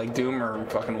know, like Doom or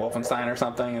fucking Wolfenstein or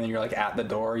something, and then you're like at the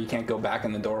door, you can't go back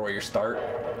in the door where you start.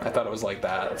 I thought it was like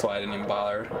that. That's why I didn't even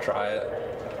bother to try it.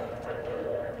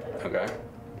 Okay.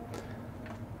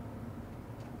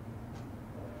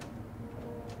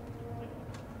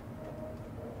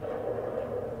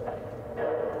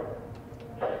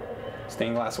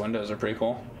 Stained glass windows are pretty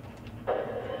cool.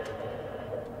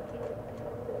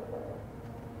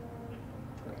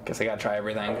 Guess I gotta try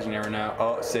everything because you never know.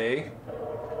 Oh, see?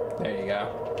 There you go.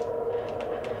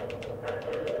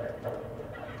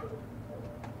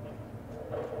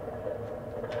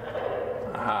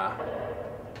 Aha.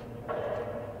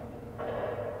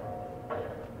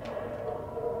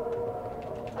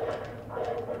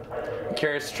 I'm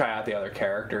curious to try out the other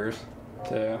characters,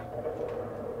 too.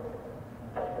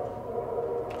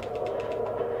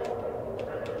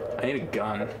 I need a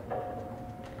gun.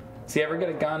 Does he ever get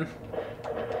a gun?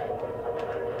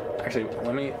 Actually,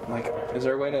 let me, like, is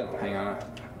there a way to, hang on.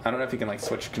 I don't know if you can, like,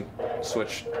 switch to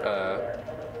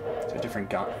a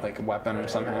different gun, like, a weapon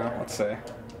somehow. Let's see.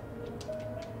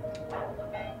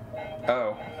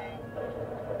 Oh.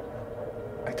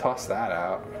 I tossed that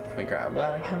out. Let me grab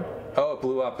that again. Oh, it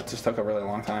blew up. It just took a really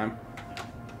long time.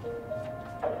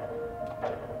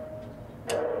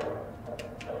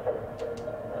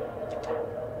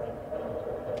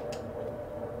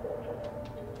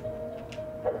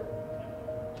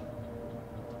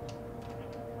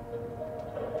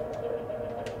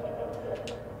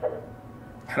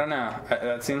 I don't know.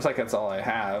 That seems like that's all I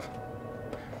have.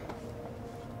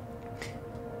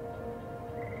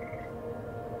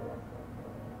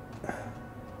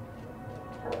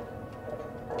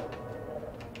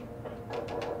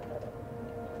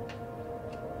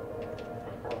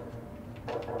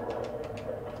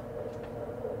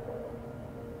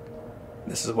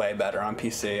 This is way better on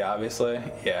PC, obviously.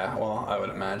 Yeah, well, I would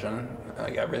imagine.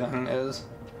 Like, everything is.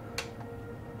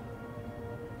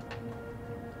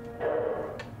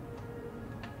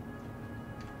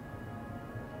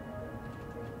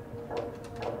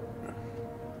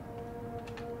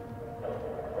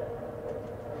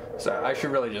 So I should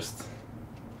really just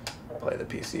play the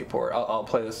PC port. I'll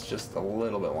play this just a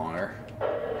little bit longer.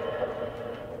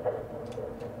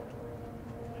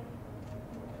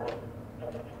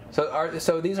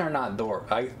 So these are not doors.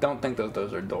 I don't think that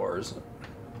those are doors.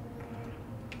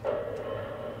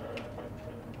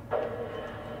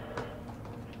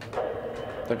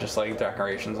 They're just like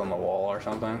decorations on the wall or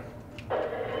something.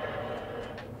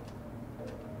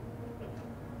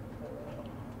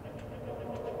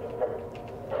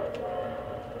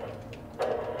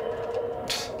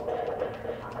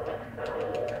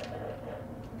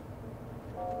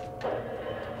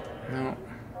 No.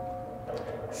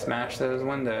 Smash those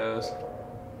windows.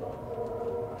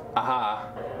 Aha.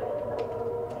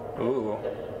 Ooh.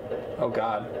 Oh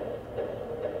god.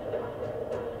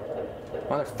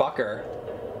 Motherfucker.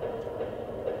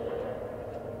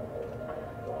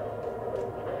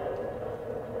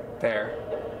 There.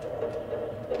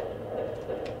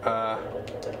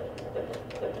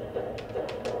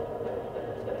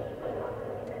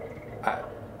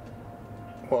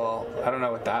 Well, I don't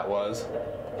know what that was.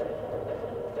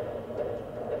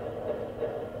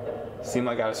 Seemed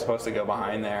like I was supposed to go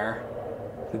behind there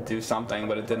to do something,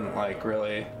 but it didn't, like,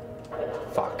 really.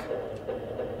 Fuck.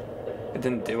 It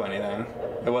didn't do anything.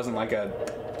 It wasn't like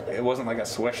a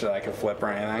switch that I could flip or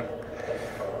anything.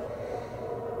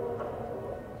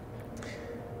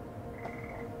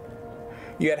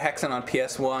 You had Hexen on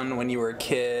PS1 when you were a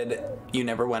kid. You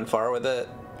never went far with it.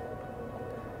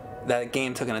 That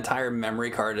game took an entire memory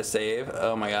card to save.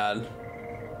 Oh my god.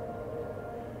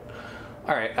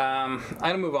 Alright, I'm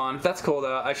gonna move on. That's cool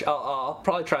though. I'll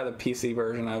probably try the PC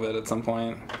version of it at some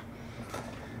point.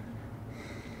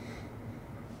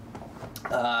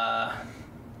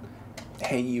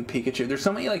 Hey You Pikachu. There's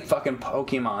so many like fucking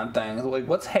Pokemon things. Like,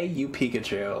 what's Hey You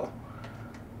Pikachu?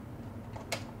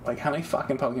 Like, how many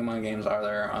fucking Pokemon games are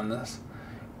there on this?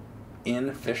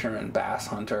 In Fisherman, Bass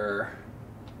Hunter.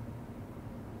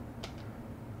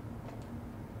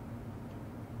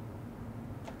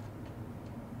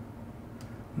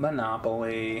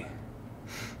 Monopoly.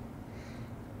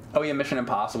 Oh yeah, Mission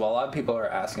Impossible. A lot of people are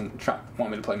asking,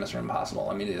 want me to play Mission Impossible.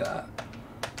 Let me do that.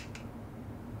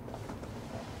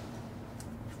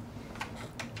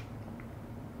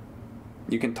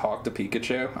 You can talk to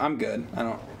Pikachu. I'm good.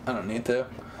 I don't need to.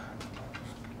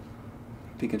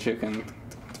 Pikachu can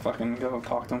fucking go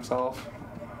talk to himself.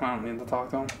 I don't need to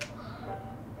talk to him.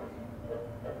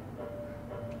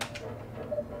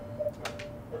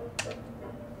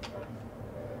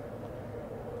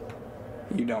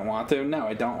 You don't want to? No,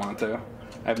 I don't want to.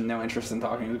 I have no interest in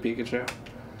talking to Pikachu.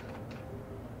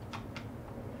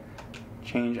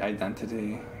 Change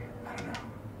identity. I don't know.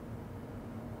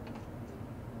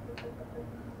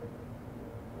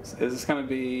 Is this gonna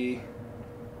be...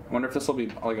 I wonder if this will be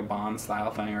like a Bond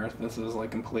style thing, or if this is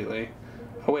like completely...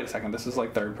 Oh, wait a second. This is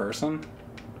like third person?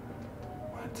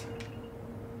 What?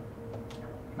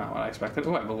 Not what I expected.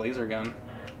 Oh, I have a laser gun.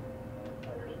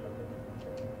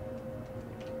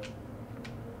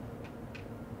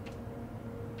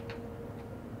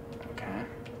 Okay.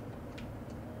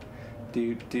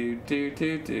 Dude.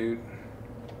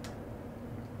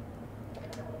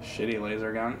 Shitty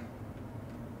laser gun.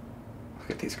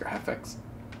 Look at these graphics.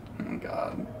 Oh my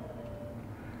god.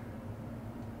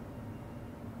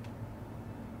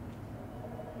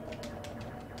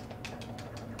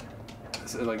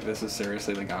 This is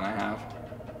seriously the gun I have.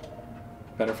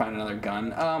 Better find another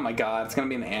gun. Oh my god, it's gonna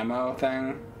be an ammo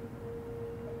thing.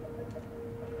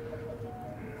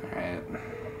 Alright.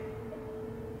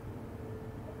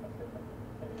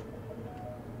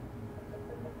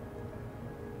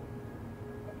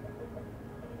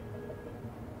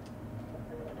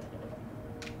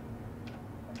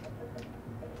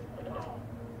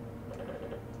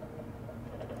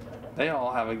 They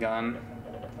all have a gun.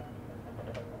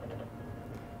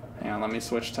 Hang on, let me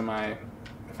switch to my...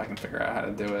 if I can figure out how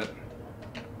to do it.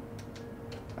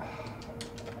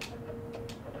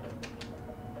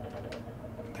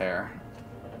 There.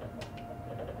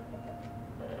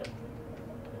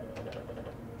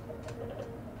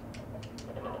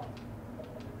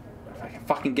 If I can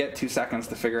fucking get 2 seconds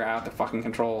to figure out the fucking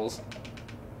controls.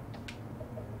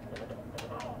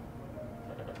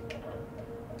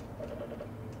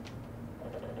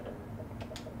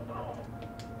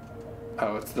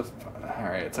 Oh, it's the...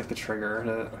 alright, it's like the trigger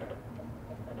to...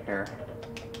 here.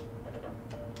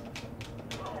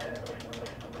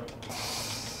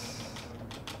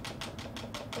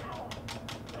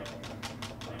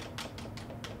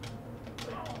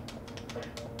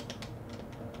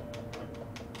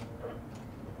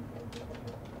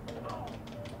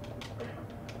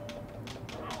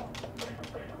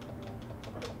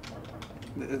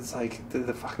 It's like, do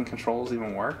the fucking controls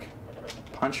even work?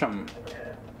 Punch them.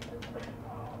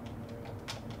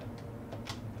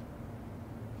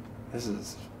 This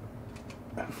is...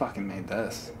 who fucking made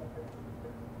this?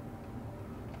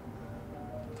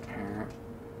 Here.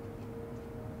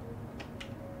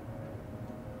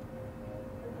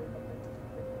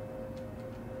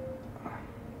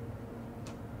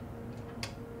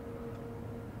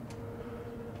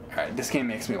 Alright, this game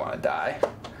makes me want to die.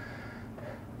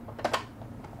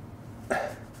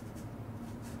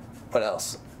 What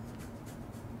else?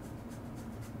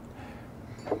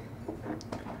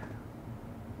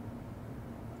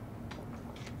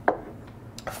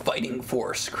 Fighting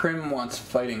Force. Crim wants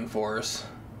Fighting Force.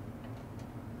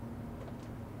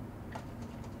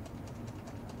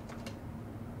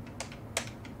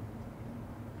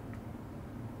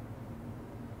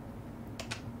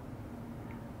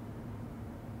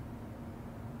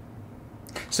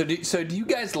 So do you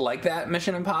guys like that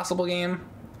Mission Impossible game?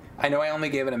 I know I only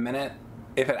gave it a minute.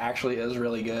 If it actually is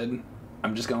really good,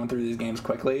 I'm just going through these games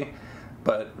quickly.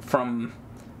 But from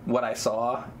what I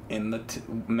saw in the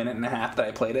minute and a half that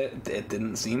I played it, it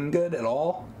didn't seem good at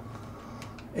all.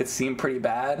 It seemed pretty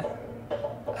bad.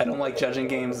 I don't like judging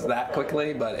games that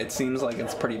quickly, but it seems like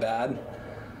it's pretty bad.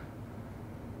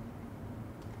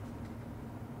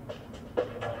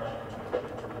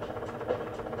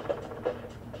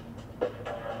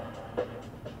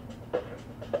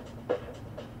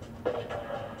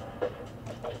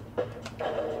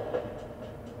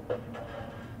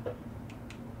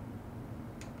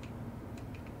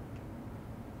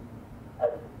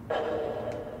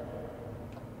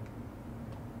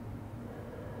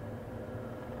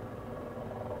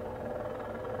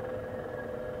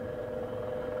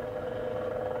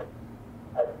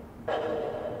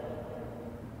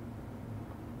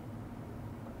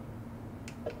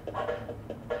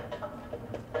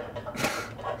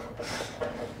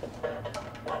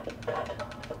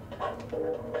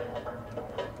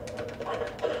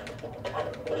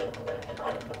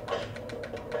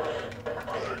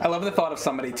 I love the thought of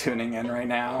somebody tuning in right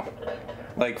now.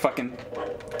 Like fucking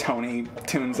Tony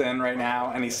tunes in right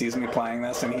now and he sees me playing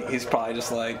this and he's probably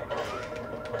just like,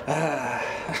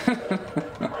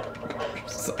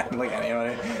 like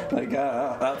anybody, like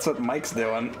that's what Mike's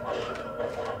doing.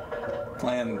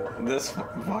 Playing this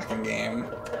fucking game.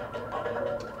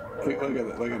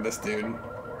 Look at this dude.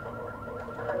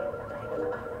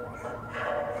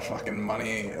 Fucking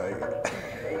money, like.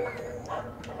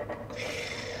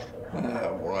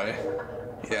 Oh boy.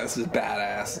 Yeah, this is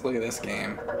badass. Look at this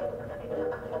game.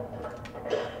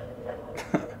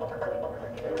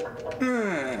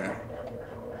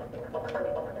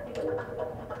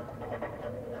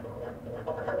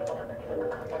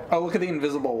 Oh, look at the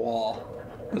invisible wall.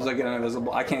 There's like an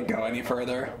invisible... I can't go any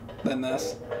further than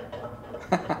this.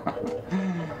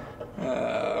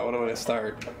 What do I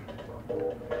start?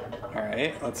 Alright.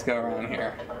 Alright, let's go around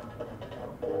here.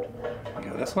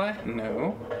 Go this way?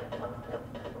 No.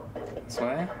 This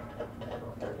way?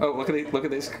 Oh, look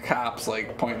at these cops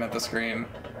like pointing at the screen.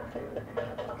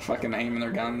 Fucking aiming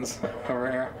their guns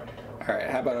over here. Alright,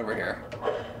 how about over here?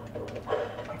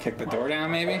 Kick the door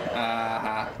down maybe?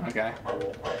 Okay.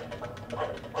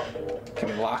 Can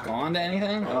we lock on to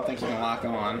anything? I don't think you can lock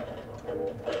on.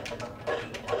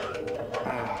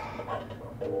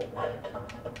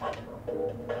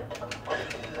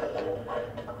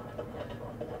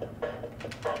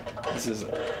 This is...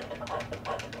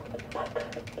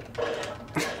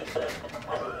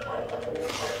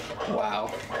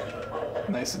 Wow.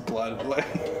 Nice blood.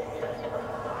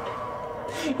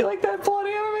 You like that blood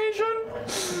animation?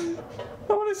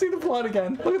 I want to see the blood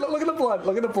again. Look at the blood.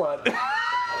 Look at the blood.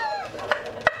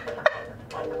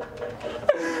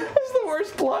 It's the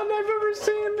worst blood I've ever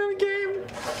seen in a game.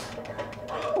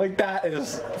 Like, that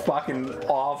is fucking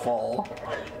awful.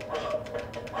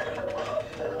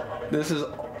 This is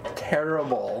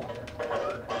terrible.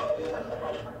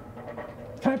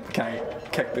 Can I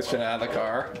kick this shit out of the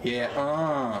car?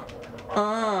 Yeah,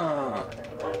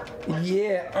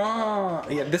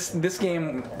 yeah, this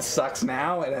game sucks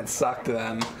now and it sucked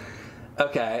then.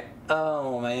 Okay.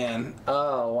 Oh man.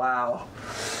 Oh wow.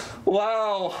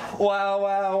 Wow.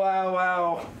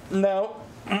 No.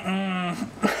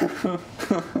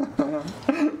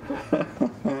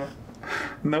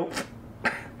 Nope.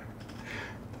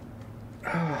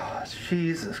 Oh,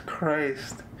 Jesus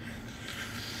Christ.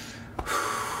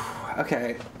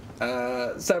 Okay.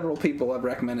 Several people have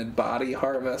recommended Body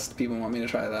Harvest. People want me to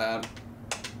try that.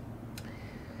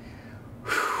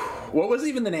 What was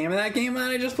even the name of that game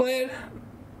that I just played?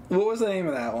 What was the name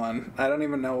of that one? I don't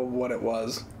even know what it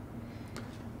was.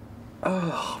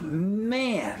 Oh,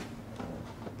 man.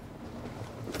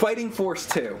 Fighting Force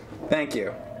 2. Thank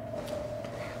you.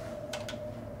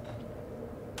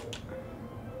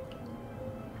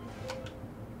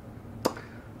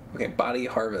 Okay, Body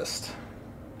Harvest.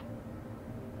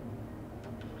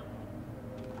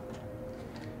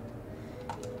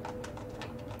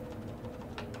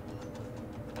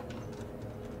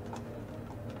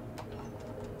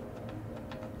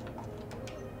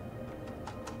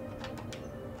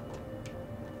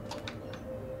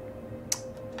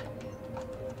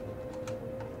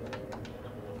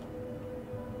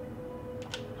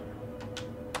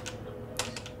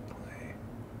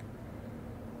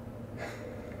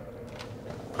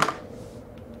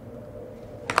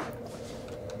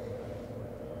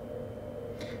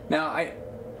 Now, I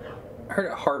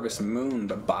heard of Harvest Moon,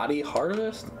 but Body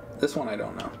Harvest? This one I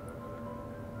don't know.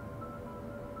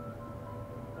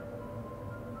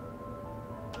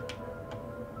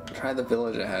 Try the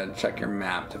village ahead. Check your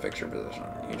map to fix your position.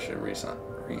 You should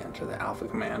re-enter the Alpha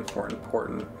Command for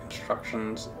important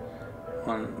instructions.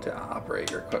 1, to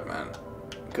operate your equipment.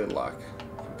 Good luck.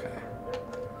 Okay.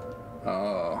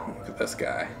 Oh, look at this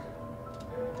guy.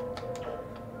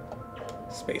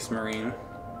 Space Marine.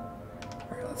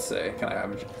 Alright, let's see. Can I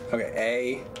have... Okay,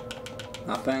 A,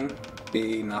 nothing.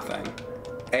 B, nothing.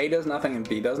 A does nothing and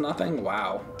B does nothing?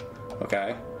 Wow.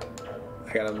 Okay.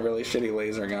 I got a really shitty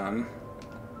laser gun.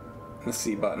 The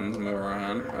C buttons move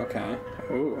around. Okay.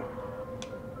 Ooh.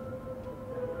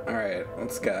 Alright,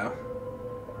 let's go.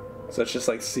 So it's just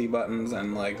like C buttons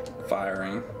and like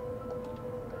firing.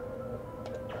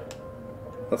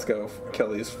 Let's go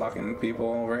kill these fucking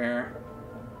people over here.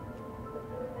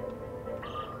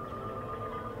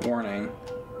 Warning.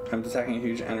 I'm detecting a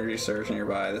huge energy surge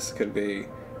nearby. This could be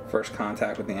first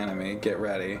contact with the enemy. Get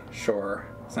ready. Sure.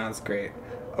 Sounds great.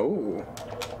 Oh.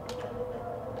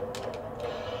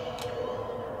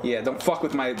 Yeah, don't fuck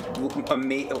with my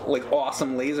like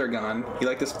awesome laser gun. You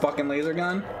like this fucking laser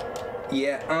gun?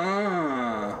 Yeah.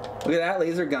 Look at that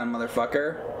laser gun,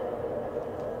 motherfucker.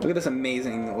 Look at this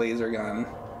amazing laser gun.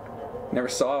 Never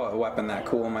saw a weapon that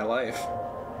cool in my life.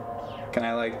 Can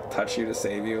I like touch you to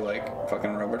save you like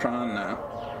fucking Robotron? No.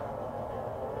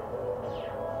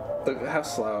 Look how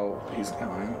slow he's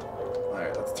going.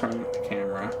 Alright, let's turn the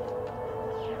camera.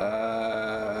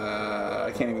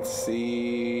 I can't even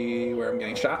see where I'm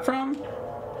getting shot from.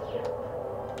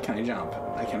 Can I jump?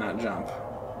 I cannot jump.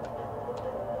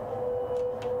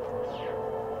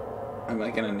 I'm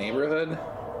like in a neighborhood.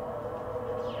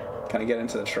 Can I get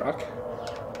into the truck?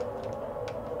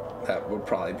 That would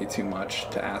probably be too much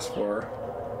to ask for.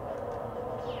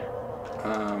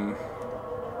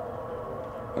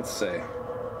 Let's see.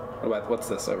 What's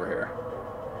this over here?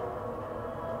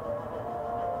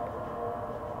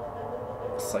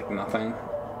 It's like nothing.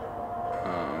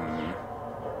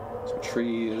 Some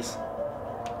trees.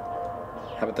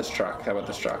 How about this truck? How about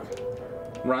this truck?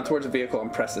 Run towards a vehicle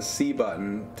and press the C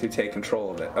button to take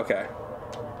control of it. Okay.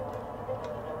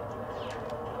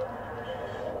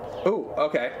 Ooh,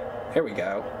 okay. Here we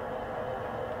go.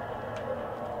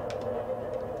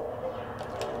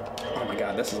 Oh my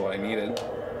god, this is what I needed.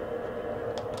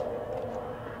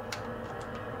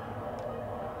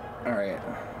 Alright.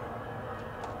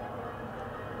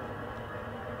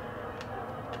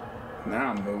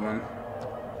 Now I'm moving.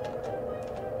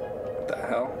 What the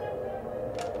hell?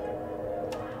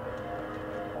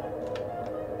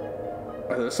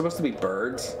 Are those supposed to be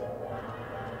birds?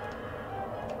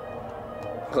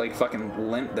 Like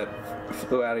fucking lint that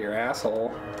flew out of your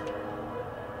asshole.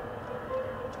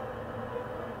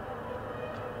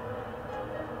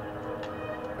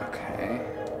 Okay.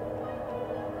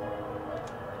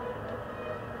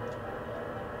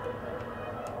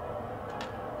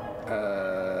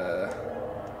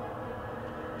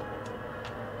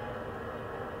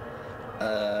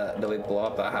 Do we blow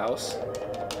up the house?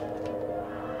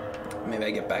 Maybe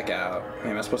I get back out.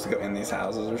 Maybe I'm supposed to go in these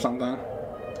houses or something?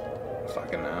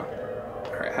 Fucking no.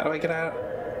 Alright, how do I get out?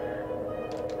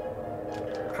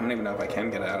 I don't even know if I can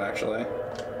get out, actually.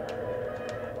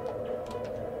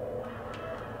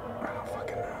 I don't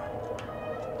fucking know.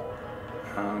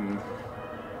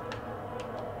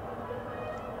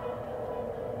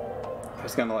 I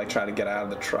was gonna, like, try to get out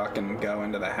of the truck and go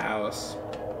into the house.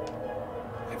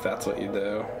 If that's what you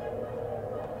do.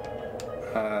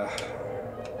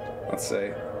 Let's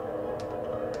see.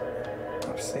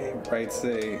 Left C, right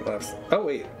C, left. Oh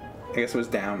wait, I guess it was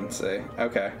down C.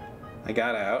 Okay, I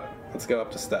got out. Let's go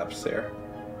up the steps here.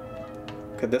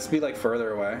 Could this be like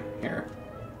further away? Here.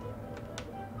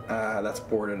 That's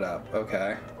boarded up.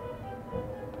 Okay.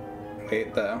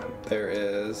 Wait though, there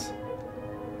is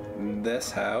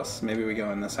this house. Maybe we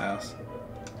go in this house.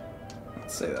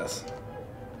 Let's see this.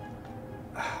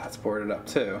 That's boarded up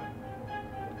too.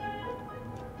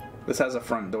 This has a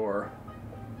front door.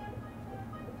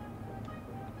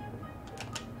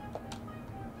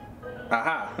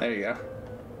 Aha, there you go.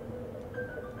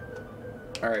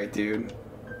 Alright, dude.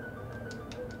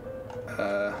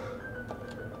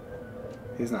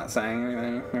 He's not saying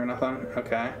anything or nothing?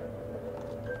 Okay.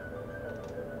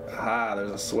 Aha,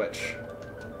 there's a switch.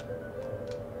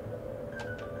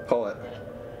 Pull it.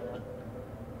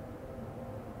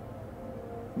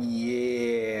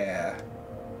 Yeah.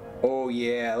 Oh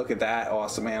yeah, look at that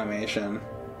awesome animation.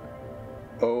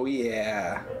 Oh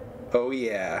yeah. Oh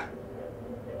yeah.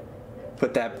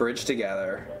 Put that bridge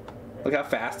together. Look how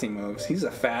fast he moves. He's a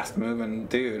fast moving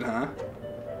dude, huh?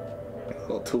 Got a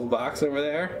little toolbox over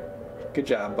there. Good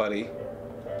job, buddy.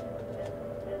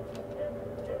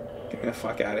 Get me the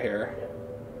fuck out of here.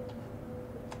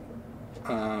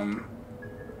 Oh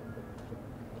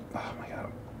my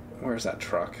god. Where's that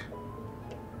truck?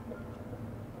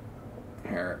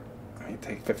 Here. Let me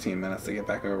take 15 minutes to get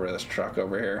back over to this truck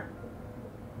over here.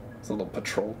 It's a little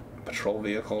patrol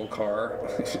vehicle car.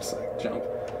 Just like jump.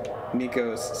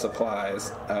 Nico's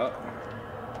supplies. Oh.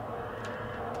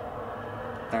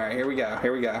 Alright, here we go.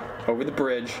 Here we go. Over the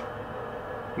bridge.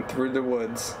 And through the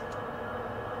woods.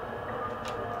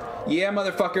 Yeah,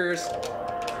 motherfuckers!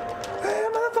 Hey,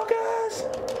 motherfuckers!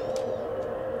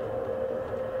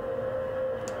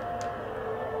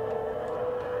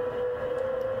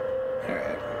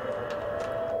 Alright.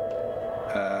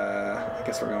 I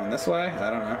guess we're going this way? I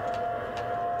don't know.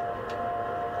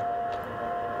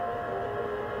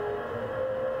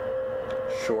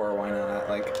 Sure, why not?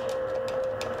 Like...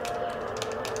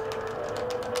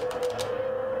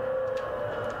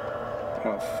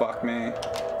 Oh, fuck me.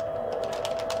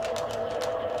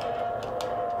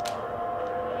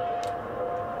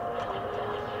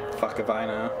 Fuck if I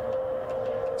know.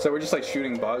 So we're just like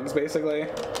shooting bugs, basically? I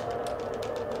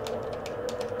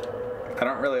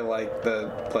don't really like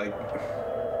the,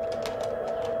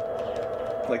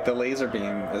 like the laser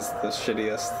beam is the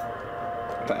shittiest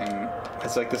thing.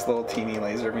 It's like this little teeny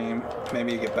laser beam.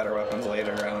 Maybe you get better weapons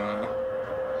later, I don't know.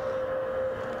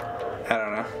 I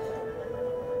don't know.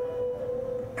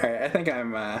 Alright, I think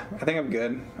I'm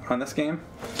good on this game.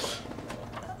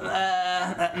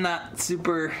 Not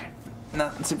super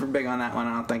big on that one,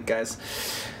 I don't think, guys.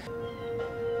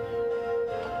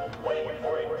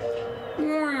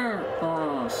 Oh.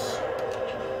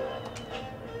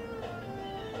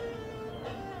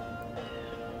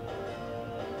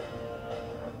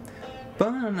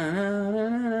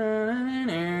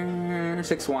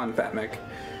 6-1, Fat Mick.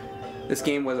 This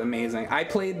game was amazing. I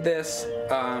played this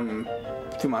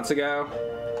 2 months ago,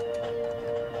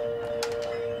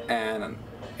 and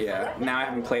yeah, now I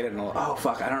haven't played it in a. Oh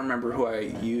fuck, I don't remember who I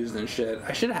used and shit.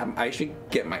 I should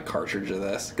get my cartridge of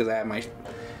this because I have my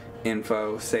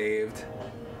info saved.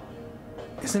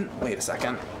 Wait a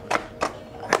second.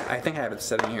 I think I have it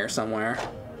sitting here somewhere.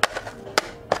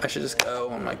 I should just go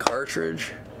on my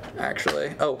cartridge.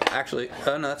 Actually. Oh,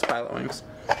 no, that's Pilot Wings.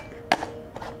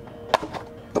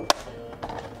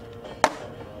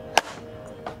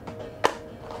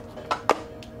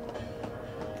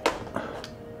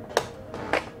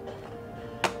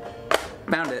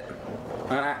 Found it.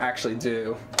 I actually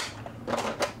do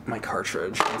my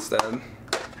cartridge instead,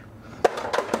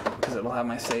 because it'll have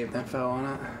my saved info on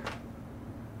it.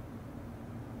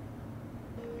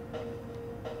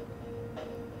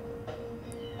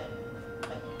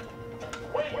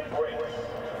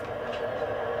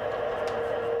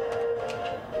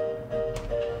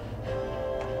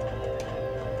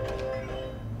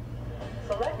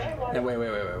 No, wait.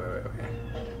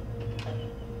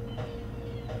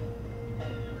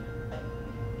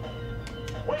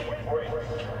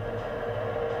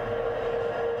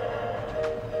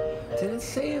 Did it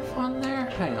save on there?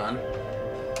 Hang on.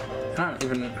 I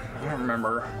don't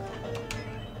remember.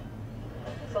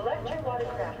 Select your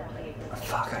watercraft, please.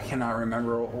 Fuck, I cannot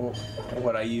remember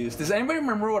what I used. Does anybody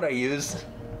remember what I used?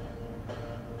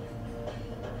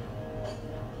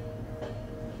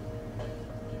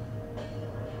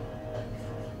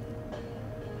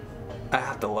 I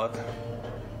have to look.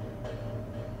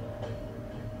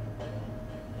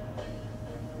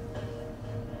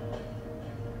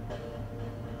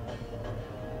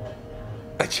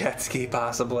 A jet ski,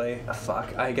 possibly.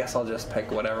 Fuck, I guess I'll just pick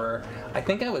whatever. I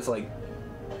think I was like...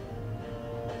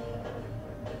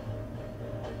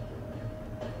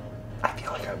 I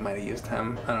feel like I might have used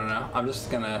him. I don't know. I'm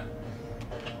just gonna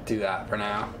do that for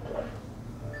now.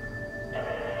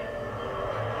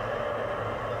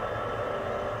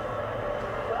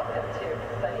 Welcome to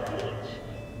Sunny Beach.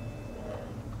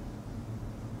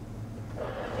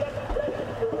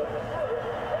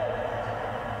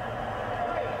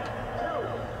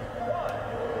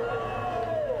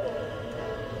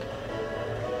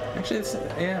 Actually,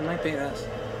 yeah, it might be this.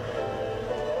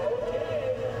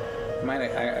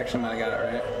 I actually might have got it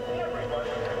right.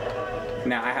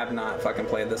 Now, I have not fucking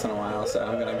played this in a while, so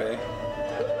I'm gonna be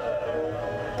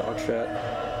dog shit.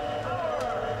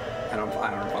 I don't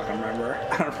fucking remember.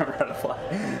 I don't remember how to fly.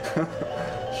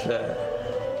 Shit.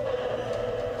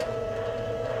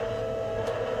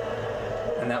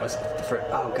 And that was for,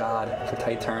 oh god, for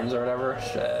tight turns or whatever.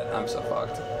 Shit, I'm so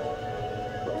fucked.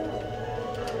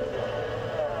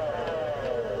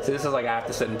 See, this is like I have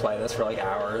to sit and play this for like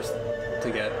hours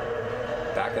to get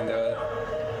back into it.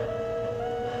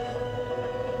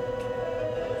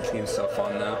 This game's so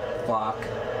fun though. Block.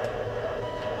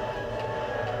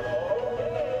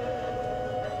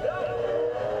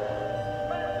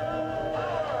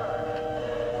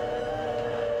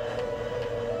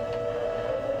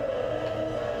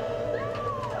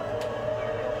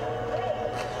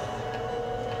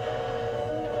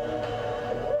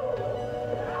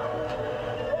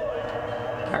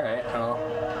 Alright, well.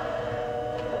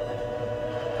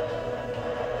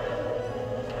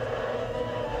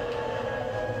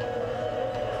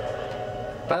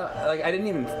 But like I didn't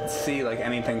even see like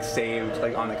anything saved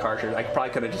like on the cartridge. I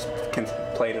probably could have just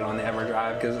played it on the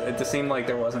EverDrive because it just seemed like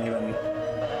there wasn't even.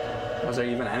 Was there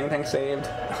even anything saved?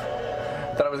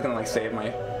 I thought I was gonna like save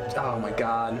my. Oh my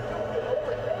god.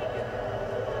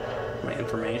 My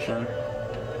information.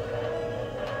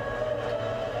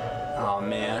 Oh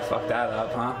man, I fucked that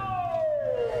up, huh?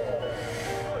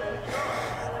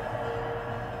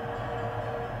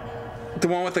 The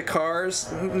one with the cars,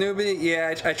 newbie?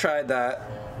 Yeah, I tried that.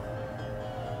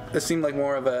 It seemed like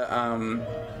more of a,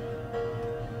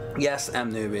 yes,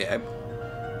 M newbie.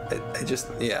 I just,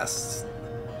 yes.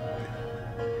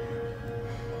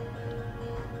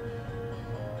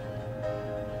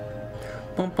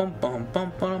 Bum bum bum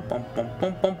bum bum bum bum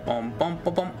bum bum bum bum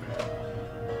bum bum.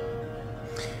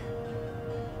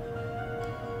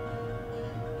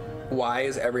 Why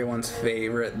is everyone's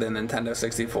favorite the Nintendo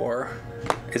 64?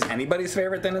 Is anybody's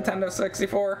favorite the Nintendo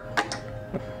 64?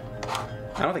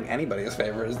 I don't think anybody's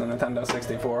favorite is the Nintendo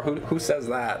 64. Who says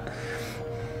that?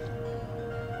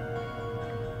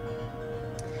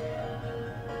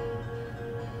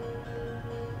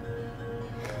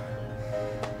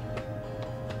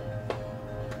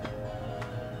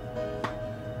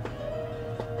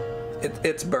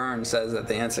 It's Burn says that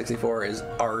the N64 is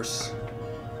arse.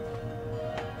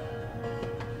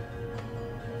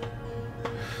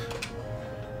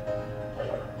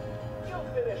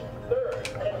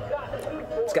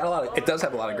 It's got a lot of, it does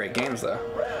have a lot of great games though.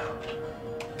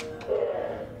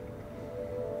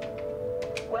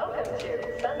 Welcome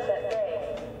to Sunset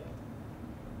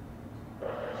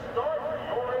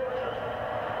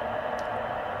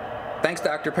Bay. Thanks,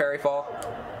 Dr. Perryfall.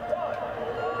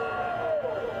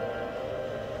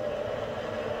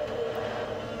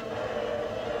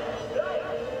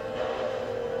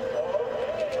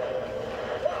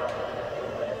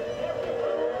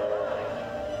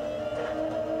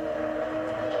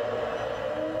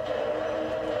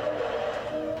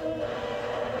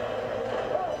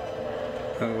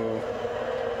 Oh.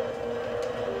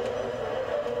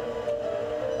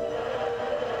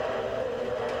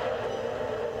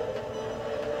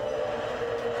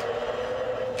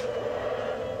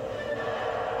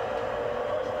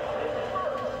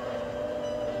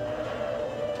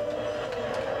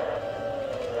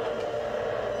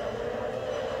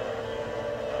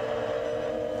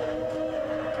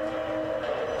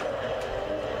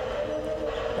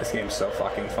 This game's so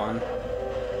fucking fun.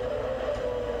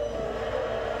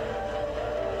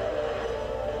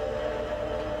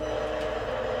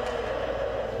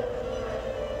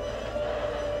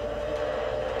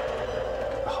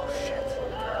 Oh shit.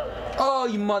 Oh,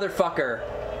 you motherfucker.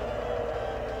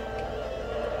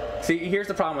 See, here's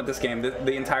the problem with this game.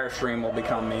 The entire stream will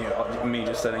become me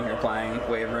just sitting here playing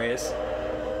Wave Race.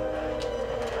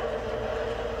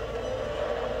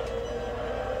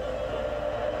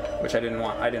 Which I didn't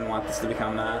want this to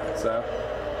become that, so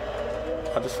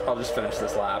I'll just finish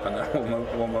this lap and then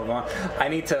we'll move on. I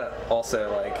need to also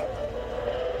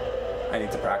I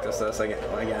need to practice this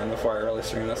again before I really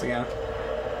stream this again.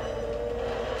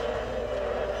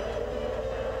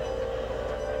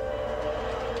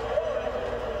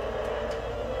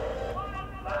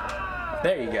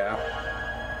 There you go.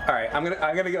 All right, I'm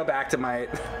gonna go back to my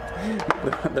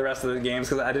the rest of the games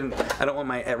because I don't want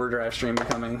my EverDrive stream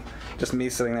becoming just me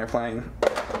sitting there playing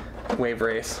Wave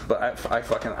Race. But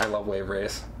I love Wave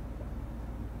Race.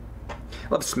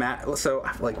 Love Smash. So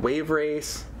like Wave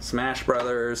Race, Smash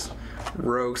Brothers,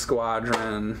 Rogue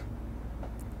Squadron.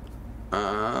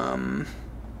 Let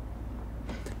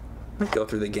me go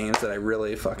through the games that I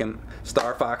really fucking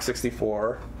Star Fox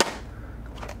 64.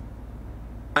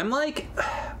 I'm like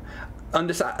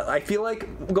undecided. I feel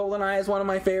like GoldenEye is one of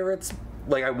my favorites.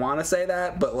 Like I want to say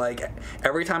that, but like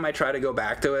every time I try to go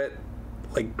back to it,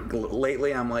 like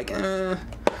lately I'm like, like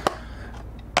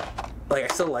I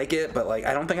still like it, but like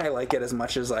I don't think I like it as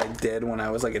much as I did when I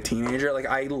was like a teenager. Like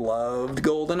I loved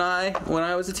GoldenEye when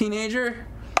I was a teenager.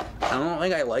 I don't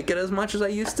think I like it as much as I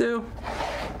used to.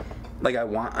 Like I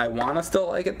want to still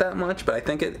like it that much, but I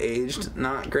think it aged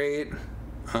not great.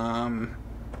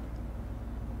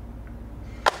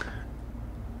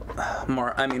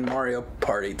 Mario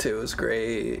Party 2 is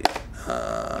great.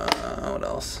 What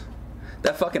else?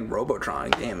 That fucking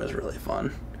Robotron game is really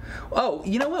fun. Oh,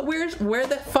 you know what? Where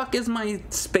the fuck is my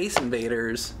Space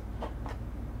Invaders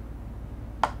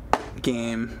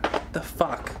game? The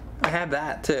fuck? I have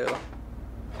that too.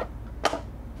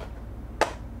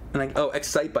 And oh,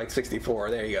 Excite Bike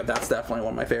 64. There you go. That's definitely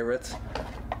one of my favorites.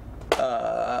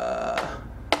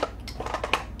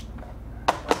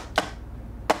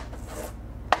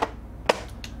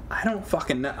 I don't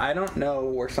fucking know. I don't know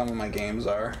where some of my games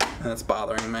are, and it's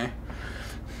bothering me.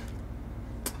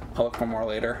 I'll look for more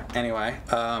later. Anyway,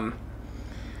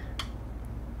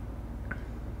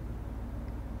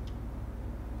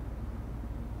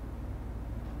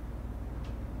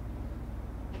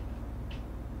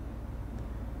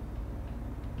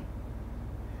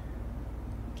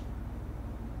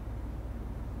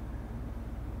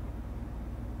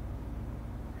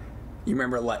 you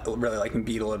remember really liking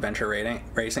Beetle Adventure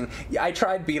Racing? Yeah, I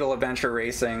tried Beetle Adventure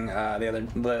Racing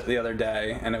the other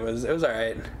day, and it was all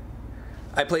right.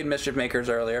 I played Mischief Makers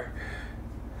earlier.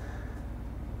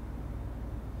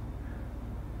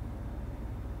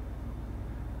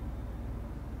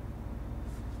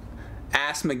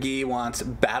 Ass McGee wants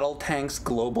Battle Tanks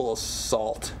Global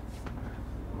Assault.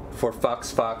 For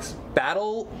fucks.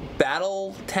 Battle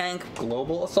Tank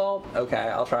Global Assault? Okay,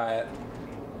 I'll try it.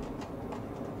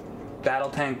 Battle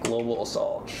Tank Global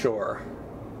Assault, sure.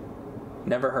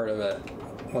 Never heard of it.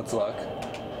 Let's look.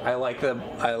 I like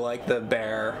the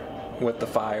bear with the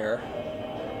fire.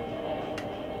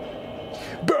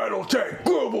 Battle Tank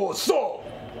Global Assault.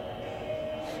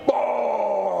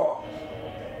 Oh!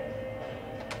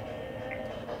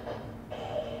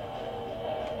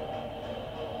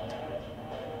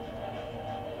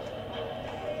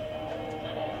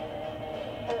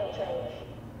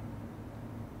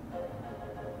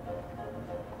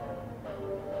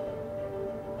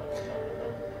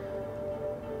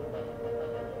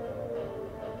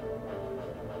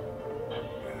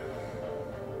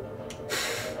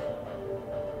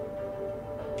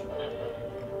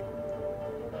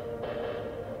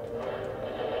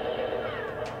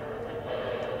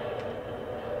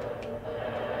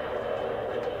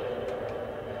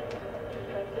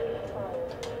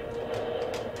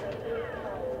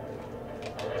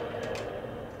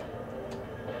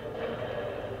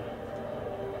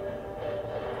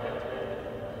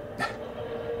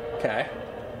 Okay.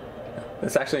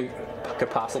 This actually could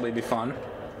possibly be fun.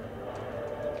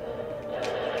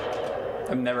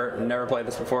 I've never played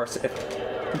this before. So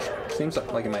it seems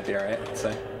like it might be alright. Let's see.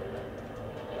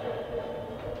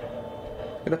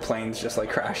 Look at the planes just like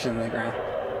crashing into the ground.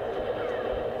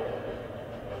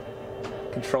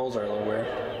 Controls are a little weird.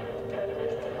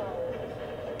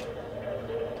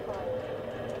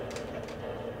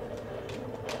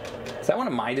 Is that one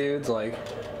of my dudes? Like,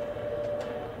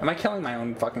 am I killing my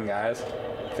own fucking guys?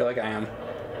 I feel like I am.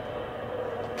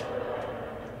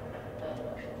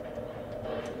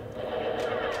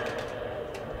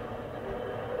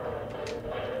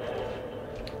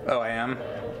 Oh, I am?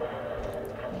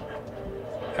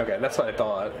 Okay, that's what I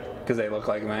thought, because they look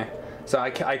like me. So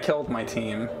I killed my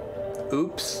team.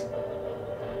 Oops.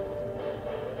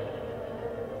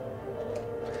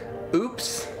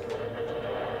 Oops.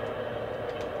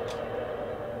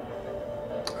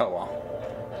 Oh well.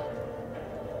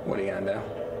 What are you gonna do?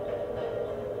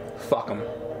 Fuck them.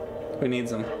 Who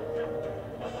needs them?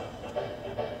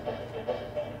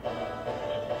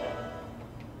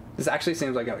 This actually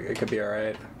seems like it could be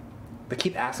alright. They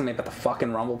keep asking me about the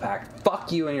fucking rumble pack.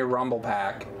 Fuck you and your rumble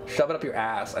pack. Shove it up your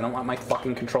ass. I don't want my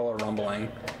fucking controller rumbling.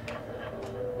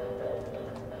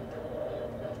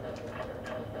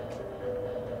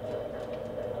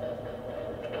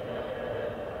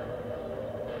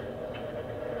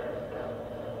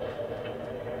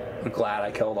 I'm glad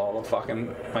I killed all the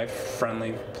fucking my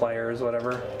friendly players,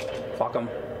 whatever. Fuck them.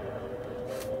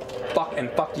 Fuck,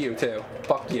 and fuck you too.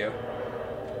 Fuck you.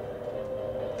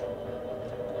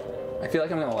 I feel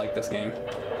like I'm gonna like this game.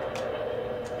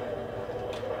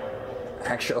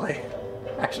 Actually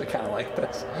kind of like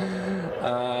this.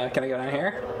 Can I go down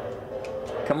here?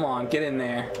 Come on, get in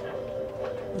there.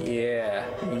 Yeah,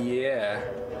 yeah.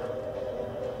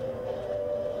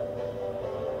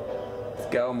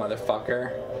 Let's go,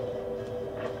 motherfucker.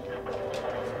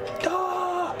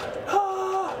 Ah!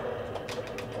 Ah!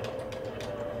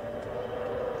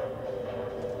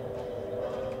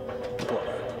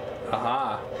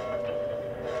 Aha.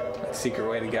 Secret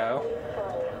way to go.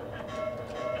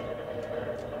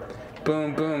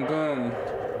 Boom, boom, boom.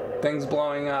 Things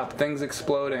blowing up. Things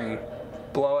exploding.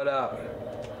 Blow it up.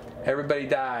 Everybody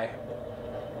die.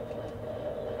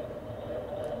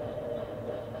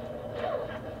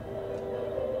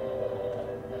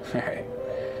 Alright.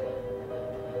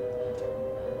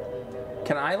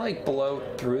 Can I, like, blow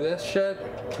through this shit?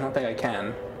 I don't think I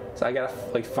can. So I gotta,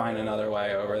 like, find another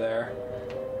way over there.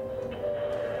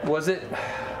 Was it...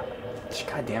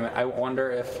 God damn it, I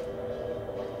wonder if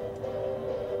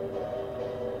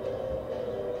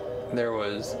there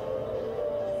was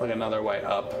like another way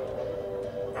up.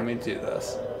 Let me do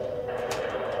this.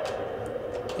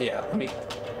 Yeah, let me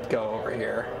go over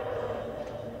here.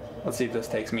 Let's see if this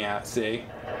takes me out, see?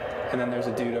 And then there's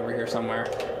a dude over here somewhere.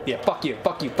 Yeah, fuck you,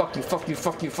 fuck you, fuck you, fuck you,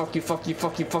 fuck you, fuck you, fuck you,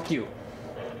 fuck you, fuck you.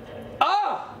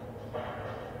 Ah!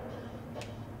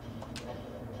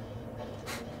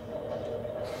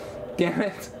 Damn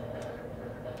it.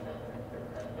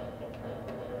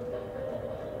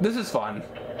 This is fun.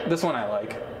 This one I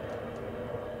like.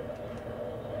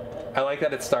 I like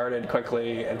that it started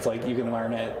quickly. It's like you can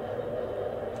learn it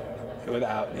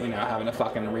without, you know, having to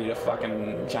fucking read a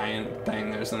fucking giant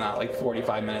thing. There's not like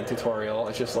 45-minute tutorial.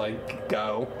 It's just like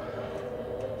go.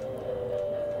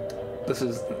 This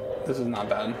is not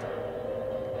bad.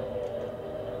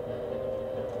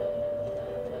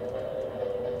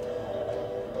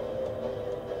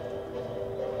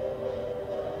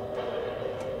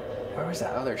 Where's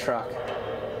that other truck?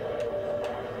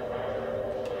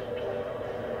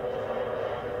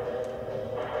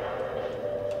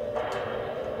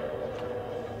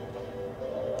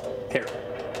 Here.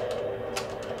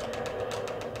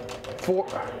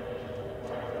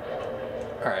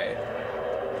 Alright.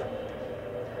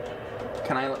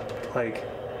 Can I, like...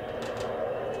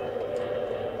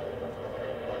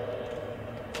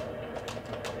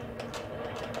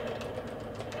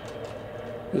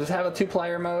 Does this have a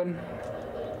two-player mode?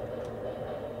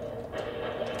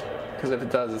 Because if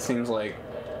it does, it seems like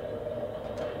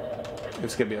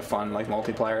it's gonna be a fun, like,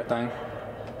 multiplayer thing.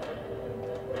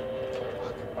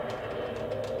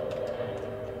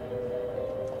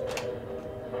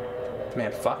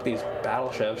 Man, fuck these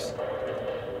battleships.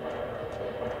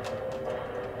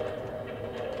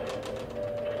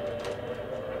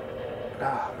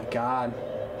 Oh my god.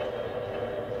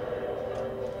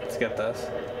 Let's get this.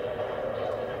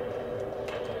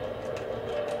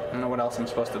 I don't know what else I'm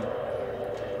supposed to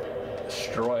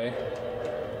destroy.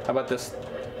 How about this,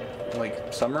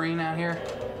 like, submarine out here?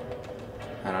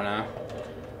 I don't know.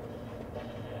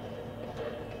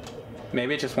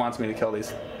 Maybe it just wants me to kill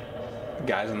these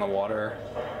guys in the water.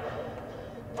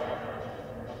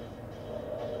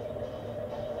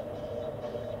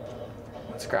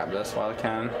 Let's grab this while I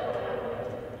can.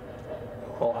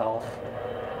 Full health.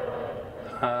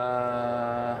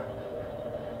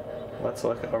 Let's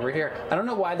look over here. I don't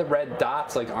know why the red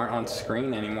dots like aren't on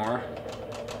screen anymore.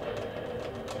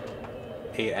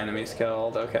 8 enemies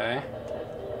killed, okay.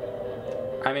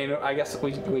 I mean, I guess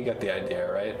we get the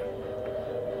idea, right?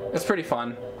 It's pretty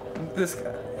fun. This,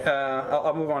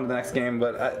 I'll move on to the next game,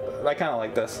 but I kind of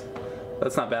like this.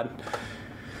 That's not bad.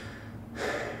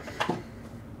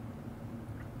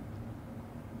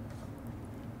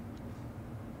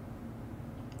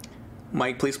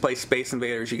 Mike, please play Space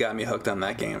Invaders. You got me hooked on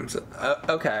that game. So,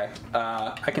 okay,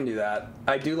 I can do that.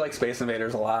 I do like Space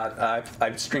Invaders a lot.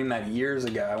 I've streamed that years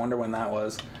ago. I wonder when that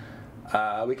was.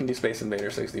 We can do Space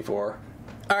Invaders 64.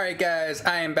 Alright guys,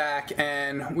 I am back,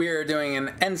 and we are doing an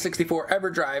N64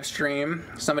 EverDrive stream.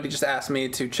 Somebody just asked me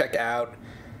to check out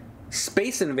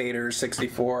Space Invaders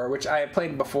 64, which I have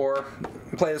played before.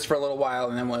 I'll play this for a little while,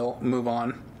 and then we'll move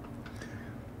on.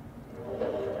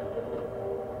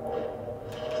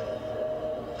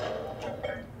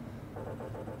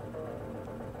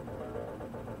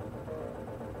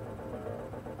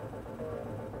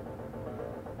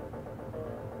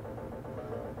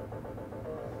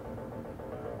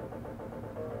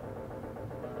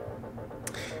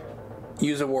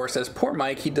 User War says, poor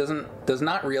Mike, he does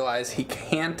not realize he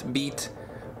can't beat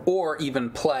or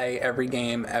even play every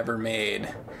game ever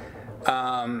made.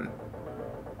 Well,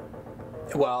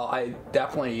 I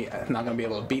definitely am not going to be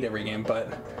able to beat every game,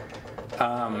 but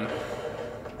oh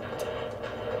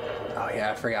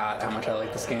yeah, I forgot how much I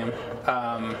like this game.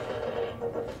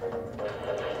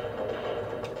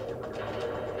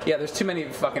 Yeah, there's too many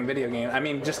fucking video games. I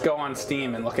mean, just go on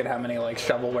Steam and look at how many like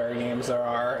shovelware games there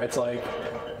are. It's like,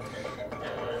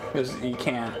 because you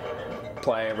can't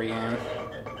play every game.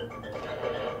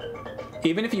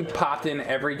 Even if you popped in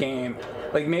every game,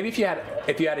 like maybe if you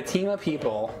had a team of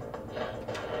people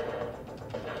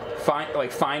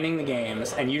finding the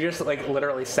games, and you just like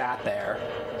literally sat there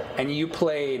and you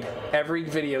played every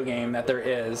video game that there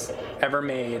is ever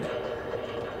made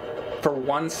for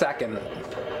 1 second.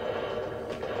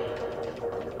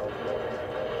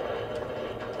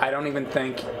 I don't even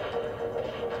think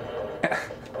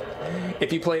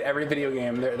if you played every video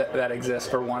game that exists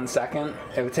for 1 second,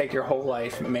 it would take your whole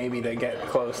life maybe to get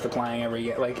close to playing every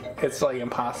game. Like, it's like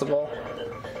impossible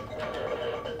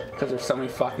because there's so many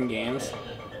fucking games.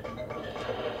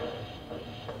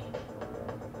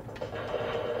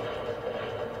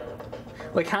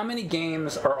 Like, how many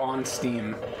games are on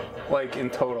Steam, like, in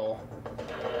total?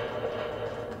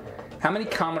 How many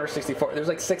Commodore 64? There's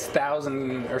like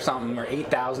 6,000 or something, or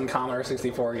 8,000 Commodore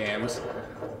 64 games.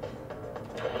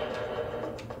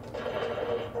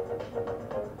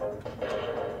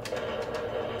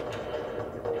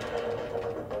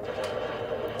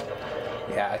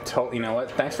 Yeah, you know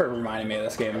what? Thanks for reminding me of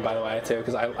this game, by the way, too,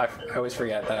 because I always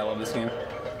forget that I love this game.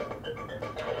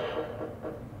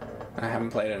 I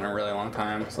haven't played it in a really long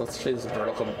time, so let's do this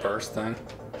vertical burst thing.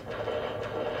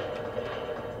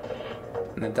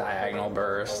 And the diagonal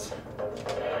burst.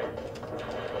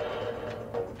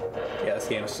 Yeah, this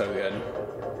game is so good.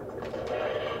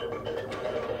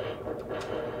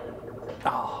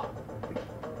 Oh.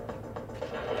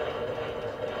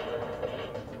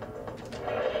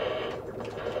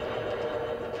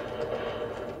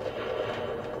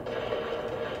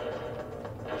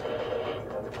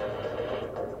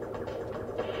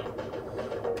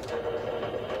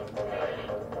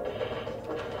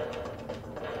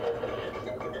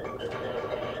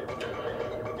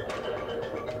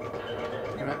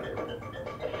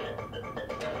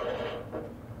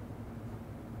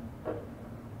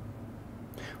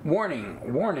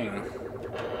 Warning, warning.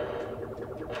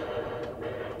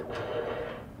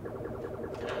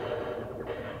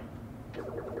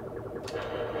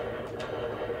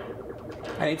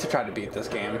 I need to try to beat this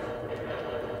game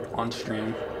on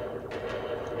stream.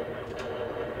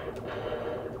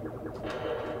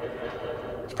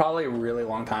 It's probably a really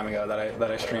long time ago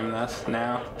that I streamed this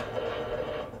now.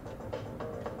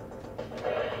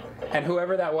 And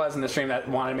whoever that was in the stream that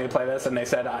wanted me to play this and they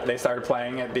said they started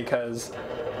playing it because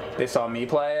they saw me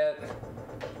play it,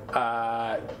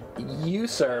 you,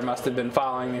 sir, must have been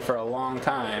following me for a long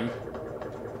time,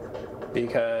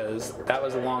 because that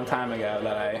was a long time ago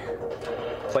that I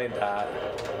played that.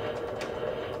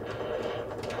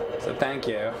 So thank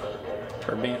you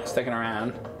for sticking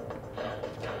around.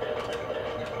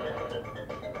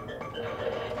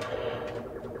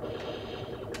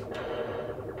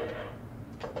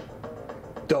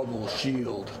 Double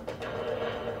shield.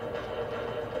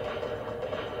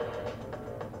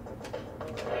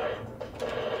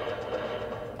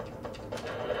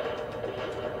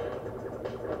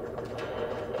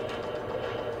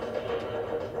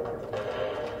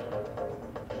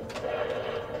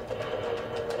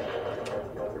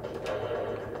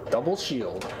 Double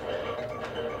shield.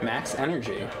 Max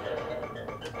energy.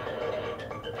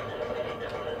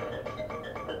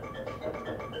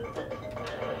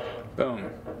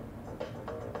 Boom.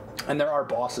 And there are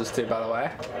bosses too, by the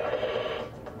way.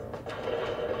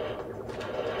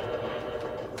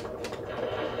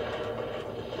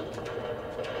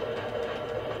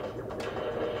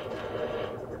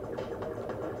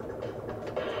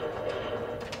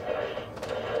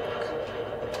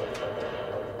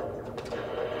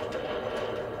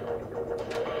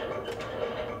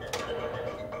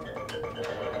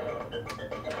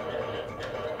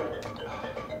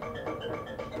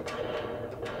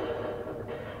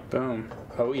 Boom.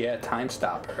 Oh yeah, time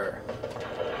stopper.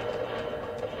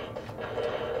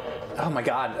 Oh my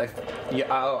god.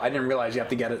 I didn't realize you have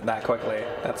to get it that quickly.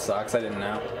 That sucks. I didn't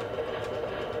know.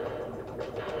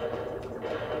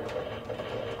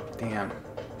 Damn.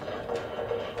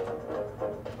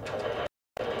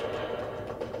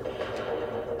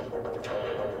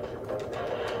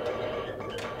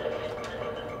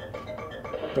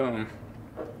 Boom.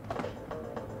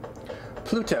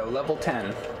 Pluto, level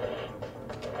 10.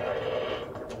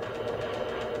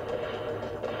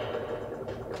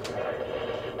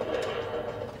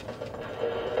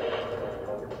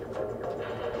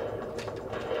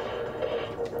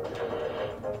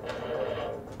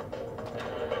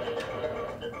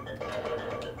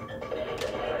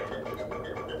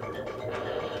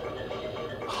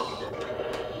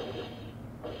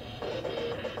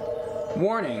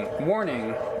 Warning,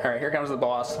 warning. All right, here comes the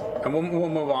boss, and we'll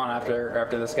move on after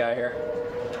this guy here.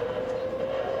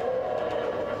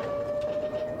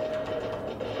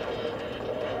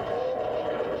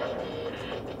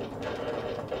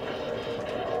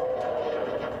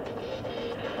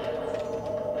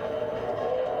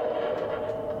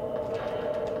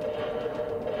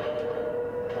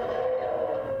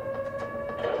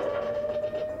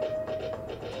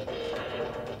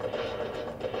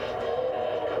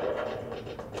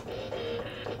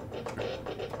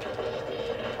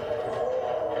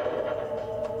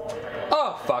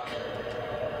 Fuck.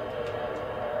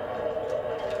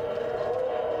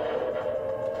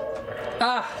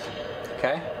 Ah!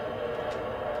 Okay.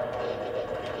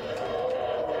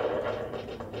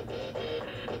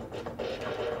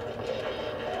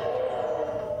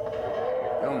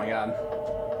 Oh my god.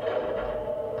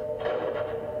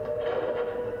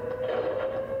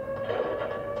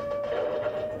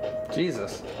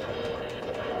 Jesus.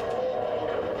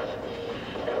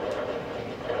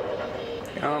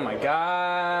 Oh my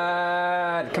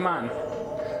god. Come on.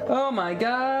 Oh my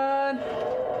god.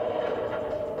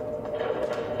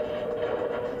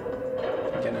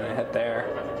 Getting a hit there.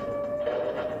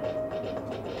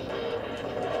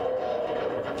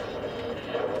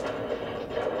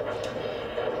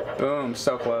 Boom.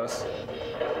 So close.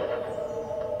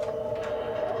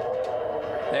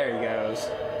 There he goes.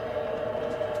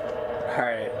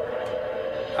 Alright.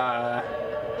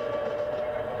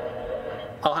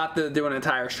 I'll have to do an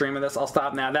entire stream of this. I'll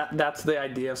stop now. That's the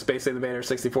idea of Space Invader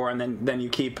 64, and then you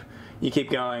keep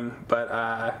going.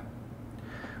 But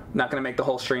not gonna make the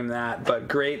whole stream that. But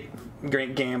great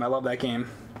game. I love that game.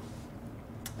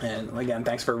 And again,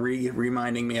 thanks for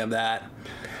reminding me of that.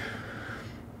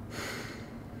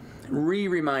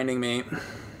 Reminding me.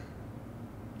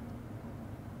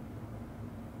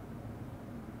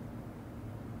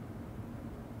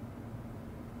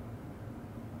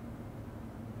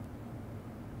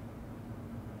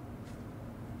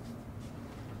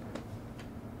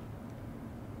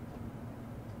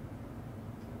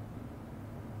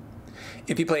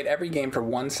 If you played every game for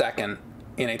 1 second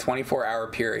in a 24-hour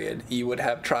period, you would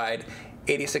have tried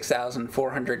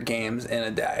 86,400 games in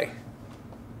a day.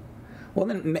 Well,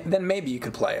 then maybe you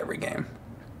could play every game.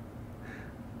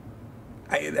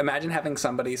 I imagine having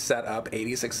somebody set up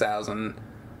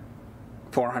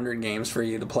 86,400 games for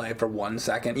you to play for 1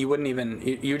 second. You wouldn't even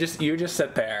you just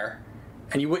sit there,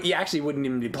 and you actually wouldn't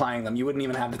even be playing them. You wouldn't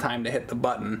even have the time to hit the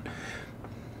button.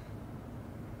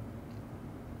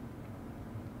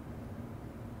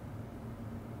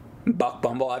 Buck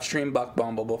Bumble. I've streamed Buck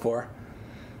Bumble before.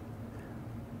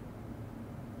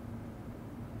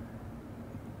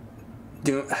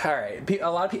 Doom. All right.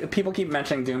 A lot of people keep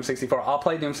mentioning Doom 64. I'll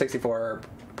play Doom 64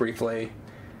 briefly.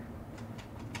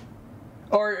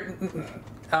 Or,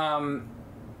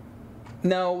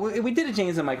 no, we did a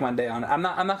James and Mike Monday on it. I'm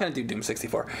not gonna do Doom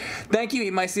 64. Thank you,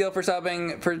 Eat My Seal, for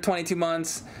subbing for 22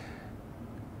 months.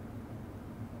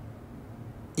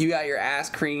 You got your ass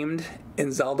creamed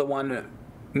in Zelda 1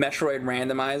 Metroid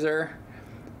Randomizer.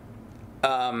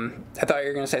 I thought you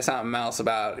were gonna say something else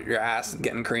about your ass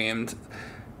getting creamed.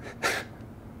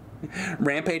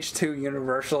 Rampage 2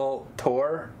 Universal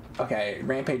Tour. Okay,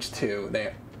 Rampage 2.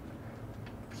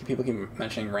 People keep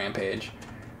mentioning Rampage.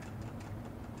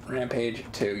 Rampage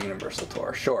 2 Universal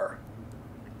Tour. Sure.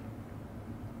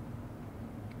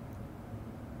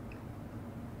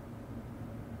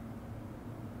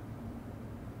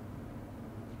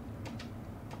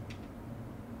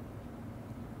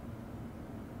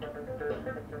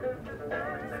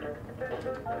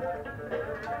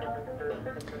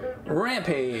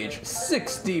 Rampage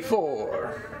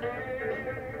 64.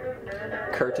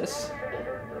 Curtis.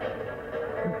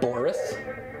 Boris.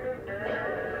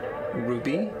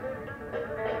 Ruby.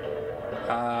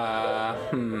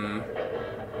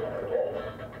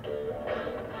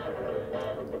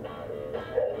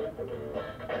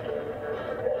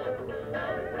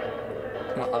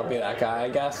 Well, I'll be that guy, I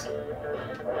guess.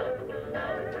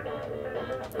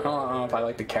 I don't know if I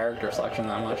like the character selection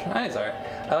that much. It's alright.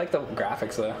 I like the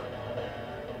graphics though.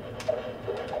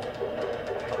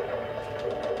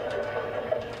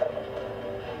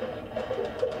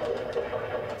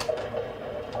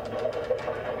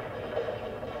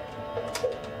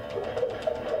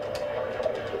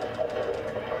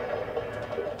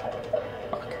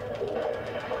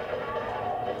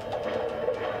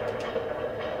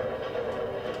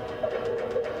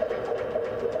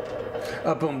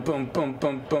 Boom, boom, boom,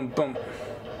 boom, boom, boom.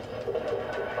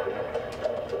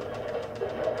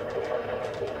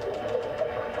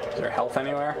 Is there health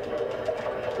anywhere?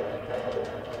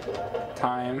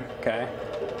 Time, okay.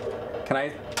 Can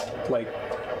I, like,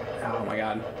 oh my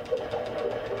god.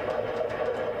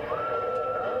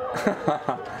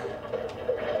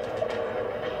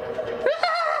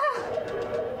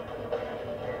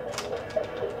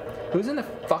 Who's in the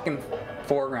fucking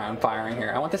foreground firing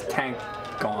here? I want this tank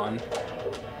gone.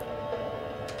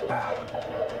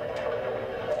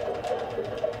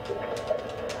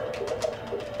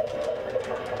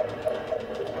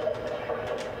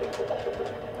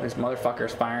 These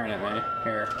motherfuckers firing at me.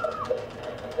 Here.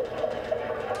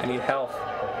 I need health.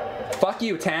 Fuck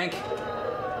you, tank!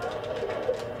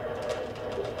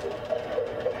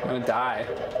 I'm gonna die.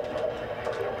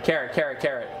 Carrot, carrot,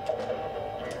 carrot.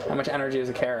 How much energy is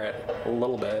a carrot? A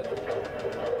little bit.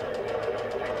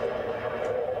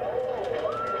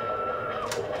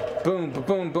 Boom,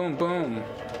 boom, boom, boom.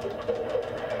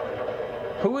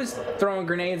 Who is throwing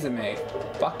grenades at me?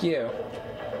 Fuck you.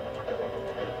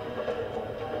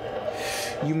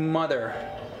 You mother.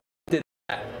 Did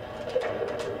that.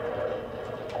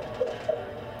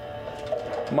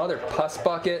 Mother puss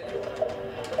bucket.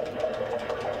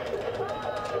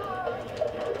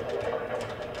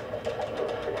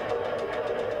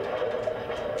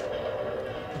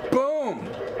 Boom!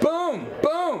 Boom!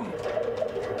 Boom!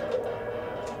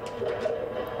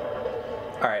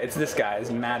 Alright, it's this guy, this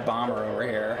Mad Bomber over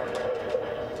here.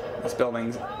 This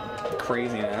building's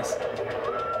craziness.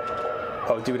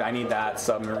 Oh, dude, I need that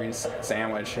submarine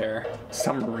sandwich here.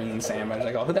 Submarine sandwich.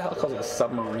 Like, oh, who the hell calls it a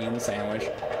submarine sandwich?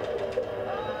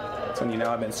 That's when you know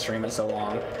I've been streaming so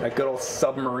long. That good old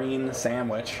submarine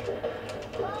sandwich.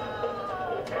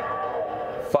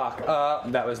 Fuck.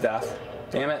 That was death.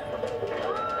 Damn it.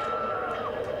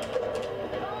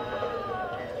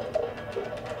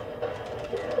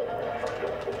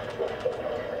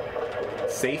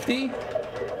 Safety?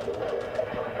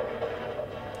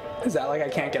 Is that like I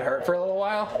can't get hurt for a little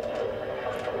while?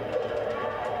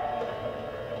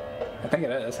 I think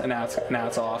it is, and now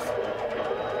it's off.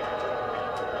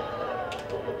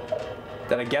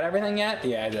 Did I get everything yet?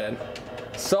 Yeah, I did.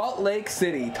 Salt Lake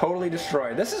City, totally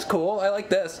destroyed. This is cool. I like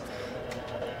this.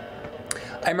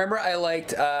 I remember I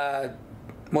liked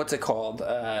what's it called?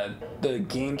 The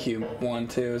GameCube one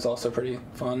too is also pretty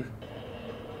fun.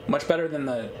 Much better than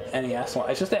the NES one.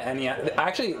 It's just the NES.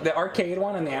 Actually, the arcade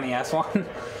one and the NES one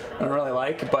I don't really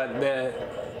like, but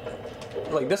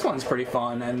this one's pretty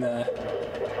fun, and the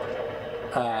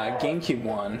GameCube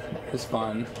one is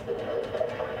fun.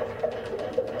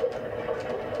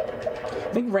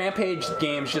 I think Rampage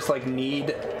games just like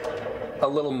need a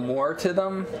little more to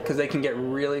them because they can get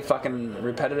really fucking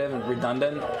repetitive and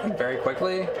redundant like, very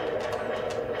quickly.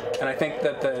 And I think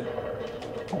that the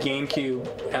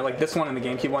GameCube and like this one and the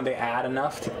GameCube one, they add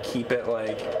enough to keep it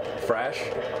like fresh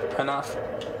enough.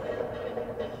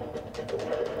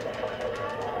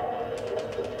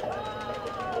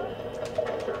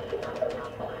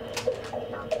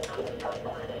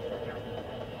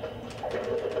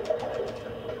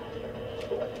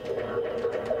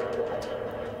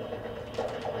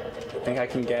 I think I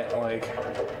can get like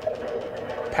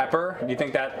pepper. Do you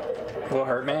think that will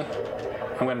hurt me?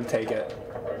 I'm gonna take it.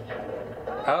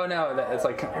 Oh no, it's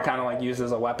like kind of like used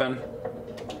as a weapon.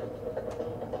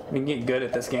 We can get good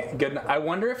at this game. Good. I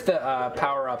wonder if the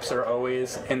power-ups are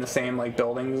always in the same like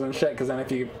buildings and shit. Because then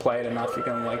if you play it enough, you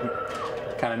can like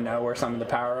kind of know where some of the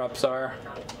power-ups are.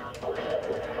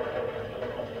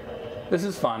 This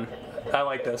is fun. I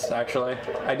like this actually.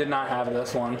 I did not have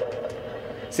this one.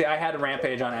 See, I had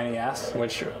Rampage on NES,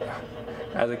 which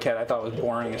as a kid I thought was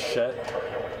boring as shit.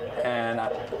 And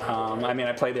I mean,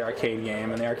 I played the arcade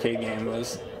game, and the arcade game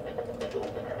was,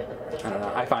 I don't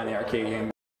know. I find the arcade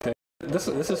game. This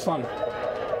is fun.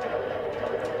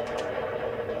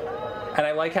 And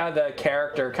I like how the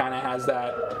character kind of has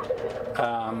that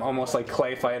almost like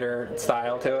clay fighter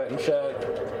style to it and shit.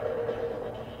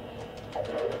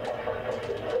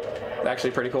 It's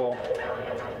actually pretty cool.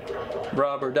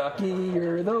 Rubber ducky,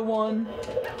 you're the one.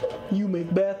 You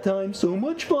make bath time so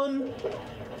much fun.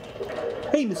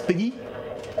 Hey, Miss Piggy.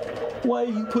 Why are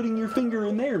you putting your finger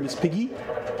in there, Miss Piggy?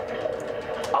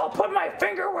 I'll put my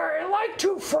finger where I like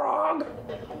to, Frog.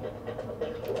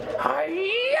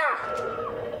 Hi-ya!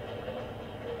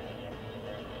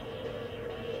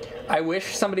 I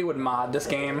wish somebody would mod this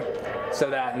game so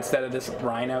that instead of this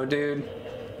Rhino dude,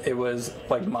 it was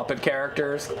like Muppet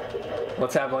characters.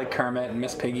 Let's have like Kermit and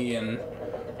Miss Piggy and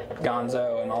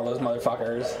Gonzo and all those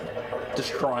motherfuckers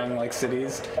destroying like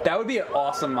cities. That would be an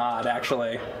awesome mod,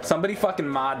 actually. Somebody fucking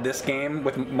mod this game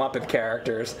with Muppet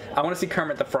characters. I want to see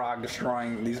Kermit the Frog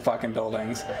destroying these fucking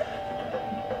buildings.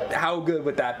 How good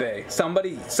would that be?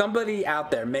 Somebody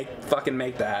out there make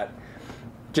that.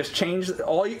 Just change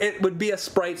it would be a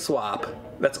sprite swap.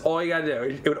 That's all you gotta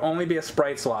do. It would only be a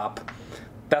sprite swap.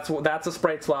 That's a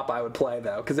sprite swap I would play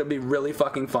though, because it'd be really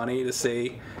fucking funny to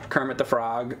see Kermit the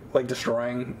Frog like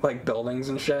destroying like buildings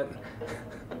and shit.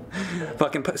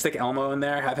 Fucking stick Elmo in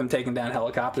there, have him taking down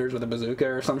helicopters with a bazooka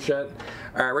or some shit.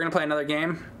 Alright, we're gonna play another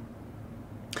game.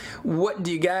 What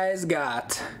do you guys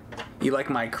got? You like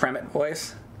my Kermit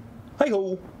voice?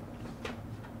 Hi-ho!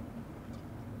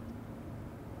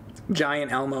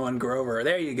 Giant Elmo and Grover.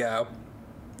 There you go.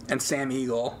 And Sam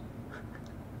Eagle.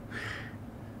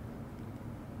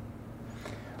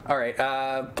 Alright,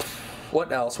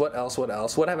 what else? What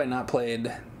have I not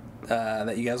played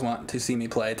that you guys want to see me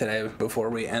play today before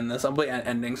we end this? I'll be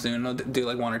ending soon. I'll do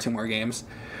like 1 or 2 more games.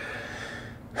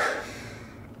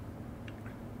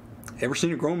 Ever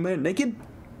seen a grown man naked?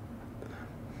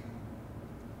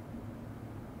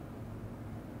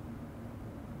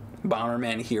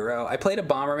 Bomberman Hero. I played a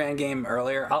Bomberman game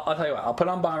earlier. I'll tell you what. I'll put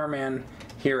on Bomberman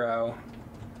Hero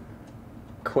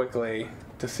quickly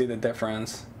to see the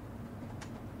difference.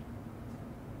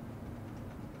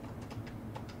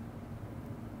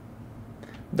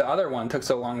 The other one took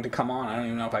so long to come on, I don't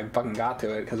even know if I fucking got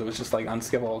to it, because it was just like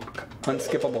unskippable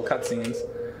cutscenes.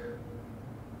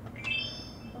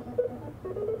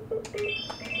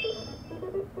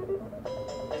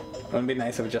 It would be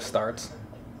nice if it just starts.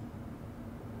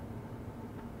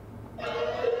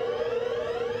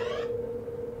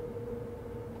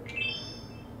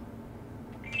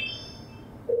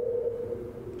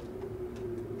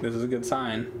 This is a good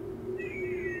sign.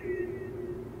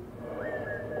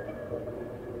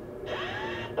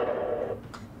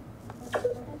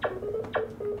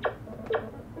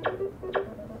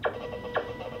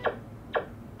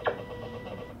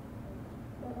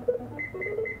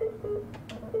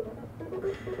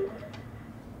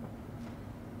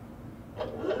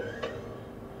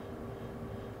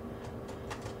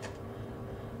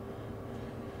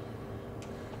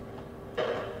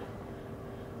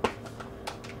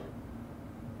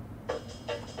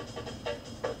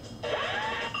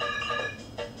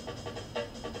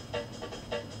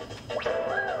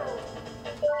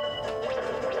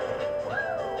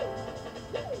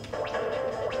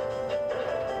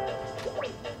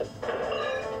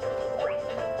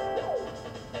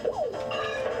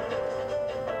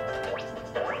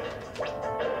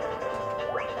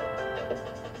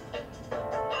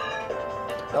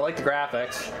 I like the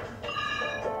graphics.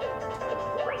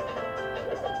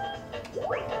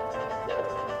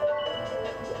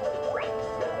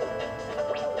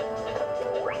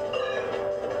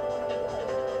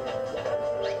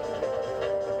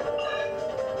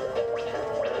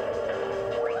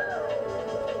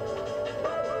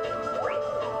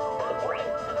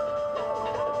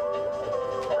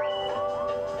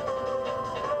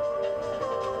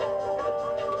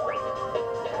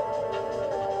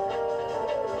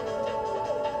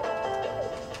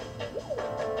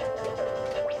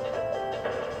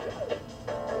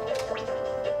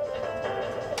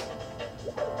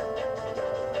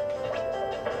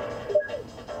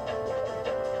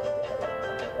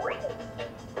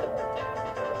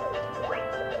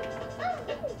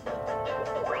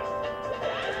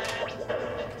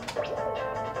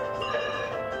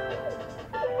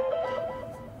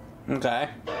 Okay.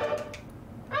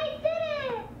 I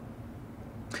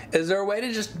did it! Is there a way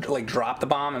to just like drop the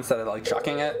bomb instead of like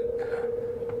chucking it?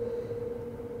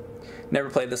 Never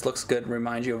played this. Looks good.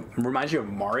 Reminds you of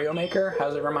Mario Maker? How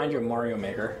does it remind you of Mario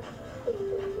Maker?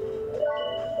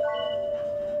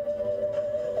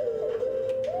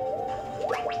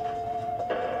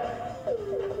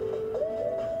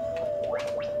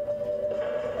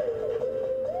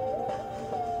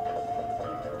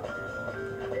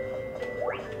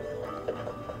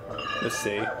 Let's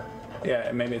see.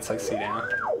 Yeah, maybe it's like C down.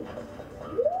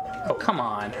 Oh, come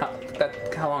on.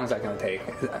 How long is that going to take?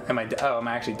 Am I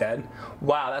actually dead?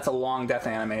 Wow, that's a long death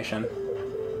animation.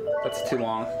 That's too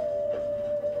long.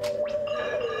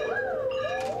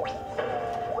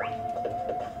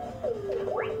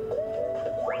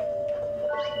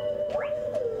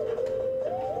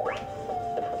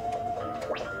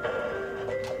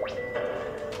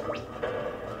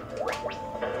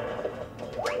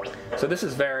 So this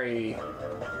is very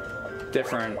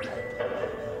different.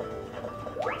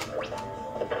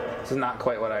 This is not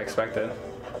quite what I expected.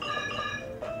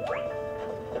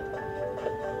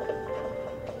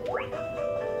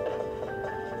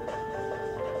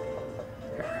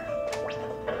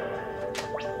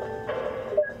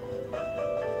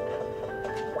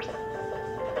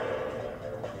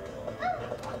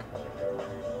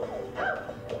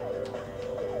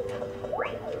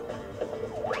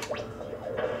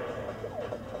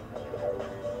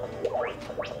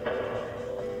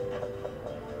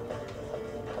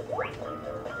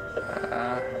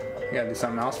 You gotta do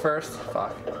something else first?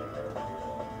 Fuck.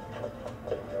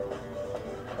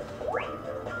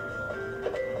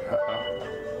 Uh-oh.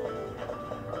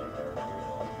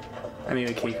 I need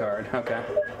a key card. Okay.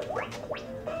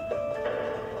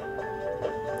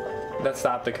 That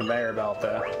stopped the conveyor belt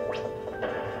though.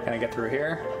 Can I get through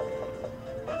here?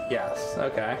 Yes.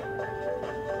 Okay.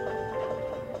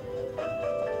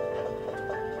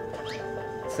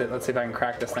 Let's see if I can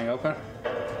crack this thing open.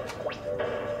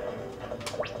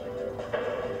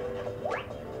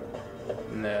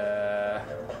 Nah.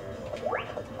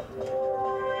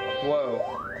 Whoa.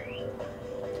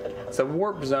 It's a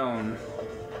warp zone.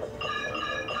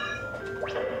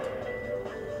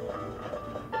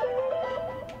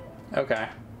 Okay.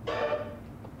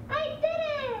 I did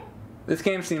it! This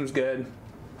game seems good.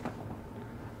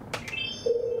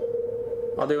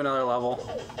 I'll do another level.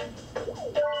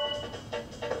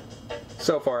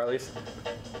 So far, at least.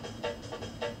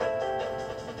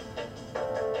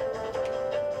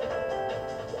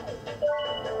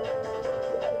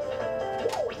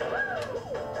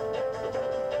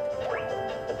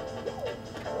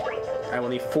 I will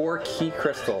need 4 key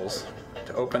crystals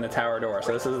to open the tower door.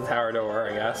 So this is the tower door,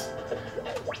 I guess.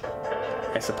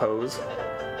 I suppose.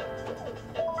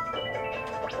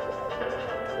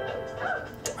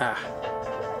 Ah.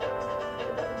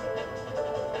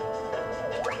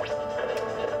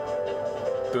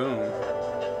 Boom.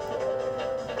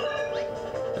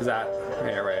 Is that...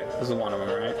 Yeah, right. This is one of them,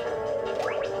 right?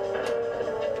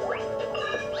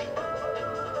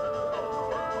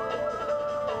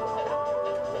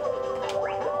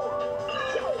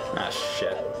 Ah,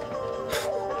 shit.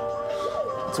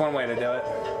 That's one way to do it.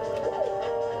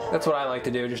 That's what I like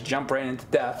to do, just jump right into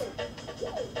death.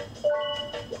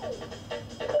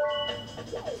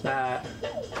 That.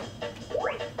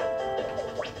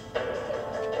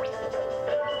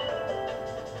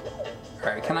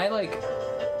 Alright, can I, like,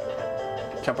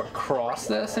 jump across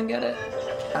this and get it?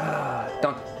 Ah,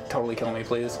 don't totally kill me,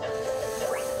 please.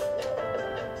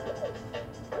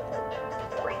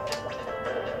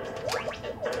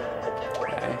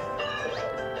 Okay.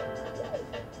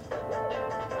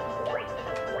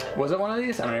 Was it one of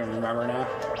these? I don't even remember now.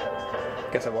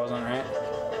 Guess it wasn't, right?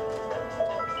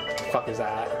 The fuck is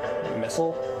that? A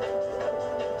missile?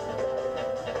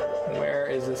 Where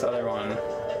is this other one?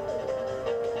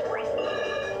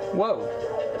 Whoa!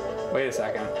 Wait a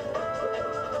second.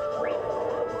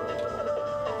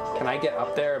 Can I get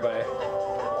up there by...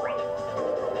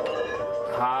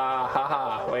 Ha ha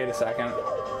ha. Wait a second.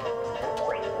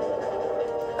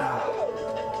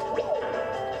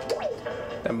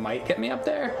 That might get me up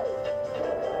there?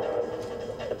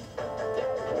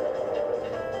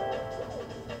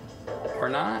 Or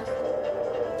not?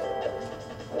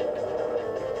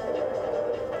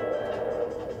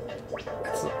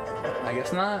 I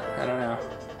guess not. I don't know.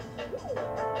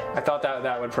 I thought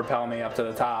that would propel me up to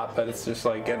the top, but it's just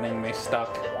like getting me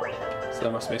stuck. So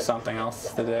there must be something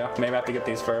else to do. Maybe I have to get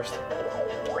these first.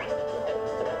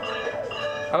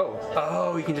 Oh.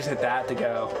 Oh, you can just hit that to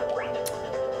go.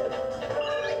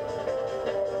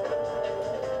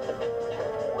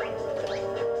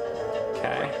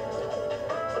 Okay.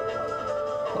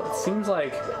 seems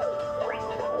like...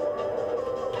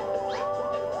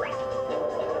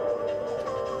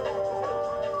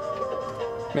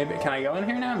 Maybe, can I go in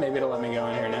here now? Maybe it'll let me go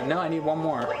in here now. No, I need one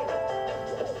more.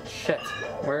 Shit.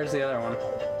 Where's the other one?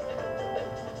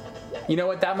 You know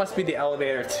what? That must be the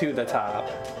elevator to the top.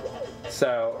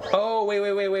 So, oh,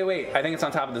 wait. I think it's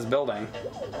on top of this building.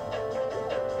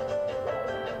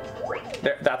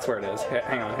 There, that's where it is. Here,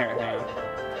 hang on.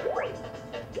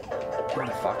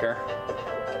 Motherfucker.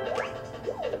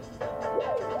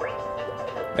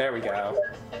 There we go.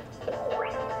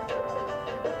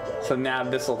 So now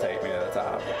this will take me to the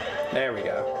top. There we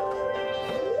go.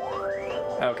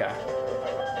 Okay.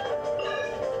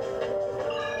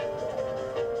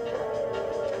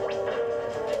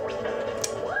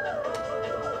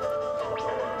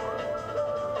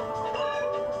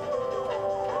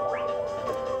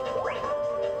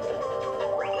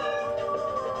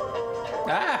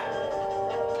 Ah!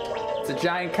 It's a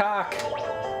giant cock.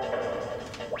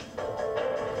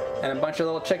 And a bunch of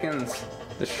little chickens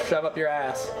to shove up your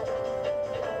ass.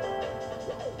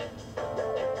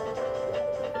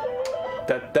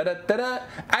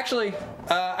 Actually,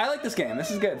 I like this game.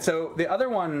 This is good. So the other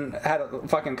one had a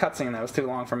fucking cutscene that was too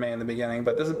long for me in the beginning,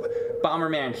 but this is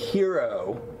Bomberman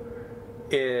Hero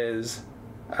is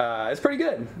it's pretty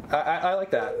good. I like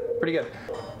that. Pretty good.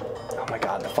 Oh my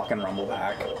god, the fucking rumble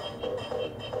pack.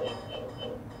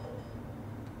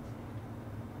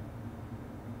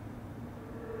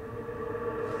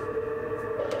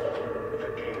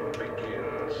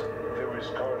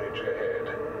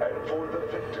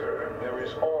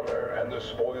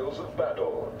 Spoils of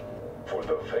battle. For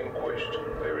the vanquished,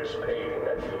 there is pain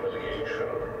and humiliation.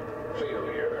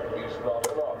 Failure is not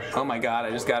an option. Oh my god, I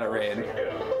just got a raid.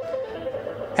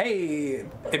 Hey,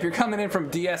 if you're coming in from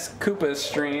DS Koopa's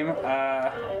stream,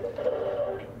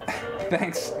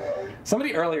 thanks.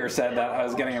 Somebody earlier said that I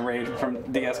was getting a raid from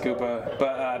DS Koopa,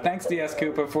 but thanks DS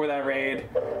Koopa for that raid.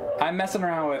 I'm messing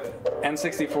around with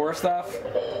N64 stuff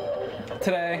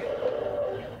today.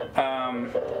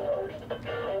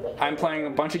 I'm playing a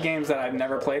bunch of games that I've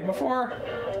never played before.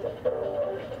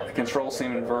 The controls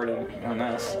seem inverted on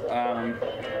this.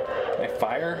 They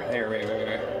fire? There, wait.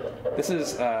 This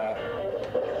is, oh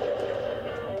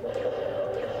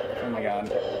my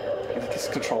god. These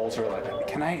controls are like,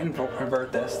 can I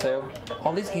invert this too?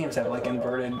 All these games have like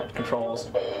inverted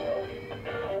controls.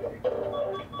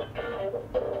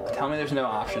 Tell me there's no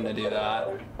option to do that.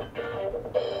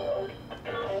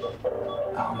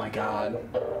 Oh my god.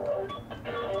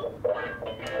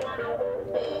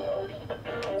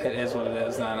 It is what it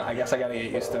is then. I guess I gotta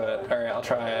get used to it. Alright, I'll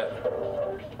try it.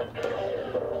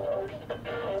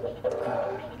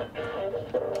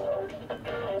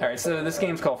 Alright, so this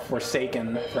game's called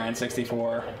Forsaken for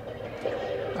N64.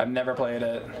 I've never played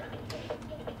it.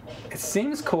 It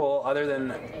seems cool, other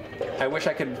than I wish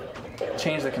I could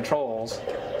change the controls.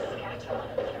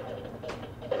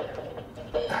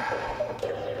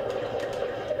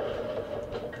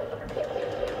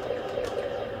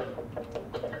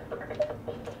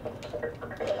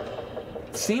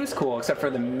 Seems cool, except for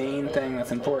the main thing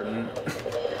that's important.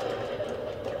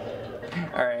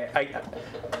 All right,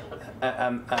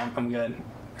 I'm good.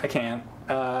 I can't.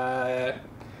 I'll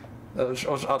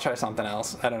try something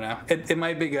else. I don't know. It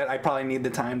might be good. I probably need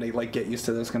the time to like get used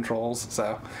to those controls.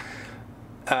 So,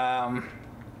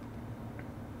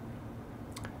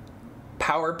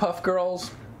 Powerpuff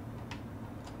Girls.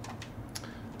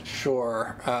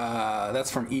 Sure.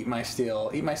 That's from Eat My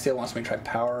Steel. Eat My Steel wants me to try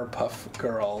Powerpuff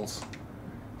Girls,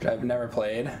 which I've never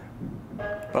played,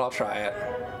 but I'll try it.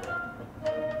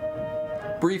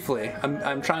 Briefly.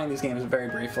 I'm trying these games very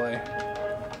briefly.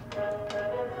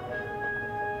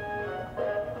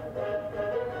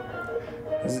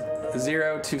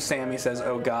 Zero to Sammy says,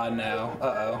 "Oh God, no."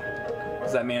 Uh-oh.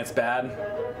 Does that mean it's bad?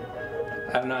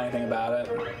 I don't know anything about it.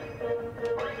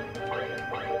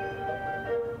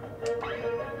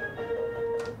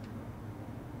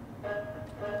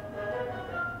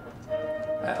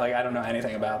 I don't know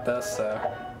anything about this, so.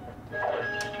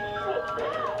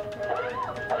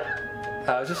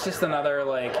 It's just another,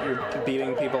 like, you're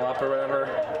beating people up or whatever.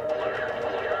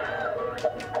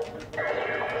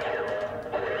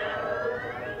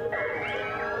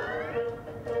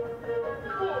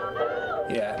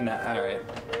 Yeah, no, alright.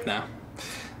 No.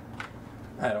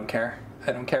 I don't care.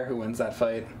 I don't care who wins that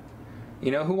fight.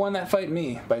 You know who won that fight?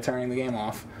 Me, by turning the game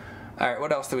off. Alright,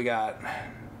 what else do we got?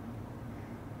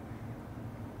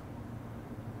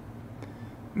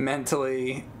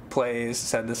 Mentally Plays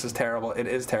said this is terrible. It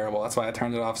is terrible. That's why I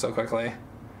turned it off so quickly.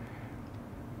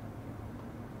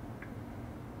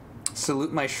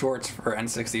 Salute my shorts for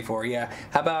N64. Yeah.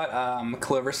 How about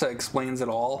Clarissa Explains It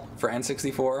All for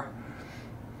N64?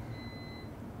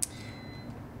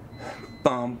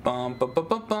 Bum bum bum bum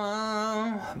bum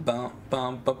bum bum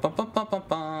bum bum bum bum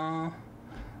bum.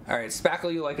 All right,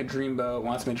 Spackle You Like a Dreamboat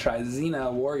wants me to try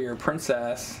Xena Warrior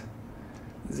Princess.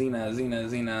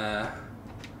 Xena.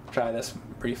 Try this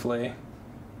briefly.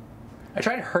 I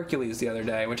tried Hercules the other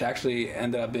day, which actually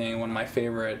ended up being one of my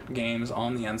favorite games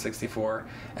on the N64,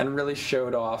 and really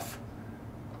showed off.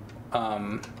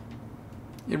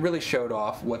 It really showed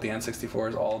off what the N64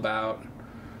 is all about.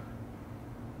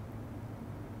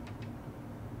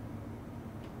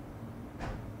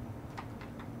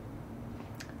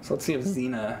 So let's see if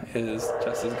Xena is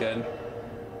just as good.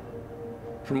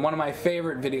 From one of my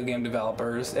favorite video game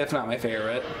developers, if not my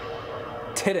favorite,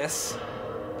 Titus.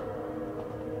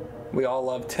 We all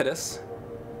love Titus.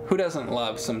 Who doesn't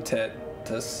love some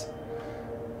Titus?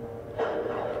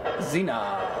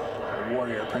 Xena,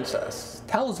 Warrior Princess.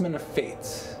 Talisman of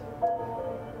Fates.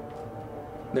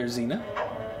 There's Xena.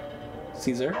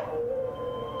 Caesar.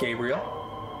 Gabriel.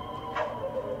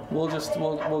 We'll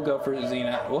go for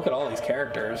Xena. Look at all these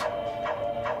characters.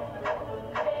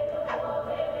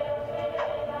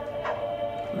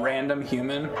 Random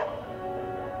human.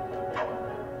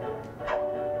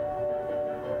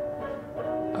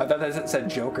 I thought that said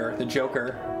Joker. The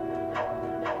Joker.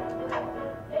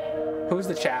 Who's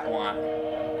the chat want?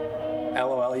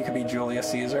 LOL, you could be Julius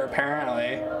Caesar,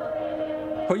 apparently.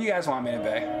 Who do you guys want me to be?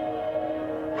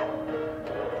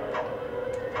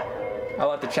 I'll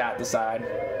let the chat decide.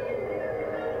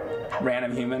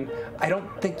 Random human. I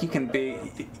don't think you can be...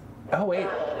 Oh, wait.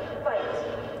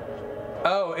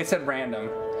 Oh, it said random.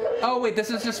 Oh, wait,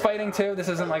 this is just fighting too? This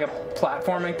isn't like a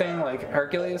platforming thing like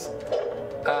Hercules?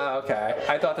 Okay.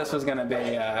 I thought this was gonna be,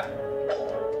 I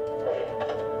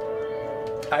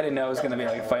didn't know it was gonna be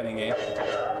like a fighting game.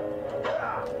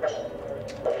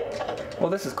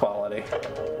 Well, this is quality.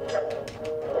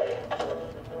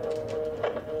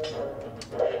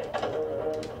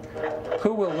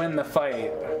 Who will win the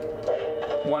fight?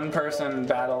 One person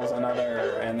battles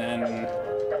another, and then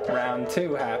round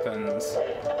 2 happens.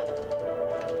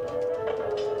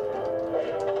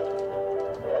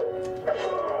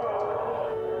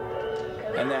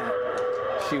 And then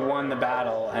she won the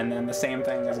battle, and then the same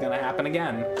thing is going to happen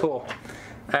again. Cool.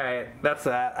 Alright, that's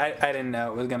that. I didn't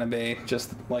know it was going to be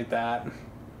just like that.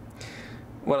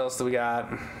 What else do we got?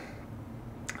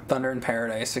 Thunder in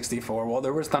Paradise 64. Well,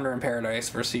 there was Thunder in Paradise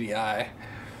for CDI.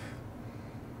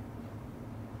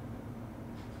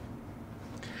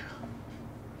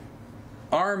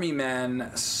 Army Men,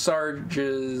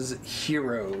 Sarge's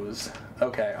Heroes.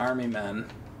 Okay, Army Men.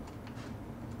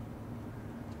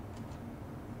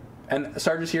 And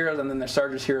Sarge's Heroes, and then there's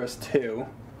Sarge's Heroes 2.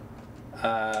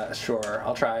 Sure,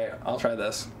 I'll try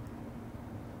this.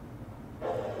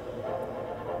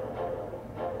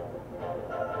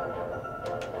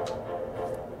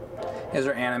 Is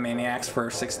there Animaniacs for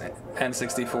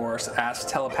N64? Ask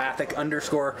telepathic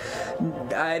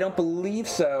 _ I don't believe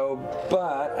so,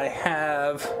 but I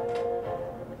have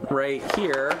right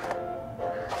here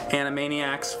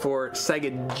Animaniacs for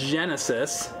Sega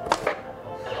Genesis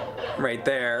right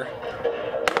there,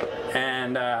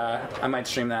 and I might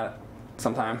stream that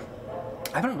sometime.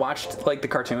 I haven't watched like the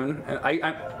cartoon.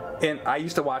 I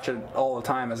used to watch it all the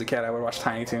time as a kid. I would watch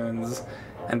Tiny Toons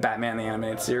and Batman the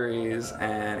Animated Series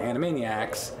and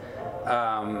Animaniacs,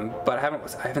 but I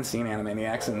haven't seen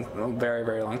Animaniacs in a very,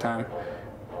 very long time.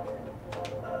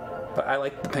 But I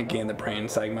like the Pinky and the Brain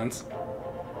segments,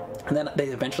 and then they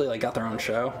eventually like got their own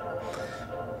show.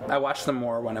 I watched them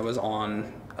more when it was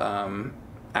on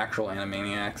actual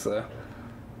Animaniacs. So.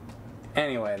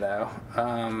 Anyway, though.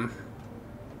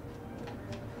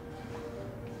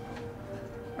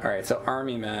 Alright, so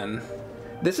Army Men.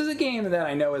 This is a game that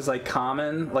I know is like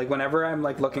common. Like whenever I'm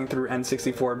like looking through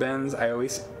N64 bins, I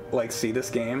always like see this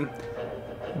game.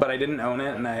 But I didn't own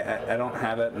it, and I don't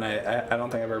have it, and I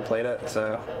don't think I've ever played it,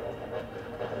 so.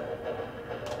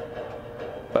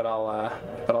 But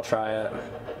I'll try it.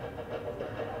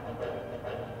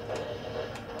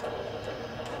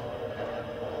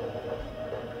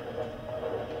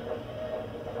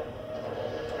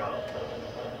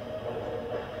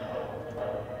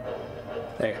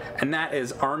 There. And that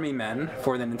is Army Men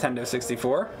for the Nintendo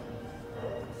 64.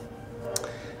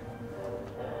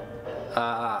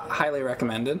 Highly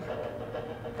recommended.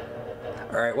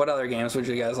 Alright, what other games would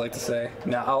you guys like to say?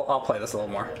 No, I'll play this a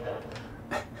little more.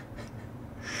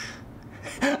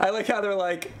 I like how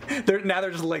now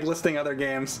they're just like listing other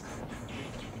games.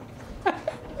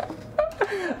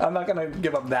 I'm not gonna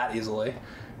give up that easily.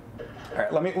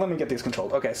 Alright, let me get these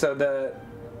controlled. Okay, so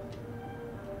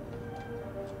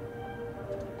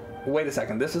Wait a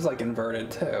second, this is like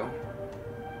inverted too.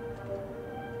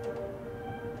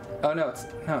 Oh no,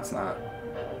 it's not.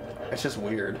 It's just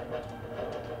weird.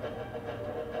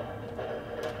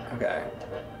 Okay.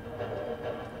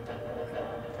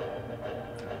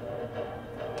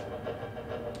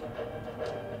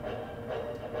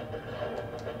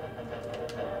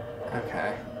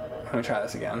 Okay. Let me try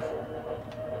this again.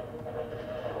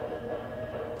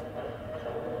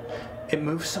 It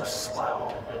moves so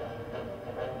slow.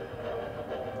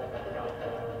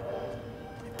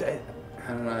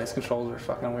 I don't know, these controls are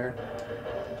fucking weird.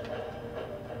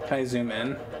 Can I zoom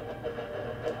in?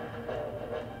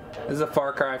 This is a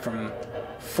far cry from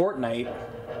Fortnite.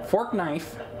 Fork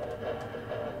knife.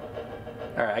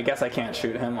 Alright, I guess I can't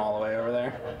shoot him all the way over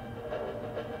there.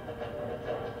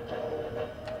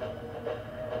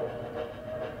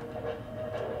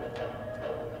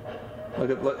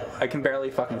 Look, I can barely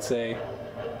fucking see.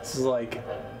 This is like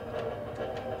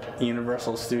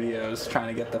Universal Studios trying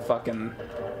to get the fucking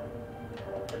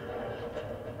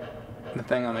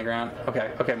thing on the ground.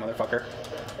 Okay, motherfucker.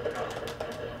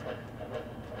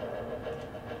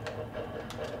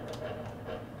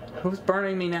 Who's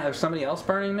burning me now? There's somebody else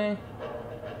burning me?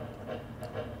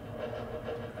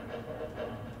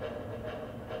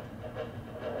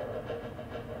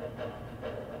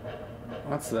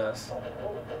 What's this?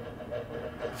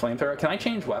 Flamethrower? Can I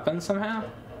change weapons somehow?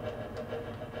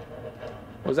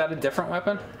 Was that a different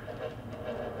weapon?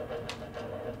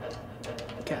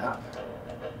 Get up.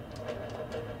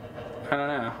 I don't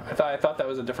know. I thought that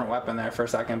was a different weapon there for a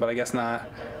second, but I guess not.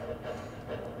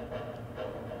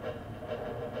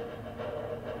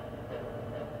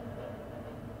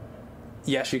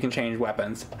 Yes, you can change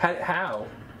weapons. How?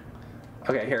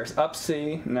 Okay, here's up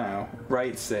C, no.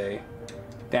 Right C.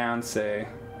 Down C.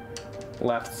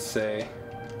 Left C.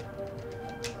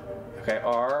 Okay,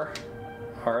 R.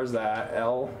 R is that.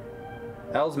 L.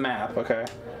 L's map, okay.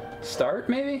 Start,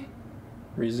 maybe?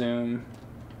 Resume.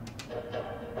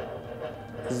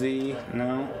 Z,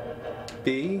 no.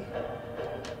 B.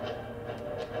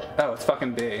 Oh, it's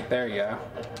fucking B. There you go.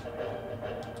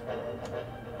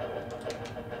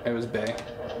 It was B.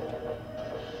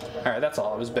 Alright, that's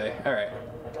all. It was B. Alright.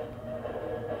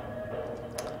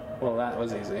 Well, that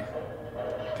was easy.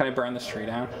 Can I burn this tree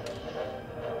down?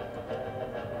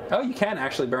 Oh, you can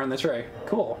actually burn the tree.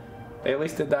 Cool. They at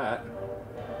least did that.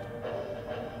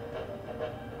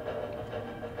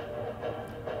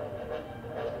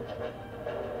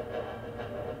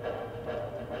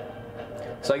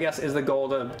 So I guess is the goal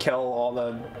to kill all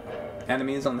the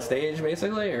enemies on the stage,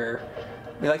 basically, or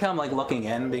you like how I'm like looking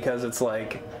in because it's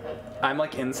like I'm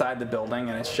like inside the building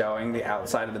and it's showing the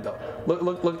outside of the building.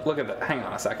 Look at that. Hang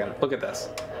on a second. Look at this.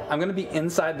 I'm gonna be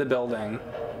inside the building,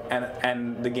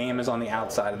 and the game is on the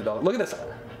outside of the building. Look at this.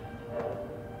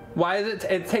 Why is it?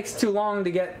 It takes too long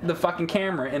to get the fucking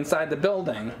camera inside the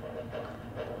building.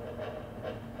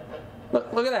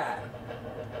 Look at that.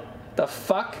 The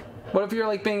fuck? What if you're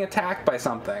like being attacked by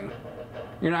something?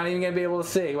 You're not even gonna be able to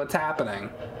see what's happening.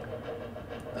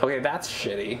 Okay, that's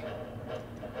shitty.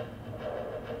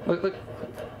 Look.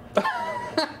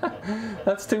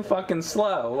 That's too fucking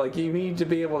slow. Like, you need to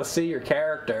be able to see your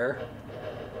character.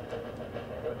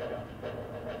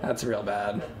 That's real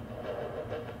bad.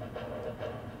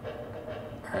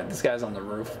 Alright, this guy's on the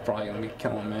roof. Probably gonna be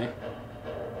killing me.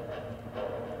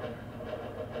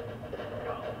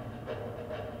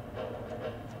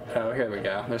 Oh, here we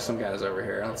go. There's some guys over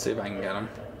here. Let's see if I can get them.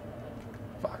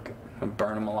 Fuck. I'm gonna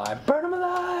burn them alive. Burn them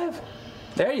alive!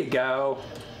 There you go.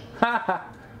 Haha.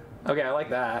 Okay, I like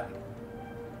that.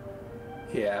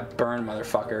 Yeah, burn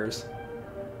motherfuckers.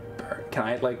 Burn. Can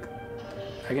I, like...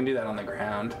 I can do that on the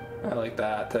ground. I like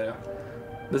that, too.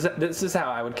 This is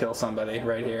how I would kill somebody,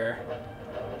 right here.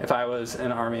 If I was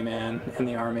an army man in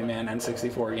the Army Man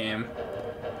N64 game,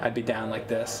 I'd be down like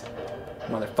this.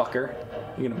 Motherfucker.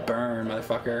 You're gonna burn,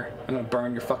 motherfucker. I'm gonna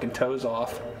burn your fucking toes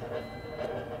off.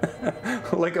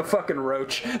 Like a fucking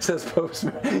roach, says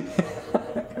Postman.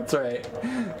 That's right.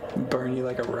 Burn you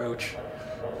like a roach.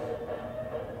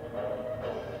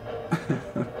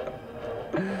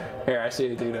 Here, I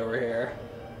see a dude over here.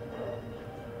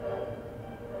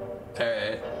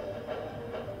 Alright.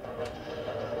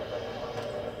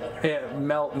 Yeah,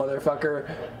 melt, motherfucker.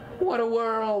 What a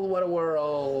world, what a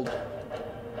world.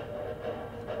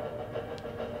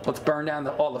 Let's burn down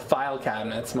all the file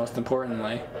cabinets, most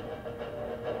importantly.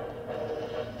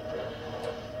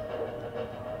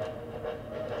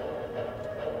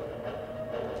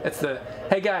 It's the,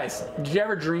 hey guys, did you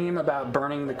ever dream about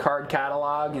burning the card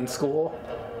catalog in school?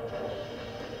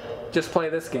 Just play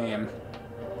this game.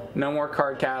 No more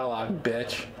card catalog,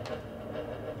 bitch.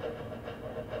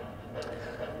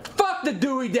 the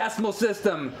Dewey Decimal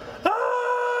System.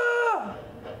 Ah!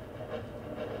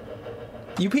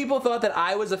 You people thought that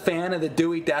I was a fan of the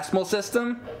Dewey Decimal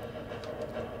System?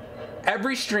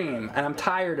 Every stream, and I'm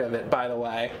tired of it, by the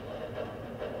way.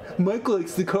 Mike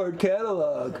likes the card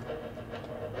catalog.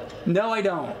 No, I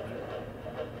don't.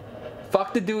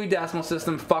 Fuck the Dewey Decimal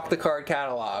System, fuck the card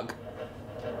catalog.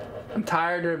 I'm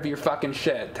tired of your fucking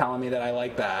shit telling me that I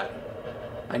like that.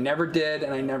 I never did,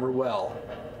 and I never will.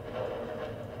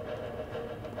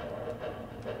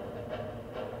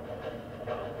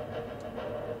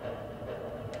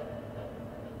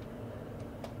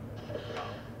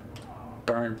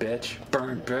 Burn, bitch.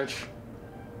 Burn, bitch.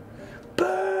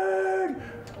 Burn!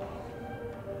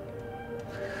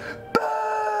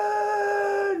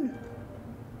 Burn!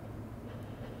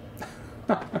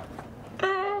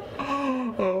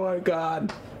 Oh my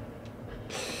god.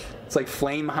 It's like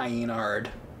Flame Hyenard.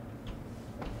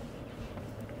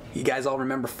 You guys all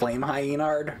remember Flame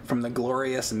Hyenard from the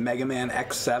glorious Mega Man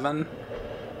X7?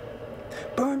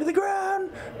 Burn to the ground!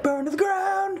 Burn to the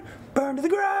ground! Burn to the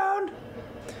ground!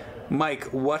 Mike,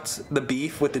 what's the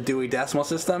beef with the Dewey Decimal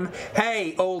System?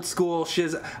 Hey, old school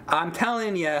shiz, I'm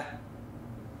telling ya.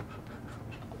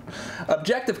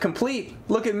 Objective complete.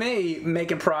 Look at me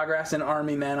making progress in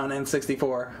Army Men on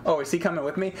N64. Oh, is he coming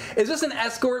with me? Is this an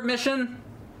escort mission?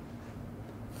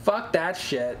 Fuck that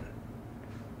shit.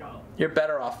 You're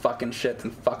better off fucking shit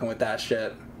than fucking with that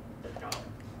shit.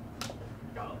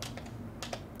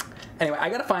 Anyway, I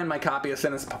gotta find my copy of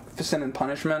Sin and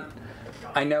Punishment.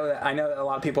 I know that a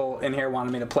lot of people in here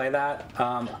wanted me to play that.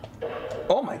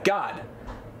 Oh my god.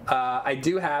 I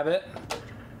do have it.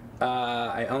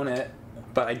 I own it,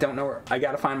 but I don't know where. I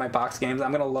gotta find my box games.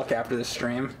 I'm gonna look after this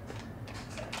stream.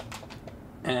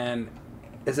 And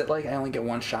is it like I only get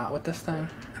one shot with this thing?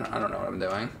 I don't know what I'm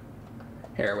doing.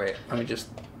 Here, wait. Let me just.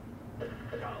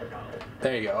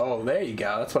 There you go. Oh, there you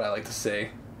go. That's what I like to see.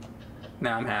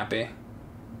 Now I'm happy.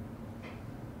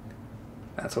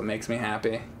 That's what makes me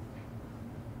happy.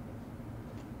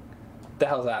 The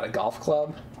hell's that, a golf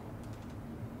club?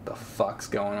 The fuck's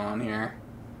going on here?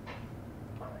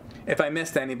 If I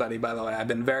missed anybody, by the way, I've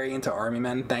been very into Army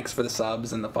Men. Thanks for the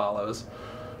subs and the follows.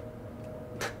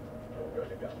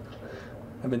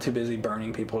 I've been too busy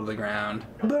burning people to the ground.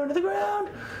 Burn to the ground!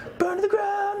 Burn to the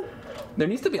ground! There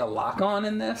needs to be a lock on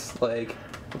in this. Like,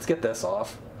 let's get this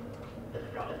off.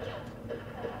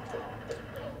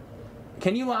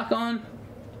 Can you lock on?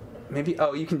 Maybe,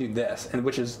 oh, you can do this, and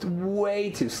which is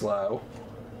way too slow.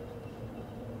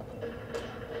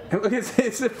 Look, his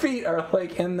feet are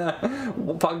like in the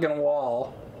fucking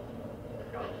wall.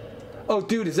 Oh,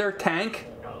 dude, is there a tank?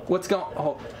 What's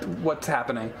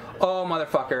happening? Oh,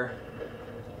 motherfucker.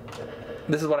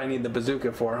 This is what I need the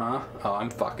bazooka for, huh? Oh, I'm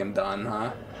fucking done,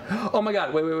 huh? Oh my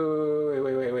god,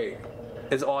 wait.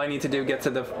 Is all I need to do get to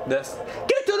this?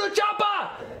 Get to the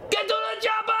chopper! Get to the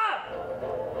chopper!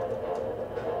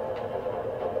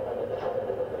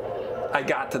 I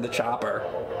got to the chopper.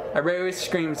 Everybody always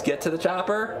screams, get to the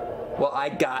chopper? Well, I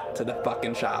got to the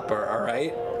fucking chopper,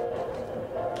 alright?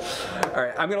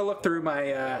 Alright, I'm gonna look through my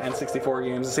N64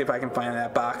 games and see if I can find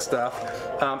that box stuff.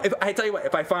 If I tell you what,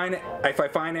 if I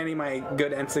find any of my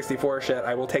good N64 shit,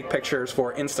 I will take pictures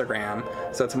for Instagram.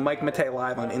 So it's Mike Matei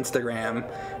Live on Instagram.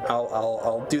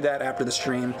 I'll do that after the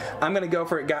stream. I'm gonna go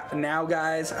for it now,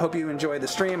 guys. Hope you enjoyed the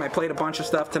stream. I played a bunch of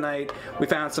stuff tonight. We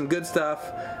found some good stuff.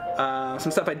 Some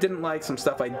stuff I didn't like, some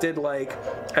stuff I did like.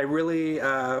 I really,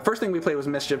 first thing we played was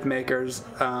Mischief Makers.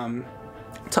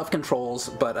 Tough controls,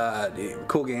 but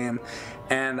cool game.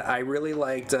 And I really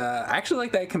liked, I actually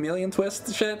liked that Chameleon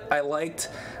Twist shit. I liked,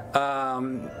 I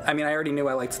mean, I already knew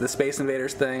I liked the Space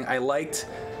Invaders thing. I liked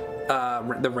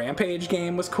the Rampage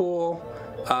game was cool.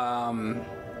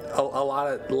 A lot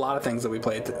of things that we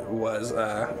played was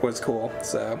cool.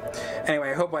 So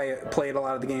anyway, I hope I played a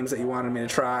lot of the games that you wanted me to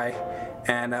try,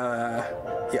 and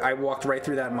I walked right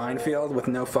through that minefield with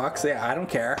no fucks. Yeah, I don't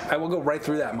care. I will go right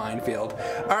through that minefield.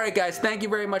 All right, guys, thank you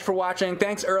very much for watching.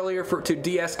 Thanks earlier to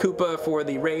DS Koopa for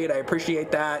the raid. I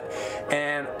appreciate that,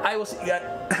 and I will see you guys.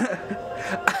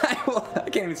 I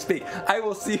can't even speak. I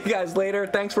will see you guys later.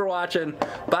 Thanks for watching.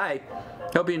 Bye.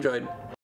 Hope you enjoyed.